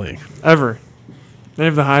offense in the league. Ever. They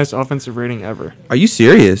have the highest offensive rating ever. Are you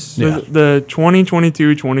serious? The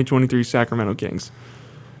 2022-2023 Sacramento Kings.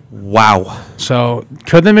 Wow. So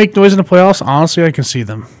could they make noise in the playoffs? Honestly, I can see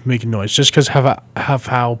them making noise just because have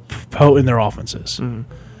how potent their offense is. Mm-hmm.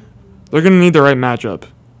 They're going to need the right matchup.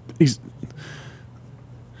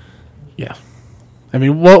 Yeah. I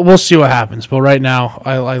mean, we'll see what happens. But right now,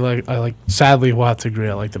 I like. Sadly, we'll have to agree.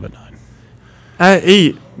 I like them at 9. At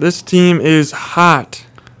 8, this team is hot.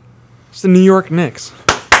 It's the New York Knicks.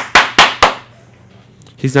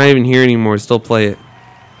 He's not even here anymore. Still play it.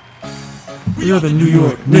 We are the New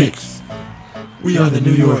York Knicks. We are the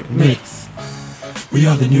New York Knicks. We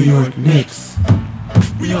are the New York Knicks.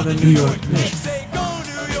 We are the New York Knicks. Go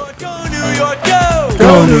New York, go New York, go!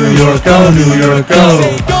 Go New York, go New York, go!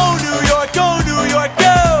 Go New York, go New York,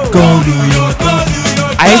 go! Go New York, go New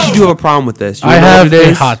York. I actually do have a problem with this. You I know have what it a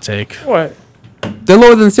is? hot take. What? They're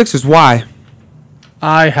lower than the Sixers. Why?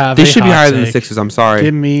 I have. They a should be hot higher than the take. Sixers. I'm sorry.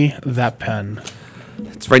 Give me that pen.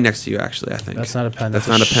 It's right next to you, actually. I think That's not a pen. That's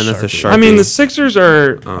not a pen. That's a Sharpie. I mean, the Sixers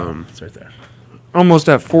are It's right there. almost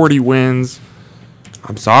at 40 wins.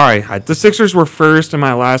 I'm sorry. The Sixers were first in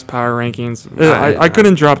my last power rankings. I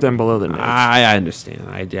couldn't drop them below the Knicks. I understand.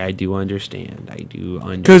 I do understand. I do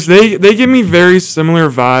understand. Because they give me very similar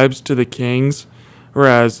vibes to the Kings,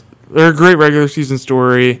 whereas they're a great regular season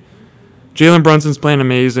story. Jalen Brunson's playing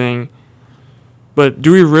amazing. But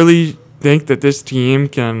do we really think that this team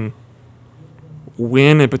can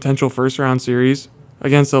win a potential first-round series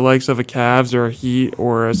against the likes of a Cavs or a Heat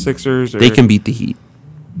or a Sixers? They can beat the Heat.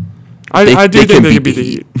 I do think they can beat the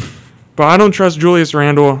Heat. But I don't trust Julius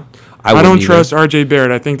Randle. I don't trust R.J.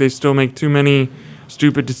 Barrett. I think they still make too many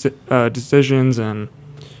stupid decisions. And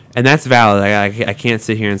that's valid. I can't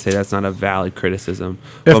sit here and say that's not a valid criticism.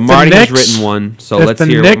 If But Marty the has Knicks- written one, so if let's the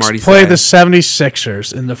hear Knicks what Marty play says. the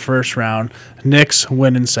 76ers in the first round, Knicks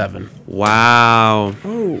win in 7. Wow.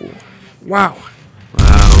 wow.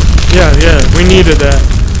 Wow. Yeah, we needed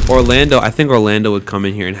that. Orlando, I think Orlando would come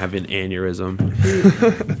in here and have an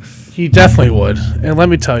aneurysm. He definitely would. And let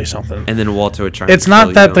me tell you something. And then Walter would try It's and not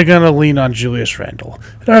kill that you. they're going to lean on Julius Randle.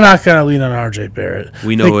 They're not going to lean on R.J. Barrett.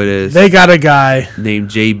 We know who it is. They got a guy named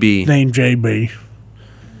JB. named JB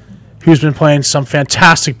who's been playing some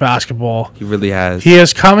fantastic basketball. He really has. He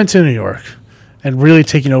has come into New York and really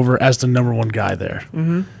taken over as the number one guy there.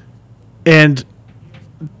 Mm-hmm. And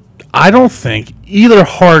I don't think either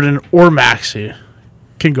Harden or Maxey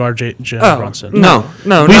can guard Jalen Brunson. No.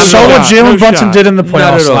 We saw what Jalen Brunson did in the Not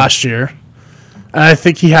playoffs at all. last year. And I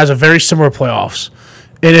think he has a very similar playoffs.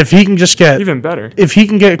 And if he can just get Even better. if he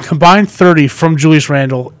can get a combined 30 from Julius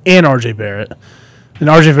Randle and RJ Barrett, then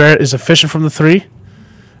RJ Barrett is efficient from the 3.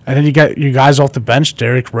 And then you got your guys off the bench,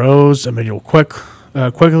 Derrick Rose, Emmanuel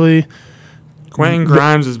Quickly. Quentin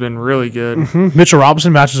Grimes has been really good. Mm-hmm. Mitchell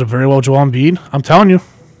Robinson matches up very well with Joel Embiid. I'm telling you,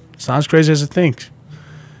 it's not as crazy as I think.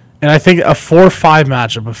 And I think a 4-5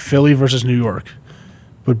 matchup of Philly versus New York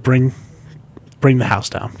would bring the house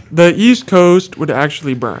down. The East Coast would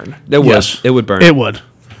actually burn. It would. Yes. It would burn. It would.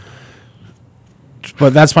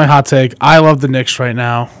 But that's my hot take. I love the Knicks right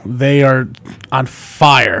now. They are on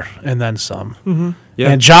fire and then some. Mm-hmm. Yeah.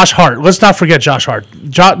 And Josh Hart. Let's not forget Josh Hart.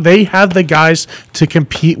 They have the guys to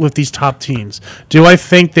compete with these top teams. Do I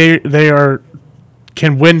think they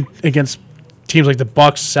can win against teams like the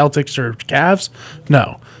Bucks, Celtics, or Cavs?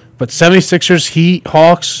 No. But 76ers, Heat,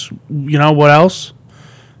 Hawks, what else?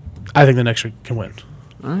 I think the Knicks can win.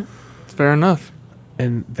 All right. Fair enough.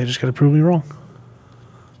 And they just got to prove me wrong.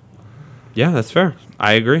 Yeah, that's fair.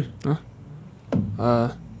 I agree.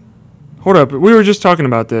 Hold up. We were just talking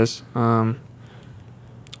about this.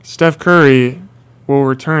 Steph Curry will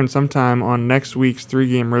return sometime on next week's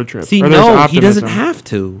 3-game road trip. See, Or there's no, he doesn't optimism. have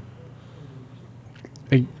to.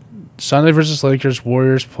 Sunday versus Lakers,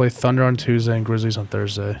 Warriors play Thunder on Tuesday and Grizzlies on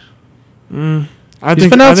Thursday. I He's think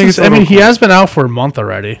been out it's since. a little He close. has been out for a month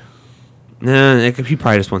already. Nah, he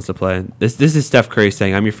probably just wants to play. This is Steph Curry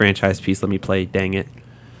saying, "I'm your franchise piece. Let me play. Dang it."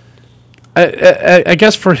 I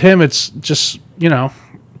guess for him, it's just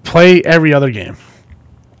play every other game.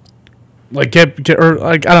 Like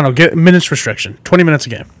get minutes restriction, 20 minutes a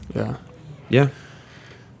game. Yeah. Yeah.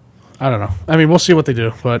 I don't know. I mean, we'll see what they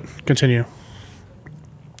do, but continue.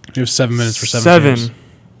 You have 7 minutes for seven games.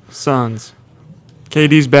 Suns.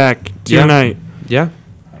 KD's back tonight. Yeah.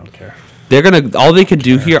 I don't care. They're gonna. All they could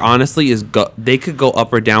do here, honestly, is go. They could go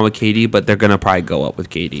up or down with KD, but they're gonna probably go up with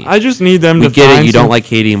KD. I just need them to get find it. You don't like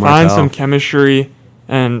KD, Markel. Find some chemistry,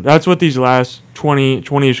 and that's what these last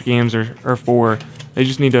 20-ish games are for. They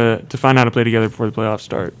just need to find how to play together before the playoffs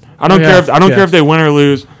start. I don't care if they win or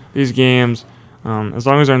lose these games. As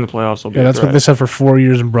long as they're in the playoffs, they'll be. Yeah, that's what they said for 4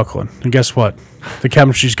 years in Brooklyn. And guess what? The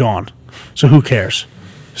chemistry's gone. So who cares?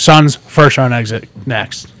 Suns first round exit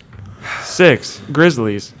next. 6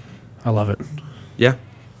 Grizzlies. I love it. Yeah.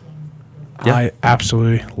 I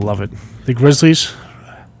absolutely love it. The Grizzlies,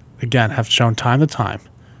 again, have shown time to time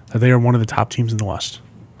that they are one of the top teams in the West.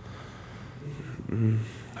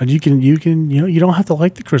 And you don't have to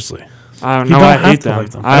like the Grizzlies. I hate them.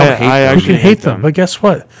 I you can hate them, but guess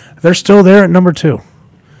what? They're still there at number 2.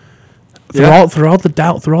 Through all the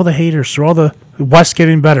doubt, through all the haters, through all the West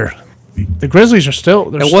getting better, the Grizzlies are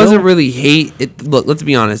still. Wasn't really hate. Look, let's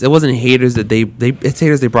be honest. It wasn't haters that it's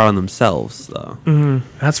haters they brought on themselves, though. Mm-hmm.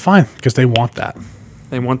 That's fine because they want that.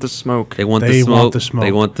 They want the smoke. They want the smoke.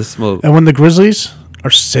 They want the smoke. And when the Grizzlies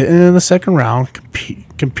are sitting in the second round,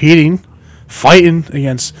 competing, fighting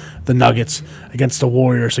against the Nuggets, against the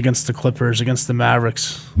Warriors, against the Clippers, against the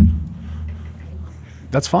Mavericks,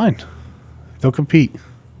 that's fine. They'll compete.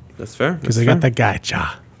 That's fair. Because they got that guy,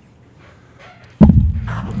 Ja.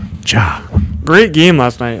 Great game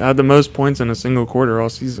last night. I had the most points in a single quarter all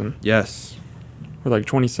season. Yes. We're like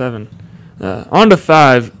 27. On to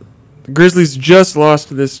 5. The Grizzlies just lost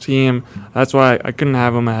to this team. That's why I couldn't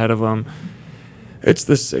have them ahead of them. It's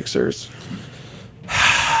the Sixers.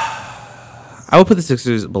 I would put the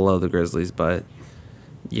Sixers below the Grizzlies, but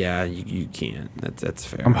yeah, you can't. That's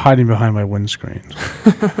fair. I'm hiding behind my windscreen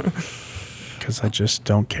because I just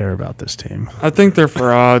don't care about this team. I think they're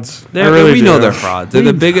frauds. We know they're frauds. They're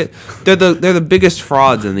the biggest. They're the biggest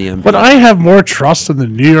frauds in the NBA. But I have more trust in the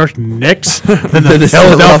New York Knicks than the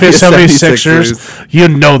Philadelphia 76ers. You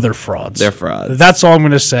know they're frauds. They're frauds. That's all I'm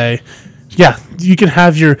going to say. Yeah, you can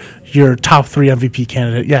have your top 3 MVP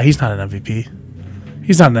candidate. Yeah, he's not an MVP.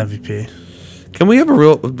 He's not an MVP. Can we have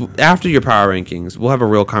after your power rankings, we'll have a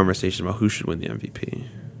real conversation about who should win the MVP.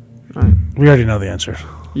 We already know the answer.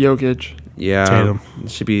 Jokic. Yeah. Tatum.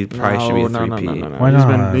 Should be a 3-peat. No. Why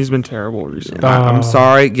not? He's been terrible recently. I'm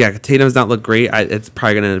sorry. Yeah, Tatum's not look great. It's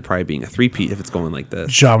probably going to end up being a 3-peat if it's going like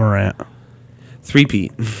this. Ja Morant.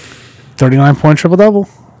 3-peat. 39-point triple-double.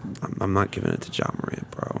 I'm not giving it to Ja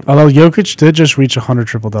Morant, bro. Although Jokic did just reach 100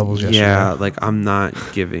 triple-doubles yesterday. Yeah, I'm not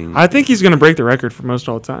giving. I think he's going to break the record for most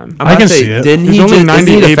all time. I can see it. Didn't He's he only isn't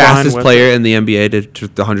he 98 the fastest behind player in the NBA to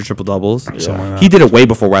 100 triple-doubles? Yeah. He did it way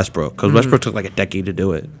before Westbrook, because Westbrook took like a decade to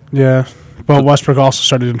do it. Yeah. But Westbrook also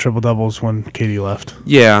started in triple-doubles when KD left.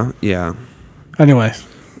 Yeah. Anyway.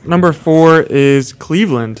 Number 4 is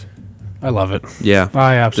Cleveland. I love it. Yeah.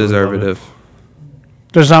 I absolutely love it.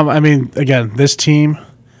 Deservative. Again, this team,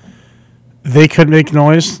 they could make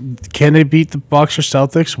noise. Can they beat the Bucks or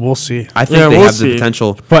Celtics? We'll see. I think they have the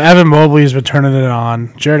potential. But Evan Mobley has been turning it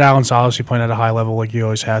on. Jared Allen's obviously playing at a high level like he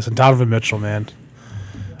always has. And Donovan Mitchell, man.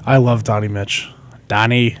 I love Donnie Mitch.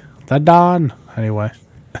 Donnie. The Don. Anyway.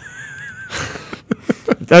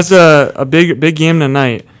 That's a big game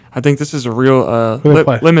tonight. I think this is a real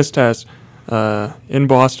litmus test in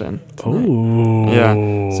Boston tonight. Ooh. Yeah.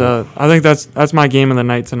 So I think that's my game of the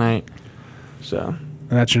night tonight. So. And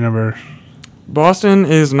that's your number. Boston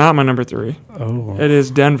is not my number 3. Oh. It is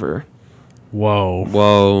Denver.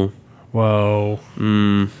 Whoa.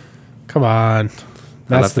 Come on.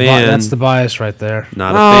 That's the bias right there.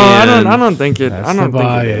 Not a fan. I don't think it. That's I don't the think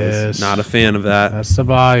bias. it is. Not a fan of that. That's the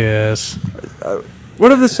bias.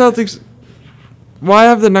 What have the Celtics? Why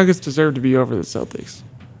have the Nuggets deserved to be over the Celtics?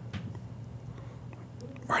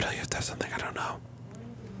 Why do you have to have something I don't know?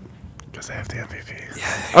 Because they have the MVP.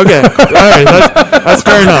 Yeah. Okay. All right. That's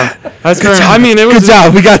fair enough. That's fair enough. I mean, it was. Good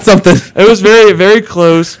job. We got something. It was very, very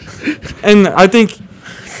close, and I think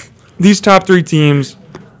these top 3 teams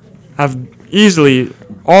have easily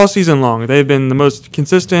all season long. They've been the most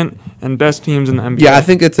consistent and best teams in the NBA. Yeah, I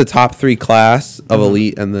think it's a top 3 class of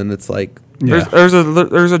elite, and then it's like there's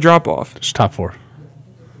a drop off. It's top 4.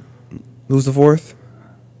 Who's the 4th?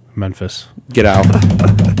 Memphis. Get out.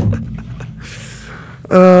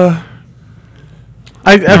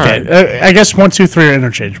 I guess 1, 2, 3 are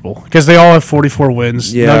interchangeable because they all have 44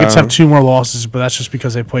 wins. Yeah. Nuggets have 2 more losses, but that's just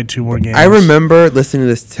because they played 2 more games. I remember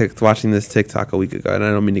listening to watching this TikTok a week ago, and I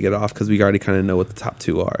don't mean to get off because we already kind of know what the top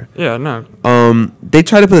 2 are. Yeah, no. They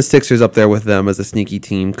tried to put the Sixers up there with them as a sneaky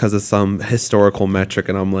team because of some historical metric,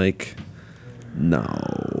 and I'm like, no,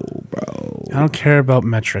 bro. I don't care about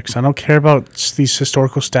metrics. I don't care about these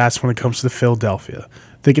historical stats when it comes to the Philadelphia.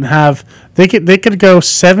 They could go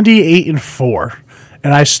 78-4.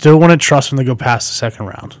 And I still wouldn't trust them to go past the second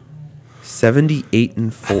round. 78-4.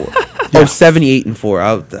 Oh,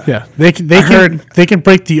 78-4. Yeah, they can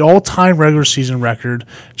break the all-time regular season record.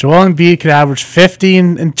 Joel Embiid could average 50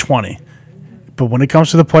 and 20. But when it comes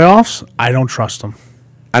to the playoffs, I don't trust them.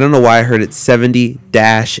 I don't know why I heard it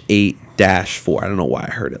 70-8-4. I don't know why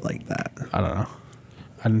I heard it like that. I don't know.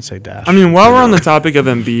 I didn't say dash. I mean, while we're on the topic of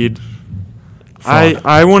Embiid,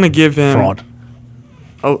 I want to give him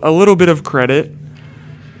a little bit of credit.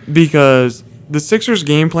 Because the Sixers'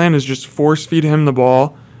 game plan is just force feed him the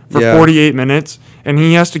ball for 48 minutes, and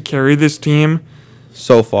he has to carry this team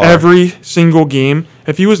so far every single game.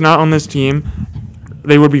 If he was not on this team,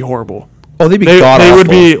 they would be horrible. Oh, they'd be god-awful. They would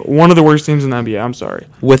be one of the worst teams in the NBA. I'm sorry.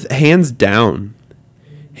 With hands down.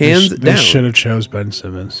 They should have chose Ben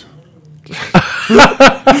Simmons.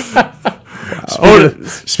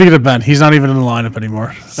 Speaking of Ben, he's not even in the lineup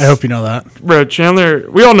anymore. I hope you know that. Bro,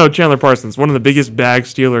 we all know Chandler Parsons, one of the biggest bag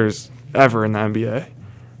stealers ever in the NBA.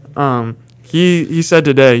 He said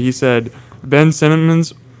today, Ben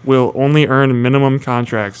Simmons will only earn minimum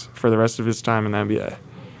contracts for the rest of his time in the NBA.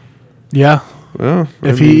 Yeah. Well,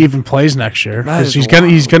 if he even plays next year, because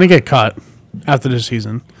he's gonna get cut after this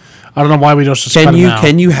season. I don't know why we don't just cut him now.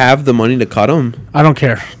 Can you have the money to cut him? I don't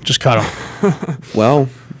care. Just cut him. Well,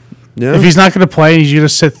 yeah. If he's not going to play, he's going to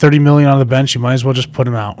sit $30 million on the bench. You might as well just put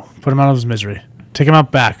him out. Put him out of his misery. Take him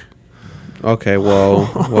out back. Okay. Well.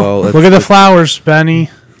 Look at the flowers, Benny.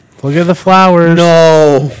 Look at the flowers.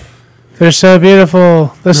 No. They're so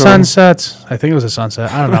beautiful. The sunsets. I think it was a sunset.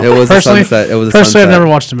 I don't know. It was a sunset. It was a personally, sunset. I've never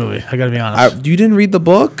watched the movie. I got to be honest. You didn't read the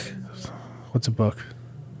book? What's a book?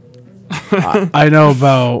 I know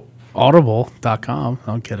about Audible.com.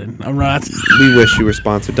 I'm kidding. I'm not. We wish you were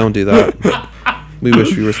sponsored. Don't do that. We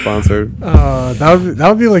wish we were sponsored. That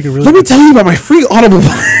would be like a really. Let me tell you about my free Audible.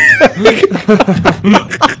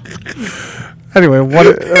 Anyway,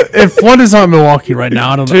 if one is on Milwaukee right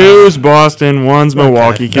now, I don't know. Two's Boston, one's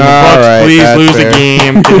Milwaukee. Can the Bucks please lose a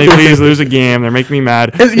game? Can they please lose a game? They're making me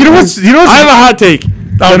mad. You know what's I have a hot take.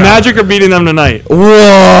 The Magic are beating them tonight.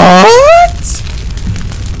 What?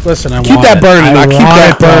 Listen, I keep want that it. burning. I keep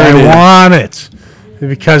that burning. I want it.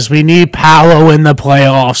 Because we need Paolo in the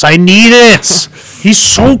playoffs. I need it. He's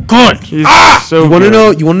so good. So you want to know?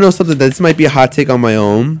 You want to know something? This might be a hot take on my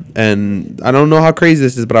own, and I don't know how crazy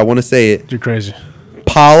this is, but I want to say it. You're crazy.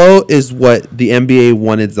 Paolo is what the NBA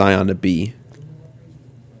wanted Zion to be.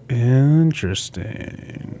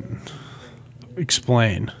 Interesting.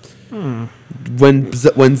 Explain.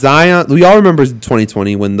 When Zion, we all remember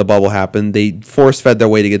 2020 when the bubble happened. They force fed their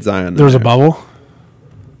way to get Zion. There was a bubble.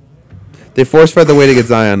 They force-fed their way to get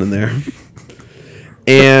Zion in there,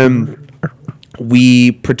 and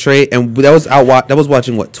we portray. And that was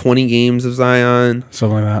watching 20 games of Zion,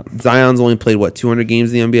 something like that. Zion's only played 200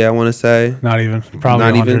 games in the NBA. I want to say not even, probably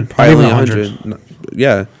not 100. even, probably 100.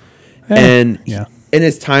 Yeah, and in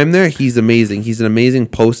his time there, he's amazing. He's an amazing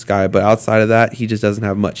post guy, but outside of that, he just doesn't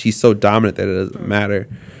have much. He's so dominant that it doesn't matter.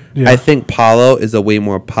 Yeah. I think Paolo is a way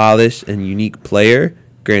more polished and unique player.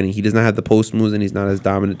 Granted, he does not have the post moves and he's not as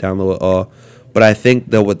dominant down low at all. But I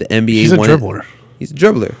think that what the NBA wanted... He's a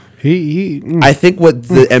dribbler. I think what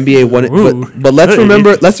the NBA wanted... But let's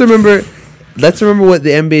remember what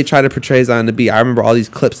the NBA tried to portray Zion to be. I remember all these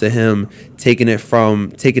clips of him taking it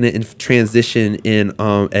in transition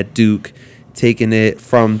at Duke, taking it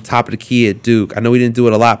from top of the key at Duke. I know we didn't do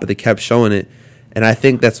it a lot, but they kept showing it. And I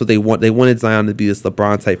think that's what they want. They wanted Zion to be this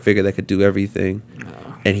LeBron-type figure that could do everything.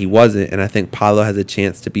 And he wasn't, and I think Paolo has a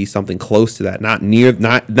chance to be something close to that. Not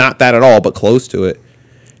that at all, but close to it.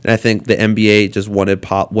 And I think the NBA just wanted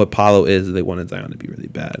what Paolo is. They wanted Zion to be really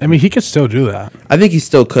bad. I mean, he could still do that. I think he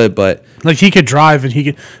still could, but he could drive and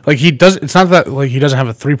he could he does. It's not that he doesn't have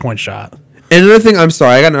a 3-point shot. And another thing, I'm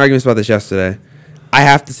sorry, I got in arguments about this yesterday. I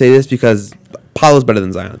have to say this because Paolo's better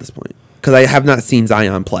than Zion at this point because I have not seen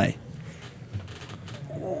Zion play.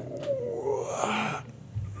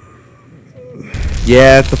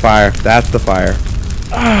 Yeah, that's the fire. That's the fire.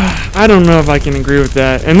 I don't know if I can agree with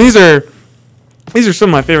that. And these are some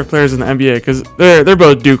of my favorite players in the NBA because they're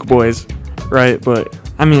both Duke boys, right? But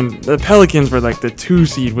I mean, the Pelicans were like the 2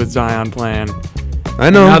 seed with Zion playing, I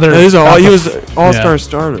know. Now they're He about was to- an all-star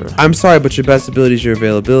starter. I'm sorry, but your best ability is your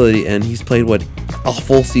availability, and he's played what, a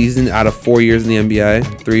full season out of 4 years in the NBA,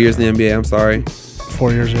 3 years in the NBA. I'm sorry.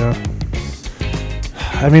 4 years, yeah.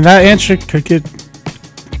 I mean, that answer could get,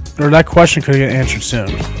 or that question could get answered soon.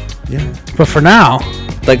 Yeah. But for now,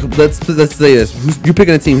 Like, let's say this: you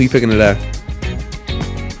picking a team? Who you picking today?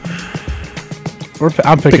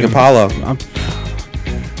 I'm picking Paulo.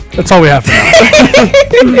 That's all we have for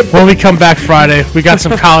now. When we come back Friday, we got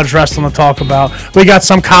some college wrestling to talk about. We got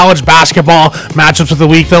some college basketball matchups of the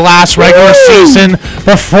week, the last regular season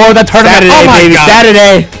before the tournament. Saturday, baby, God.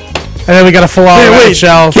 Saturday. And then we got a full hour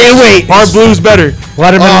NHL. Can't wait. Our Blues better.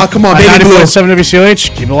 Lettermen. Oh, come on, baby blue. 90.7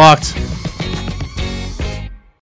 WCLH. Keep it locked.